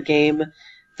it's the game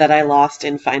that I lost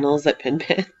in finals at Pin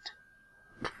Pin.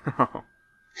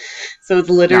 So it's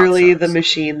literally the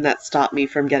machine that stopped me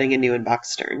from getting a new inbox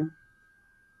stern.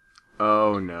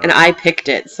 Oh, no. And I picked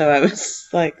it, so I was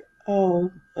like,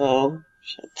 oh,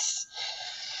 shit.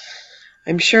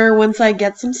 I'm sure once I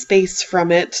get some space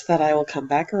from it that I will come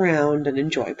back around and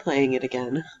enjoy playing it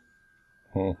again.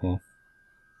 Mm-hmm.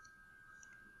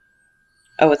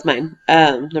 Oh, it's mine.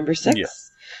 Number 6. Yeah.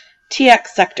 TX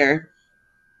Sector.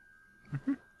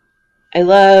 Mm-hmm. I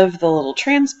love the little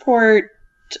transport,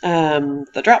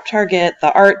 the drop target,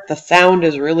 the art, the sound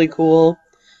is really cool.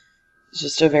 It's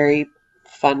just a very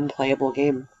fun, playable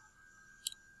game.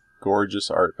 Gorgeous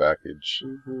art package.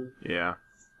 Mm-hmm. Yeah.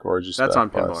 Gorgeous. That's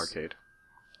on Pinball Arcade.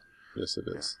 Yes, it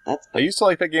is. Yeah. I used to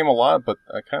like that game a lot, but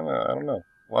I don't know.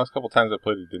 The last couple times I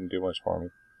played it didn't do much for me.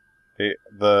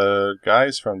 The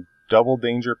guys from Double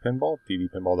Danger Pinball,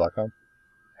 ddpinball.com,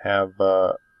 have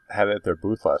had it at their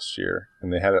booth last year,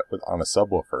 and they had it on a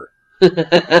subwoofer.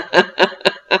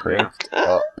 Cranked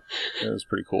up. It was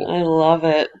pretty cool. I love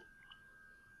it.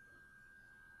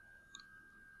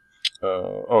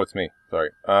 It's me. Sorry.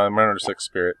 My number 6,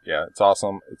 Spirit. Yeah, it's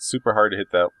awesome. It's super hard to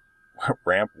hit that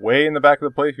ramp way in the back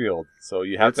of the playfield, so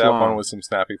you have to have one with some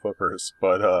snappy flippers.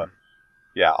 But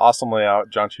yeah, awesome layout.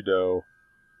 John Trudeau.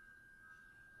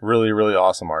 Really, really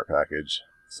awesome art package.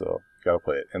 So gotta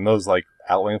play it. And those like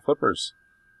outlane flippers,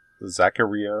 the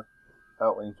Zaccaria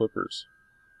outlane flippers,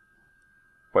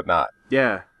 but not.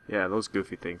 Yeah, those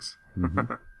goofy things.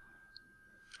 Mm-hmm.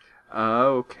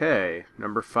 Okay,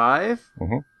 number 5.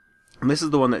 Mm-hmm. And this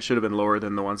is the one that should have been lower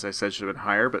than the ones I said should have been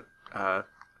higher, but I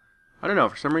don't know.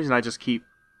 For some reason, I just keep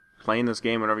playing this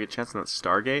game whenever I get a chance, and that's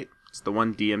Stargate. It's the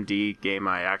one DMD game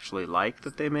I actually like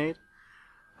that they made.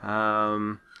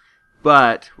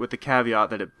 But with the caveat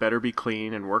that it better be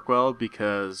clean and work well,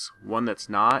 because one that's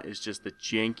not is just the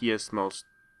jankiest, most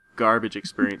garbage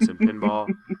experience in pinball.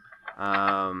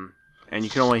 And you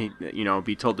can only,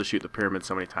 be told to shoot the pyramid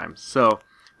so many times. So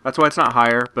that's why it's not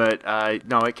higher, but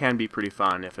no, it can be pretty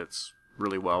fun if it's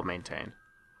really well maintained.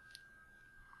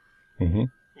 Mm-hmm.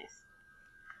 Nice.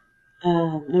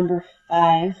 Number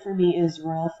 5 for me is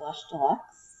Royal Flush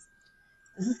Deluxe.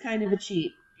 This is kind of a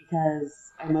cheat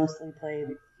because I mostly played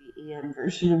the EM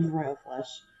version of Royal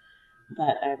Flush,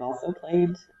 but I've also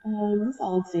played the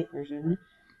solid state version,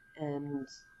 and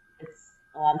it's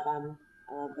a lot of fun.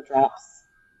 I love the drops.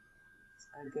 It's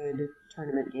a good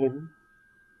tournament game.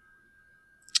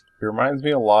 It reminds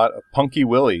me a lot of Punky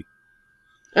Willie.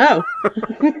 Oh.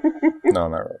 No,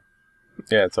 not really.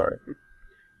 Yeah, it's alright.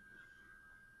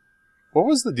 What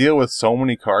was the deal with so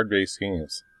many card-based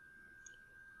games?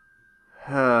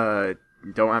 You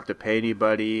don't have to pay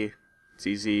anybody. It's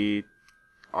easy.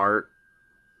 Art.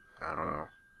 I don't know.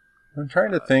 I'm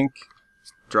trying to think.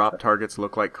 Drop targets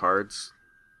look like cards.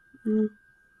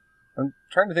 I'm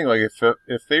trying to think, like,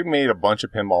 if they made a bunch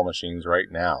of pinball machines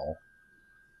right now,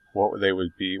 what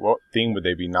theme would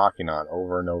they be knocking on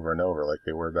over and over and over like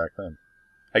they were back then?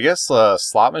 I guess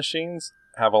slot machines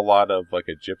have a lot of like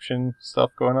Egyptian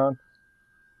stuff going on.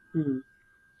 Mm-hmm.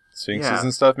 Sphinxes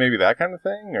and stuff, maybe that kind of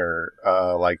thing, or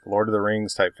like Lord of the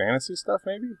Rings type fantasy stuff,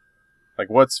 maybe. Like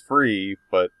what's free,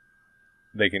 but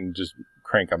they can just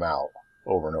crank them out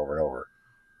over and over and over.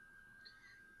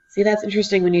 See, that's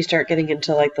interesting when you start getting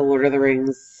into like the Lord of the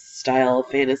Rings style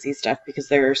fantasy stuff, because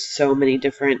there are so many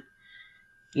different,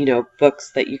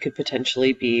 books that you could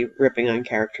potentially be ripping on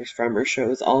characters from, or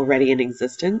shows already in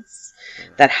existence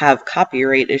that have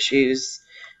copyright issues.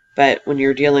 But when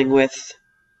you're dealing with,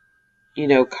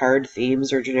 card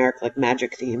themes or generic like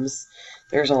magic themes,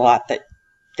 there's a lot that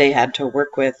they had to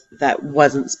work with that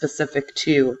wasn't specific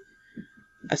to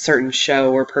a certain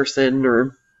show or person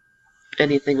or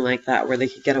anything like that, where they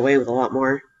could get away with a lot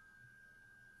more.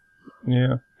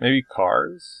 Yeah, maybe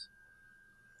cars.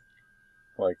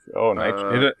 Like,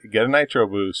 get a nitro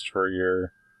boost for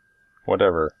your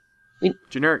whatever.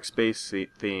 Generic space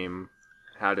theme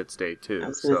had its day too. I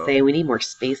was going to say, we need more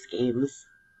space games.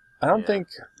 I don't think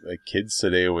kids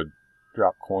today would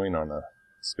drop coin on a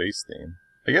space theme.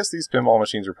 I guess these pinball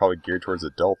machines were probably geared towards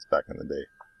adults back in the day.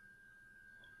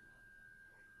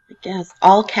 I guess.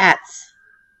 All cats.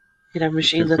 You could have a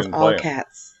machine that's all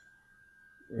cats.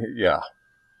 Yeah.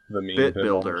 The mean Bit pinball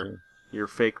builder. machine. Your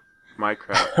fake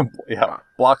Minecraft. Yeah.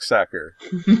 Block stacker.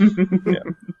 Yeah.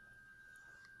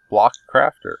 Block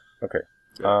crafter. Okay.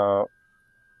 Yeah.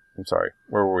 I'm sorry.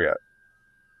 Where were we at?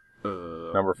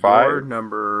 Number 5? Your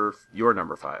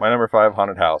number 5. My number 5,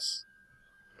 Haunted House.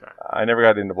 Okay. I never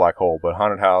got into Black Hole, but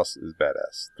Haunted House is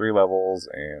badass. 3 levels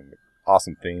and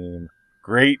awesome theme.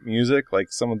 Great music,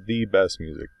 like some of the best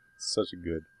music. Such a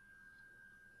good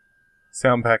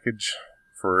sound package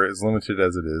for as limited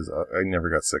as it is, I never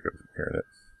got sick of hearing it.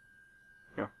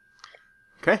 Yeah.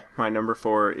 Okay, my number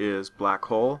 4 is Black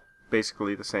Hole.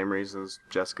 Basically the same reasons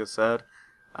Jessica said.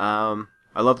 I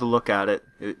love the look at it.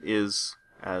 It is,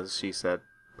 as she said,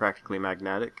 practically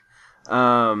magnetic.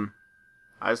 I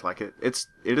just like it. It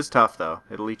is tough though.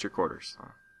 It'll eat your quarters.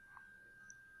 So.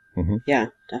 Mm-hmm. Yeah,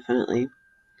 definitely.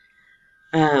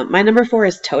 My number 4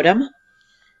 is Totem.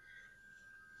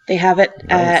 They have it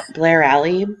at Blair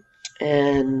Alley,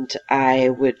 and I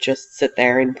would just sit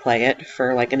there and play it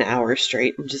for like an hour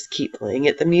straight and just keep playing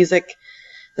it.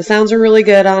 The sounds are really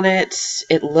good on it.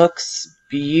 It looks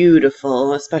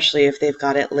beautiful, especially if they've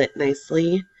got it lit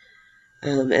nicely.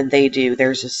 And they do.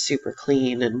 Theirs is super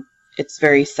clean, and it's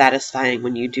very satisfying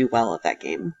when you do well at that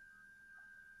game.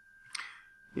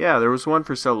 Yeah, there was one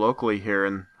for sale locally here,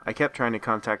 and I kept trying to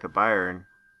contact the buyer, and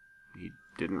he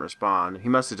didn't respond. He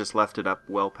must have just left it up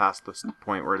well past the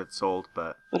point where it had sold,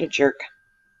 but... What a jerk.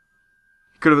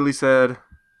 He could have at least said,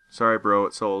 sorry bro,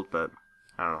 it sold, but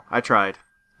I don't know. I tried.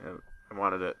 I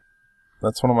wanted it.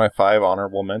 That's one of my 5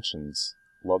 honorable mentions.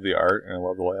 Love the art, and I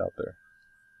love the layout there.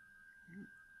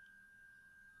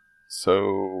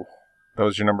 So, that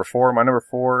was your number 4. My number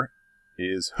 4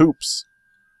 is Hoops.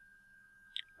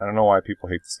 I don't know why people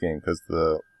hate this game, because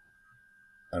the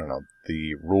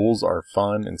rules are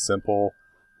fun and simple.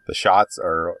 The shots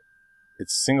are,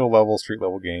 it's single level, street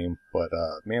level game, but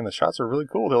man, the shots are really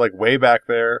cool. They're like way back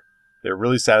there. They're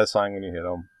really satisfying when you hit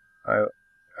them.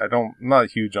 I'm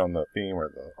not huge on the theme or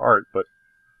the art, but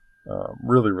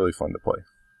really, really fun to play.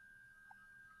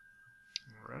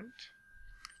 All right.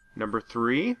 Number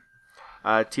 3,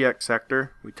 TX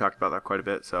Sector. We talked about that quite a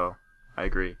bit, so I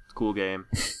agree. It's a cool game.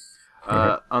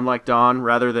 Unlike Dawn,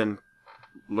 rather than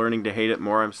learning to hate it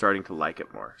more, I'm starting to like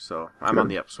it more. So I'm on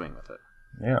the upswing with it.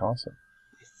 Yeah, awesome.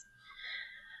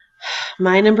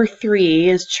 My number 3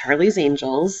 is Charlie's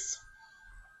Angels.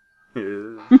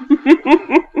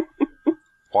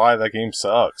 Why? That game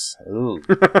sucks. Ooh.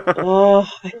 Oh,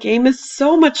 that game is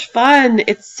so much fun.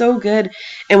 It's so good.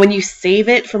 And when you save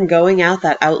it from going out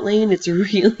that out lane, it's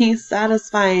really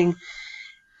satisfying.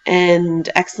 And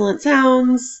excellent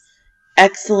sounds.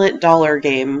 Excellent dollar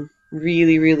game.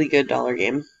 Really, really good dollar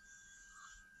game.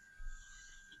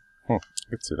 I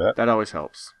could see that. That always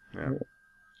helps. Yeah.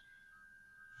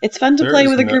 It's fun to play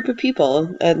with a group of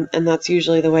people, and that's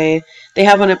usually the way. They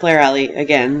have one at Blair Alley.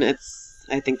 Again,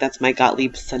 I think that's my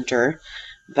Gottlieb Center.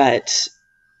 But,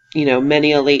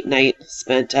 many a late night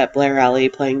spent at Blair Alley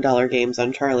playing dollar games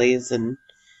on Charlie's, and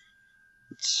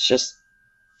it's just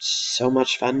so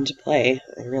much fun to play.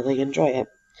 I really enjoy it.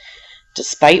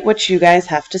 Despite what you guys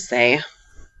have to say.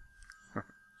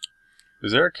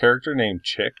 Is there a character named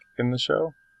Chick in the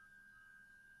show?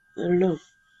 I don't know.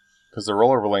 Because the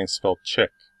rollover lane's spelled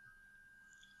Chick.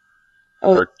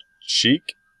 Oh. Or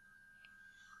Chic?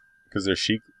 Because they're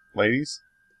chic ladies?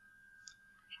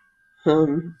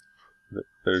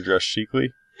 They're dressed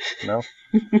chicly? No?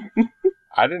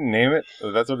 I didn't name it.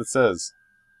 That's what it says.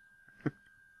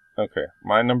 Okay.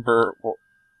 My number... Oh,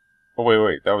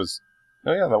 wait. That was...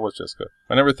 Oh, yeah, that was Jessica.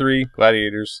 My number 3,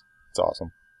 Gladiators. It's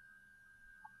awesome.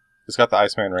 It's got the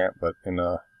Iceman ramp, but in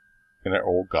an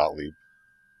old Gottlieb.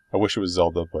 I wish it was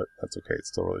Zelda, but that's okay. It's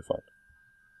still really fun.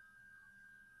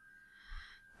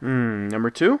 Number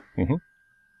 2? Mm-hmm.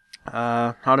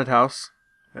 Haunted House.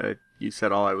 You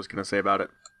said all I was going to say about it.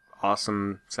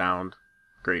 Awesome sound,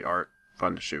 great art,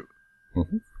 fun to shoot.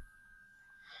 Mm-hmm.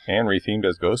 And rethemed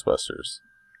as Ghostbusters.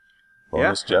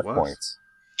 Bonus Jeff points.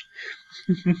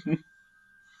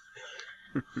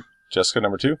 Jessica,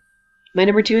 number 2? My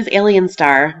number 2 is Alien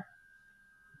Star.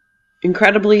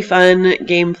 Incredibly fun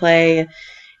gameplay.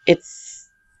 It's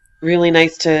really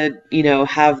nice to,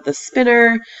 have the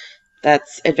spinner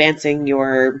that's advancing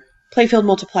your playfield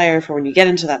multiplier for when you get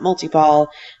into that multi-ball,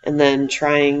 and then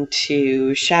trying to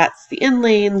shats the in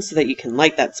lane so that you can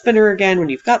light that spinner again when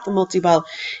you've got the multi-ball.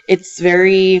 It's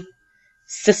very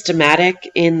systematic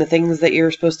in the things that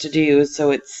you're supposed to do,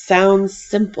 so it sounds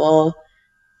simple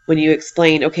when you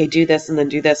explain, okay, do this and then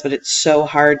do this, but it's so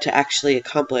hard to actually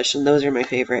accomplish, and those are my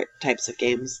favorite types of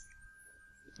games.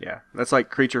 Yeah, that's like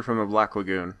Creature from the Black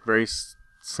Lagoon. Very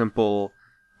simple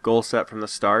goal set from the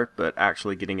start, but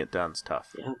actually getting it done is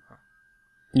tough. Yeah.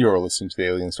 You're listening to the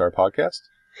Alien Star podcast.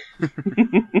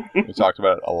 We talked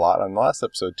about it a lot on the last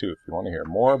episode, too, if you want to hear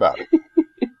more about it.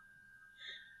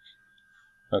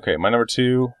 Okay, my number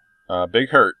 2, Big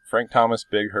Hurt. Frank Thomas,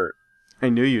 Big Hurt. I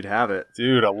knew you'd have it.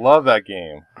 Dude, I love that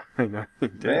game. I know you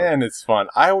did. Man, it's fun.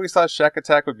 I always thought Shack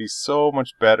Attack would be so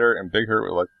much better and Big Hurt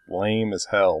would look lame as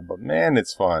hell, but man,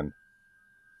 it's fun.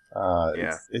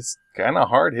 Yeah. It's kind of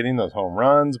hard hitting those home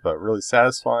runs, but really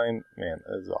satisfying. Man,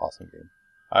 it's an awesome game.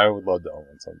 I would love to own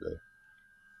one someday.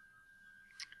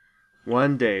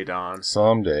 One day, Don.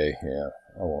 Someday, yeah.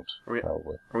 I won't,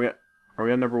 probably. Are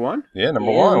we on number one? Yeah,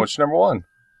 number one. What's your number one?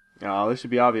 Oh, this should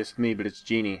be obvious for me, but it's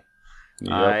Genie.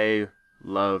 Yep. I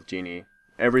love Genie.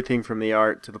 Everything from the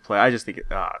art to the play. I just think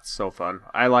it's so fun.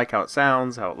 I like how it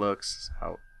sounds, how it looks,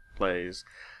 how it plays.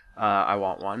 I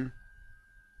want one.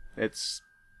 It's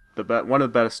one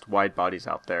of the best wide bodies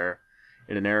out there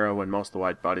in an era when most of the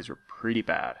wide bodies were pretty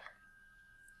bad.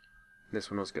 This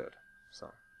one was good.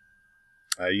 So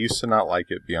I used to not like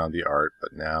it beyond the art,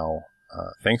 but now,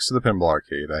 thanks to the Pinball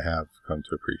Arcade, I have come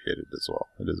to appreciate it as well.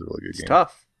 It is a really good game. It's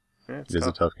tough. Yeah, it is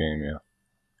a tough game, yeah.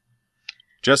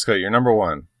 Jessica, your number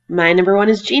one. My number one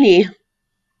is Genie.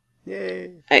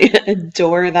 Yay. I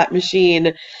adore that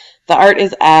machine. The art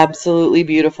is absolutely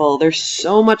beautiful. There's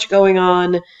so much going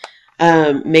on.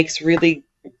 Makes really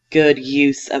good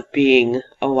use of being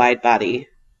a wide body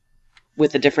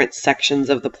with the different sections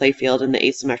of the playfield and the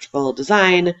asymmetrical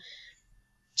design.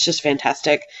 It's just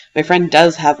fantastic. My friend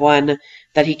does have one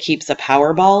that he keeps a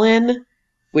Powerball in,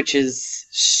 which is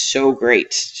so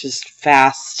great. Just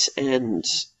fast, and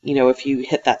if you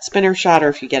hit that spinner shot or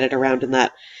if you get it around in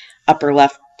that upper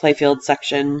left playfield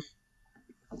section,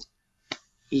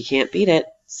 you can't beat it.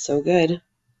 So good.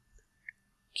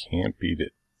 Can't beat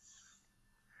it.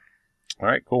 All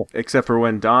right, cool. Except for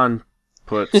when Don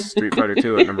puts Street Fighter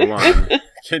 2 at number one.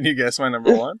 Can you guess my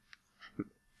number one?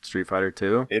 Street Fighter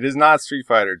 2? It is not Street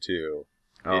Fighter 2.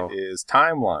 Oh. It is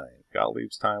Timeline.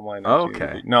 Gottlieb's Timeline. Oh,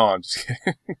 okay. No, I'm just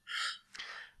kidding.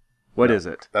 What is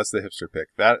it? That's the hipster pick.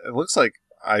 It looks like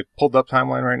I pulled up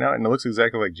Timeline right now, and it looks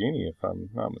exactly like Genie, if I'm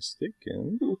not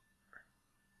mistaken.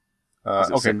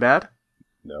 Is it Sinbad?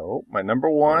 No. My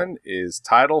number one is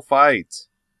Title Fight.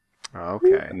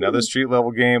 Okay. Another street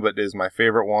level game, but it is my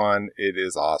favorite one. It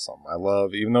is awesome. I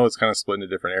love, even though it's kind of split into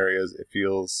different areas, it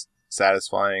feels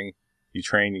satisfying. You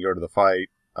train, you go to the fight.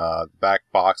 The back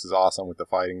box is awesome with the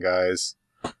fighting guys.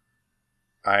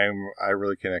 I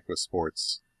really connect with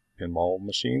sports pinball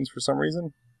machines for some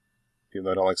reason, even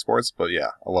though I don't like sports. But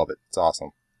yeah, I love it. It's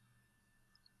awesome.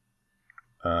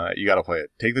 You got to play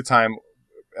it. Take the time.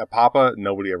 At Papa,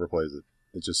 nobody ever plays it.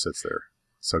 It just sits there.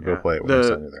 So go play it when you're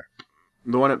sitting there.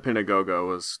 The one at Pinagogo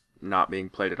was not being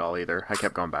played at all either. I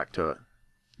kept going back to it.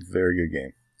 Very good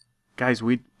game. Guys,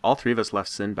 all three of us left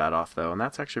Sinbad off, though, and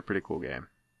that's actually a pretty cool game.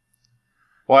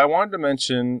 Well, I wanted to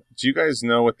mention, do you guys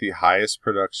know what the highest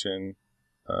production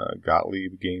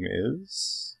Gottlieb game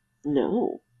is?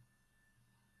 No.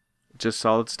 Just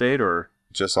Solid State, or?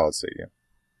 Just Solid State, yeah.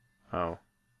 Oh.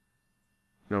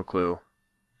 No clue.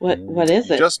 What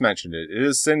is it? Just mentioned it. It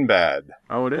is Sinbad.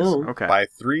 Oh, it is? Oh. Okay. By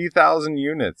 3,000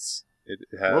 units. It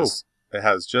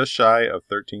has just shy of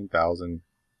 13,000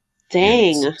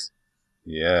 Dang. units.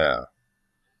 Yeah.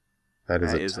 That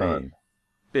is a ton.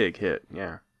 A big hit,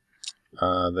 yeah.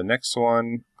 The next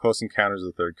one, Close Encounters of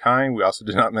the Third Kind, we also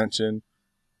did not mention.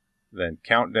 Then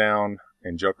Countdown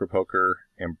and Joker Poker.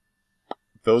 And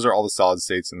those are all the solid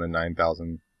states in the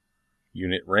 9,000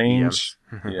 unit range.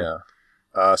 Yeah.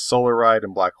 Solar Ride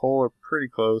and Black Hole are pretty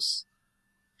close.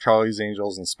 Charlie's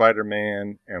Angels and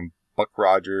Spider-Man and Buck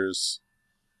Rogers,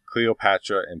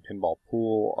 Cleopatra and Pinball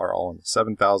Pool are all in the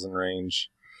 7,000 range.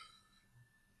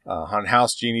 Haunted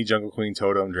House, Genie, Jungle Queen,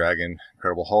 Totem, Dragon,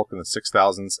 Incredible Hulk in the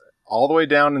 6,000s. All the way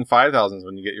down in 5,000s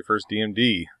when you get your first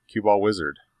DMD, Cue Ball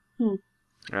Wizard.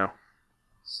 Yeah.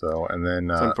 So, and then...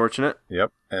 it's unfortunate.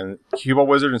 Yep. And Cue Ball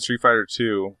Wizard and Street Fighter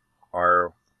 2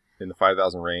 are in the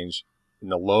 5,000 range. In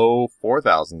the low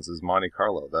 4,000s is Monte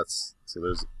Carlo. So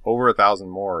there's over 1,000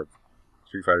 more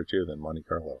Street Fighter 2 than Monte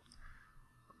Carlo.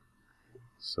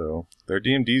 So their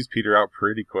DMDs peter out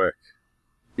pretty quick.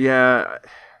 Yeah,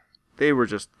 they were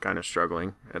just kind of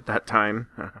struggling at that time.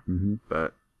 Mm-hmm.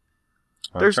 But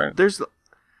there's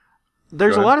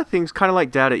a lot of things kind of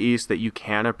like Data East that you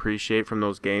can appreciate from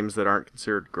those games that aren't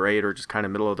considered great or just kind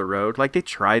of middle of the road. Like they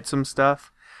tried some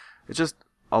stuff. It's just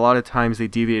a lot of times they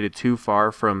deviated too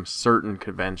far from certain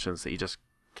conventions that you just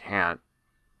can't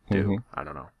do. Mm-hmm. I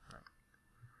don't know.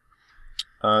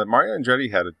 Mario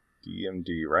Andretti had a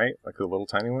DMD, right? Like a little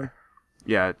tiny one?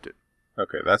 Yeah.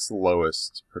 Okay, that's the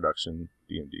lowest production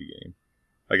DMD game.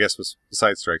 I guess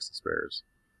besides Strikes and Spares,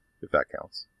 if that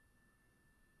counts.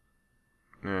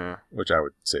 Yeah. Which I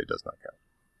would say does not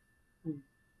count.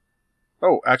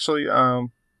 Oh, actually,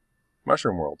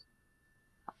 Mushroom World.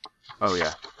 Oh,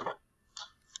 yeah.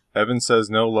 Evan says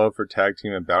no love for Tag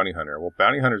Team and Bounty Hunter. Well,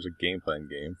 Bounty Hunter's a game playing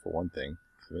game, for one thing.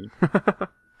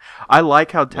 I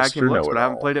like how Tag Team Mr. looks, but I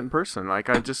haven't Know-It-All. played it in person. Like,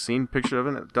 I've just seen pictures of it,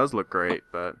 and it does look great,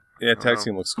 but... Yeah, Tag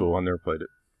Team looks cool. I've never played it.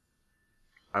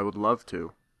 I would love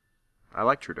to. I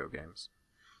like Trudeau games.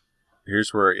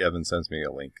 Here's where Evan sends me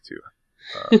a link to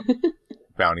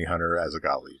Bounty Hunter as a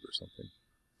Gottlieb or something.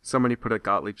 Somebody put a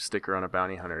Gottlieb sticker on a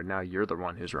Bounty Hunter. Now you're the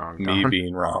one who's wrong, Don. Me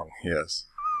being wrong, yes.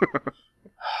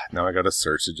 Now I gotta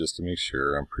search it just to make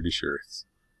sure. I'm pretty sure it's...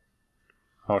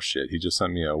 Oh shit, he just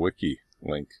sent me a wiki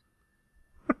link.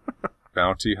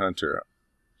 Bounty Hunter.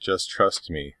 Just trust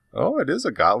me. Oh, it is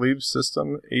a Gottlieb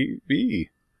System 8B.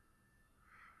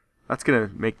 That's going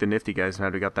to make the Nifty guys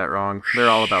mad we got that wrong. They're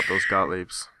all about those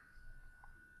Gottliebs.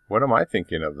 What am I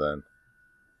thinking of then?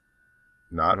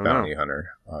 Not Bounty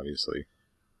Hunter, obviously.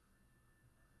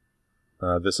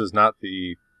 This is not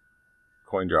the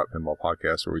Coin Drop Pinball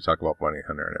podcast where we talk about Bounty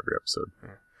Hunter in every episode.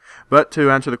 Yeah. But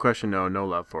to answer the question, no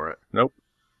love for it. Nope.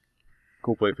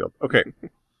 Cool playfield. Okay.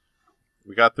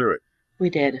 We got through it. We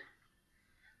did.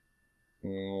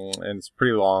 And it's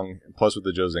pretty long. Plus with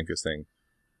the Joe Zinkas thing.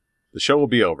 The show will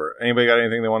be over. Anybody got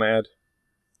anything they want to add?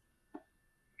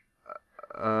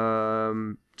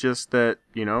 Just that,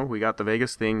 we got the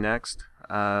Vegas thing next.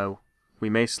 We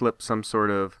may slip some sort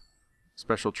of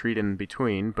special treat in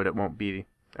between, but it won't be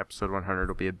episode 100.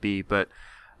 It'll be a B. But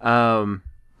I don't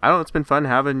know. It's been fun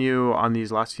having you on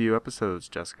these last few episodes,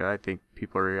 Jessica. I think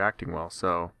people are reacting well.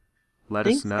 So let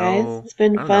us know. Guys. It's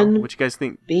been fun. What you guys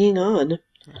think? Being on.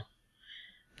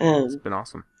 It's been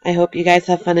awesome. I hope you guys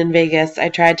have fun in Vegas. I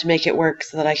tried to make it work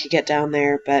so that I could get down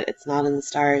there, but it's not in the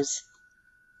stars.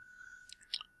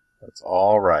 That's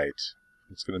all right.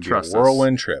 It's going to be a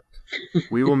whirlwind trip.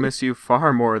 We will miss you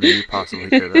far more than you possibly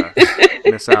could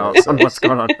miss out on what's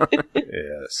going on.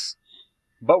 Yes.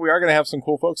 But we are going to have some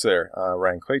cool folks there.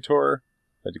 Ryan Claytor,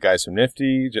 the guys from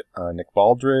Nifty, Nick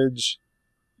Baldridge,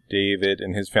 David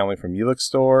and his family from Helix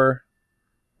Store.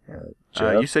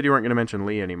 You said you weren't going to mention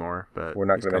Lee anymore, but we're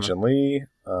not going to mention Lee.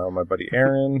 My buddy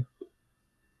Aaron.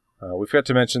 We forgot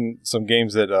to mention some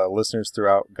games that listeners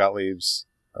throughout Gottlieb's.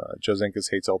 Joe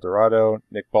Zinkas hates El Dorado.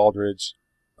 Nick Baldridge.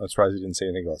 I'm surprised he didn't say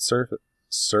anything about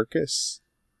Circus.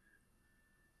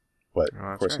 But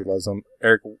of course he loves them.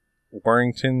 Eric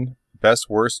Warrington, best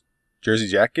worst Jersey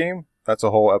Jack game. That's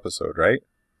a whole episode, right?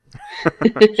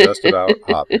 Just about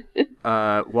Hobbit.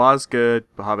 Was good,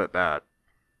 Hobbit bad.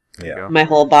 Yeah. My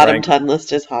whole bottom 10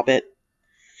 list is Hobbit.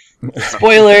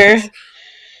 Spoiler!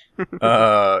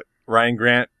 Ryan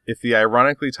Grant, if the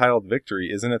ironically titled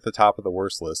Victory isn't at the top of the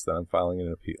worst list, then I'm filing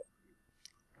an appeal.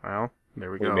 Well,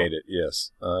 there we go. We made it,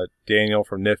 yes. Daniel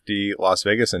from Nifty, Las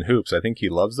Vegas, and Hoops. I think he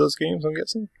loves those games, I'm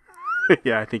guessing?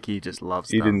 Yeah, I think he just loves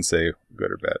them. He didn't say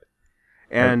good or bad.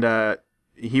 And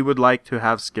he would like to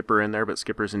have Skipper in there, but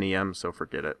Skipper's an EM, so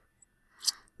forget it.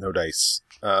 No dice.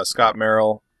 Scott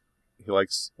Merrill, he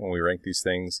likes when we rank these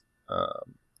things.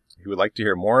 He would like to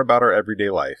hear more about our everyday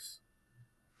life.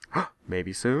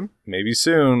 Maybe soon? Maybe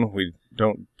soon. We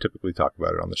don't typically talk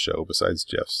about it on the show, besides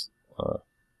Jeff's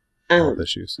health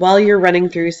issues. While you're running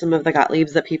through some of the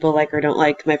Gottliebs that people like or don't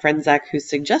like, my friend Zach, who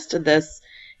suggested this,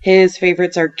 his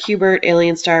favorites are Qbert,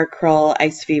 Alien Star, Krull,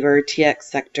 Ice Fever, TX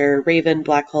Sector, Raven,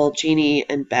 Black Hole, Genie,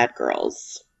 and Bad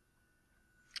Girls.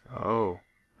 Oh,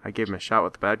 I gave him a shot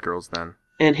with the Bad Girls then.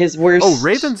 And his worst... Oh,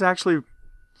 Raven's actually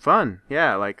fun.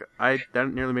 Yeah,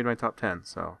 that nearly made my top 10,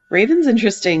 so... Raven's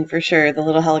interesting, for sure. The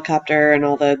little helicopter and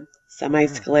all the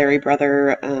semi-Scolari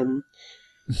brother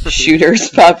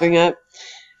shooters popping up.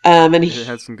 And it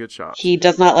had some good shots. He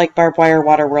does not like Barbed Wire,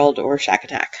 Waterworld, or Shack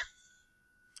Attack.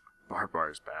 Barbed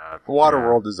Wire's bad.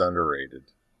 Waterworld is underrated.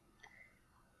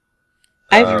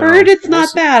 I've heard it's not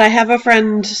bad. I have a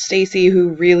friend, Stacy,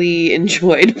 who really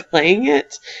enjoyed playing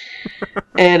it.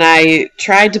 And I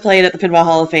tried to play it at the Pinball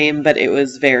Hall of Fame, but it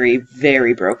was very,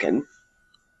 very broken.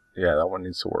 Yeah, that one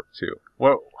needs to work too.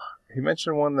 Well, he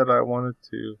mentioned one that I wanted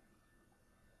to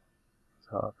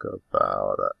talk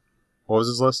about. What was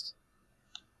his list?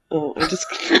 Oh, I just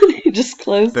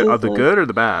closed it. The good or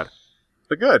the bad?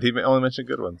 The good. He only mentioned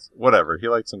good ones. Whatever. He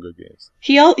liked some good games.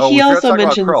 He also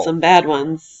mentioned some bad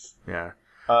ones. Yeah.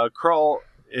 Krull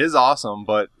is awesome,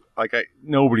 but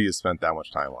nobody has spent that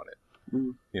much time on it.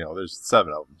 Mm. There's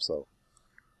 7 of them, so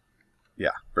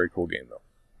yeah, very cool game though.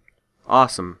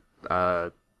 Awesome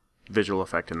visual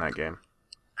effect in that game.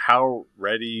 How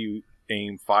Ready,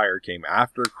 Aim, Fire came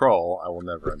after Krull, I will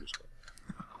never understand.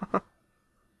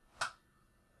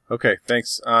 Okay,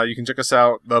 thanks. You can check us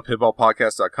out,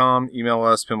 thepinballpodcast.com. Email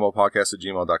us,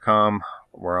 pinballpodcast@gmail.com.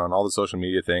 We're on all the social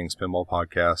media things, Pinball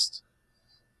Podcast.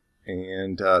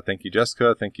 And thank you,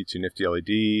 Jessica. Thank you to Nifty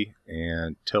LED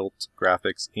and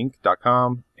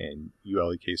TiltGraphicsInc.com and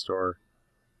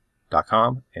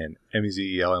ULEKstore.com and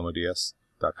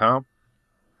MEZELMODS.com.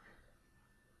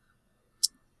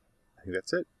 I think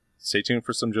that's it. Stay tuned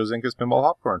for some Joe Zinkas Pinball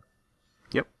Popcorn.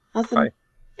 Yep. Awesome. Bye.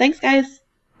 Thanks, guys.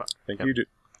 Thank you.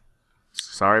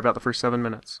 Sorry about the first 7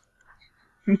 minutes.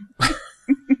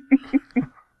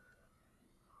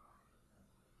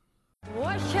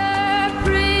 Wash her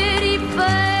pretty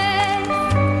face,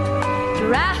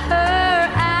 dry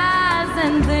her eyes,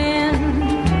 and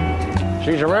then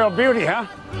She's a real beauty, huh?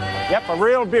 Yep, a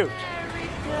real beaut.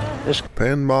 This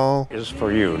pinball is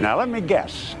for you. Now let me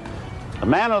guess. The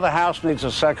man of the house needs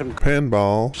a second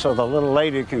pinball so the little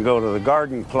lady can go to the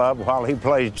garden club while he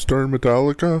plays Stern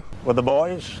Metallica with the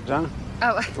boys, huh?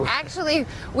 Oh, actually,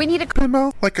 we need a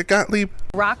pinball like a Gottlieb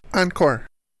rock encore.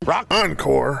 Rock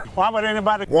Encore. Why would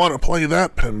anybody Want to play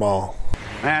that pinball?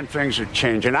 Man, things are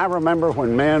changing. I remember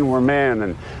when men were men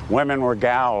and women were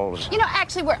gals. You know,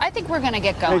 actually, I think we're going to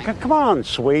get going. Hey, come on,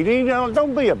 sweetie.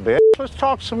 Don't be a bitch. Let's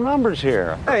talk some numbers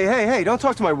here. Hey, don't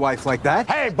talk to my wife like that.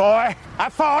 Hey, boy, I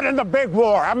fought in the big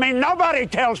war. I mean, nobody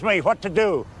tells me what to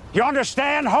do. You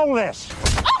understand? Hold this.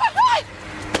 Oh, my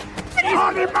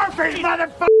God! Audie Murphy,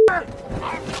 motherfucker!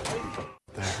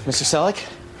 Mr. Selleck,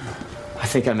 I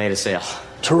think I made a sale.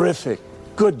 Terrific.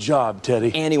 Good job,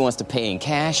 Teddy. And he wants to pay in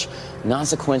cash,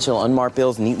 non-sequential, unmarked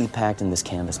bills neatly packed in this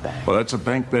canvas bag. Well, that's a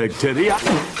bank bag, Teddy.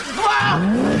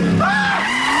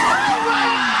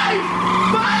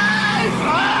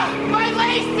 my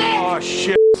laces! Oh,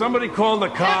 shit. Somebody call the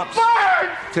cops. Burn!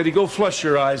 Teddy, go flush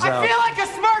your eyes out. I feel like a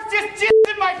Smurf just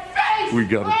jizzed in my face! We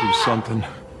gotta do something.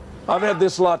 I've had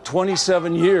this lot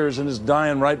 27 years and it's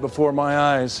dying right before my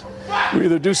eyes. We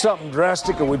either do something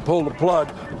drastic or we pull the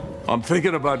plug. I'm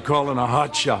thinking about calling a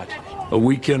hotshot, a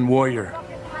weekend warrior.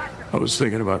 I was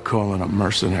thinking about calling a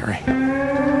mercenary.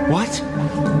 What?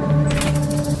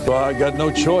 Well, I got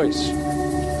no choice.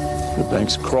 The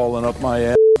bank's crawling up my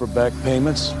ass for back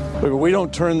payments. If we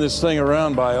don't turn this thing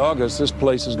around by August, this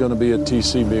place is gonna be a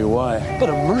TCBY. But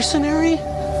a mercenary?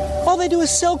 All they do is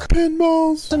sell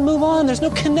pinballs and move on. There's no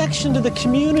connection to the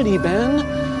community, Ben.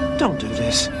 Don't do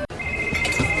this.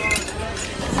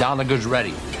 Down the goods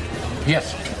ready.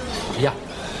 Yes. Yeah.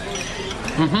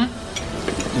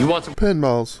 Mm-hmm. You want some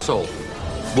pinballs? Sold.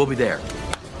 We'll be there.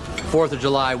 4th of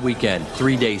July weekend,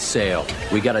 3-day sale.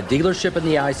 We got a dealership in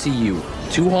the ICU.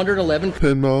 211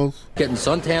 pinballs. Getting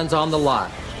suntans on the lot.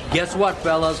 Guess what,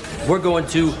 fellas? We're going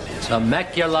to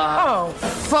Temecula. Oh,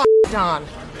 fuck, Don.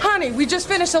 Honey, we just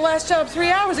finished the last job 3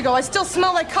 hours ago. I still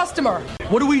smell like customer.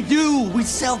 What do? We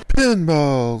sell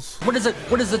pinballs. What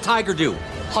does the tiger do?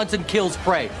 Hunts and kills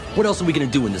prey. What else are we gonna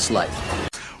do in this life?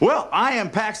 Well, I am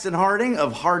Paxton Harding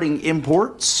of Harding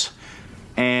Imports,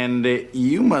 and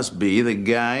you must be the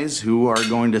guys who are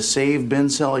going to save Ben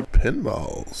Selleck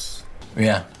pinballs.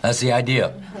 Yeah, that's the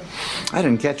idea. I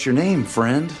didn't catch your name,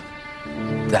 friend.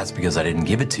 That's because I didn't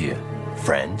give it to you,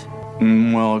 friend.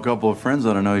 Well, a couple of friends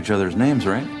ought to know each other's names,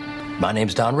 right? My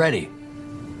name's Don Reddy.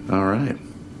 All right.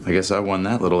 I guess I won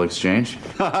that little exchange.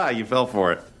 Haha, you fell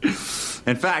for it.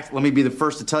 In fact, let me be the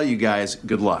first to tell you guys,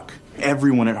 good luck.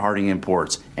 Everyone at Harding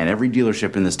Imports and every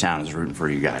dealership in this town is rooting for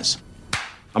you guys.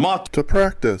 I'm off to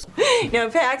practice. Now,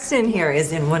 Paxton here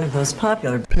is in one of those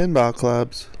popular pinball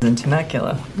clubs in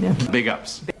Temecula. Yeah. Big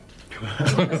ups.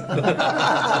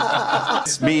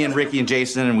 It's me and Ricky and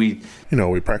Jason, and we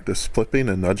practice flipping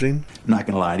and nudging. I'm not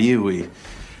gonna lie to you, we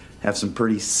have some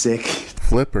pretty sick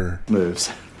flipper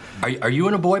moves. Are you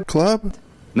in a boy club?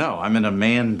 No, I'm in a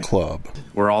man club.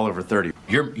 We're all over 30.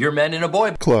 You're men in a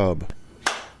boy club.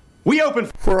 We open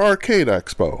for Arcade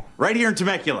Expo right here in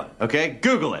Temecula. Okay,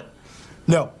 Google it.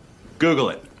 No. Google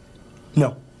it.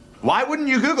 No. Why wouldn't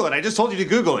you Google it? I just told you to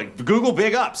Google it. Google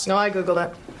Big Ups. No, I Googled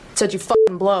it. It said you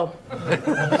fucking blow.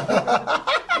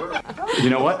 You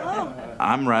know what?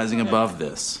 I'm rising above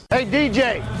this. Hey,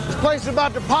 DJ, this place is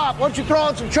about to pop. Why don't you throw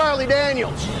on some Charlie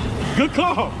Daniels? Good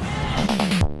call.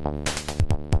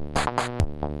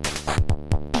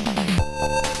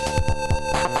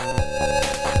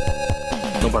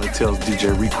 Nobody tells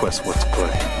DJ Request what to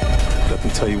play. Let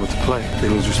them tell you what to play. They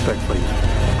lose respect for you.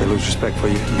 They lose respect for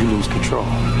you. You lose control.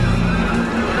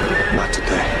 Not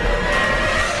today.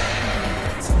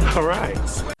 All right.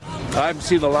 I haven't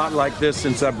seen a lot like this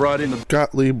since I brought in the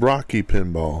Gottlieb Rocky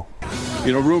pinball.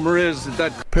 You know, rumor is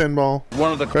that pinball,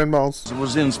 one of the pinballs,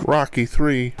 was in Rocky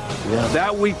 3. Yeah.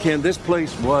 That weekend, this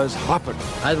place was hopping.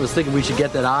 I was thinking we should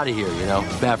get that out of here.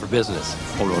 It's bad for business.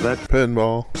 Oh no, that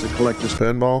pinball is a collector's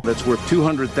pinball. That's worth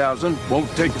 $200,000. Won't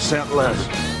take a cent less.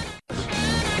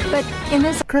 But in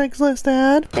this Craigslist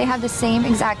ad, they have the same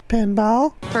exact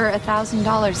pinball for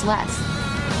 $1,000 less.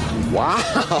 Wow,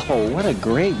 what a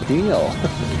great deal.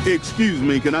 Excuse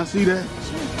me, can I see that?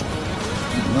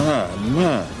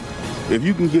 My. If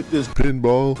you can get this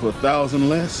pinball for $1,000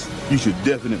 less, you should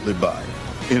definitely buy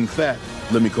it. In fact,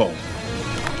 let me call him.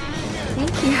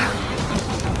 Thank you.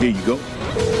 Here you go.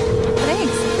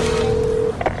 Thanks.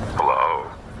 Hello?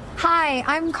 Hi,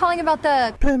 I'm calling about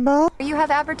the pinball you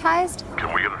have advertised.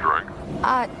 Can we get a drink?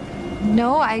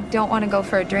 No, I don't want to go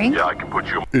for a drink. Yeah, I can put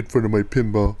you in front of my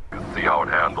pinball. See how it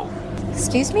handles.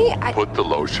 Excuse me? Put the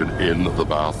lotion in the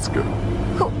basket.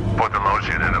 Who? Put the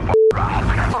lotion in the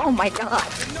basket. Oh my God.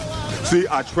 See,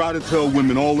 I try to tell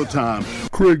women all the time.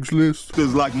 Craigslist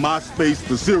is like MySpace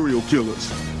for serial killers.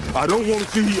 I don't want to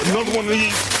see another one of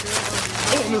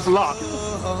these on this lot.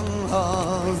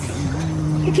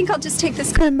 I think I'll just take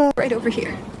this pinball right over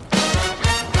here.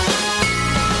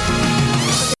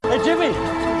 Hey, Jimmy,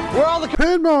 where are all the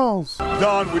pinballs?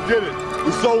 Don, we did it.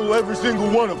 We sold every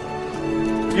single one of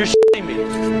them. You're shitting me.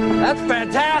 That's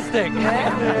fantastic.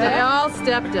 They all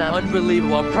stepped up.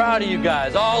 Unbelievable. I'm proud of you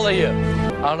guys, all of you.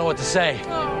 I don't know what to say.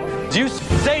 Do you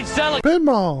Sage Selling?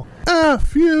 Pinball.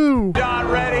 F you. Don,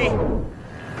 ready?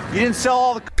 You didn't sell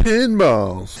all the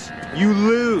pinballs. You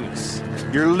lose.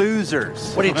 You're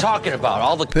losers. What are you talking about?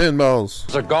 All the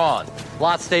pinballs are gone.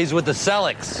 Lot stays with the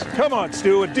Sellecks. Come on,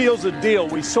 Stu. A deal's a deal.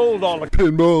 We sold all the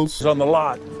pinballs on the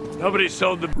lot. Nobody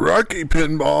sold the Rocky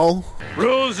pinball.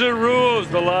 Rules are rules.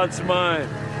 The lot's mine.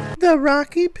 The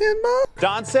Rocky pinball?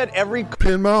 Don said every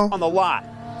pinball on the lot.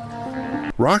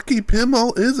 Rocky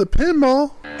pinball is a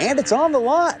pinball. And it's on the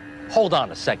lot. Hold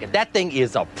on a second. That thing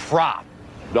is a prop.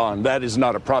 Don, that is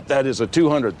not a prop. That is a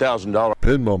 $200,000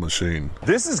 pinball machine.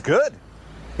 This is good.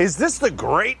 Is this the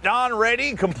great Don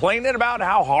Reddy complaining about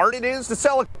how hard it is to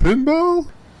sell a pinball?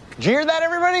 Did you hear that,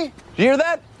 everybody? Did you hear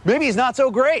that? Maybe he's not so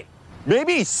great.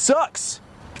 Maybe he sucks.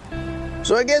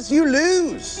 So I guess you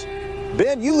lose.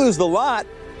 Ben, you lose the lot.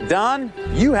 Don,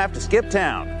 you have to skip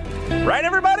town. Right,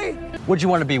 everybody? What'd you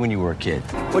want to be when you were a kid?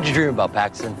 What'd you dream about,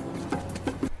 Paxton?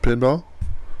 Pinball?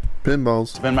 Pinballs.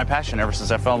 It's been my passion ever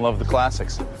since I fell in love with the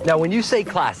classics. Now, when you say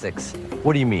classics,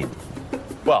 what do you mean?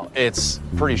 Well, it's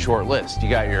a pretty short list. You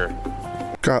got your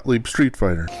Gottlieb Street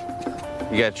Fighter.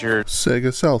 You got your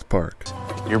Sega South Park.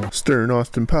 Your Stern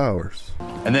Austin Powers.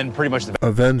 And then pretty much the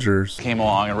Avengers came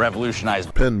along and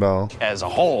revolutionized pinball as a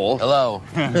whole. Hello.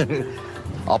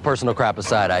 All personal crap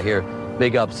aside, I hear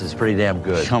Big Ups is pretty damn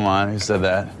good. Come on, who said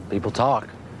that? People talk.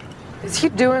 Is he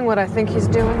doing what I think he's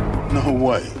doing? No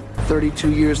way.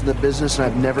 32 years in the business, and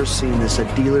I've never seen this,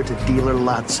 a dealer-to-dealer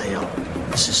lot sale.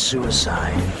 This is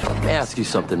suicide. Let me ask you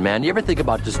something, man. You ever think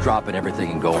about just dropping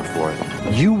everything and going for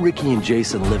it? You, Ricky, and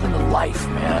Jason living the life,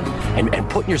 man, and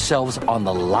putting yourselves on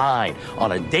the line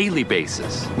on a daily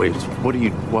basis. Wait, what are you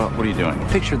doing?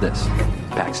 Picture this,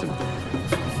 Paxton.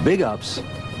 Big Ups,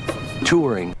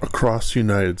 touring across the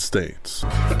United States.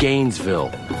 Gainesville,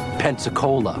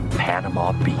 Pensacola,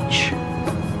 Panama Beach.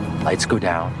 Lights go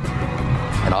down,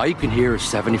 and all you can hear is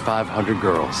 7,500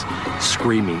 girls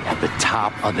screaming at the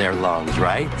top of their lungs,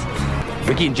 right?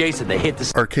 Ricky and Jason, they hit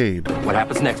the arcade. What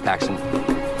happens next, Paxton?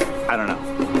 I don't know.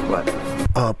 What?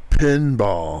 A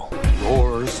pinball.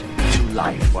 Roars to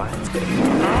life. What?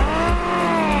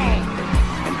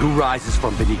 And who rises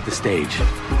from beneath the stage?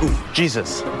 Ooh,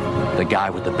 Jesus. The guy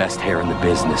with the best hair in the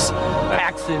business.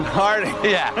 Paxton Harding.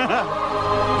 Yeah.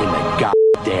 In the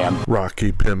goddamn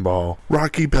Rocky pinball.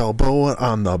 Rocky Balboa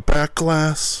on the back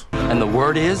glass. And the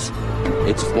word is,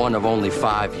 it's one of only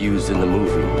 5 used in the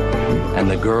movie. And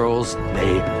the girls,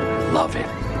 they love it.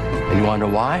 And you wanna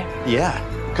know why? Yeah,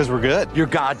 because we're good. You're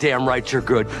goddamn right you're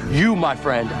good. You, my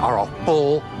friend, are a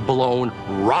full-blown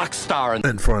rock star.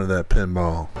 In front of that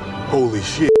pinball. Holy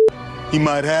shit. He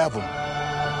might have them.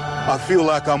 I feel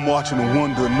like I'm watching a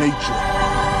wonder of nature.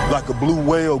 Like a blue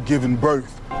whale giving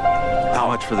birth. How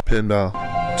much for the pinball?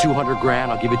 200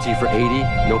 grand. I'll give it to you for 80.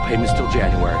 No payments till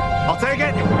January. I'll take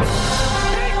it.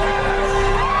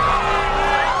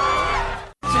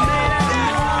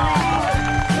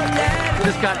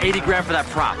 Just got 80 grand for that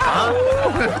prop, huh?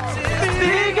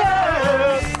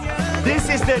 Bigger. This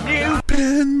is the new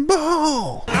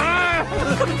pinball.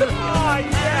 Oh,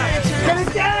 yeah. Get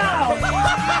it down.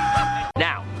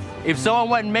 Now, if someone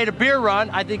went and made a beer run,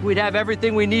 I think we'd have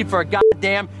everything we need for a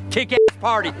goddamn kick-ass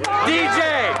party.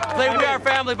 DJ, play We Are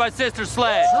Family by Sister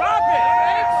Sledge. Drop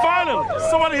it! Finally,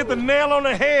 somebody hit the nail on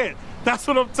the head. That's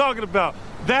what I'm talking about.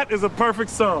 That is a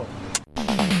perfect song.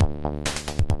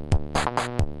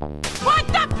 What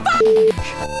the fuck?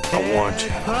 I want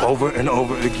you, over and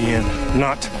over again,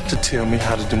 not to tell me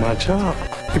how to do my job.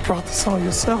 You brought the song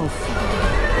yourself.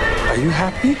 Are you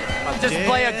happy? Just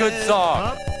play a good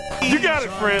song. You got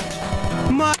it, friend.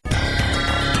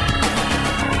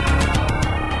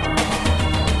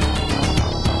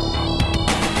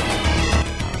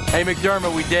 Hey,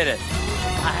 McDermott, we did it.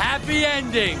 A happy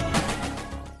ending.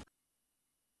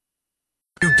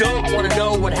 You don't want to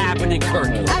know what happened in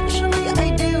Kirky. Actually,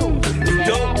 I do. You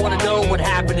don't want to know what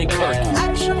happened in Kirky.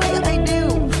 Actually, I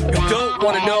do. You don't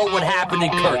want to know what happened in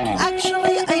Kirky. Actually,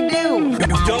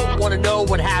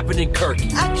 President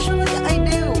Kirk. Actually, I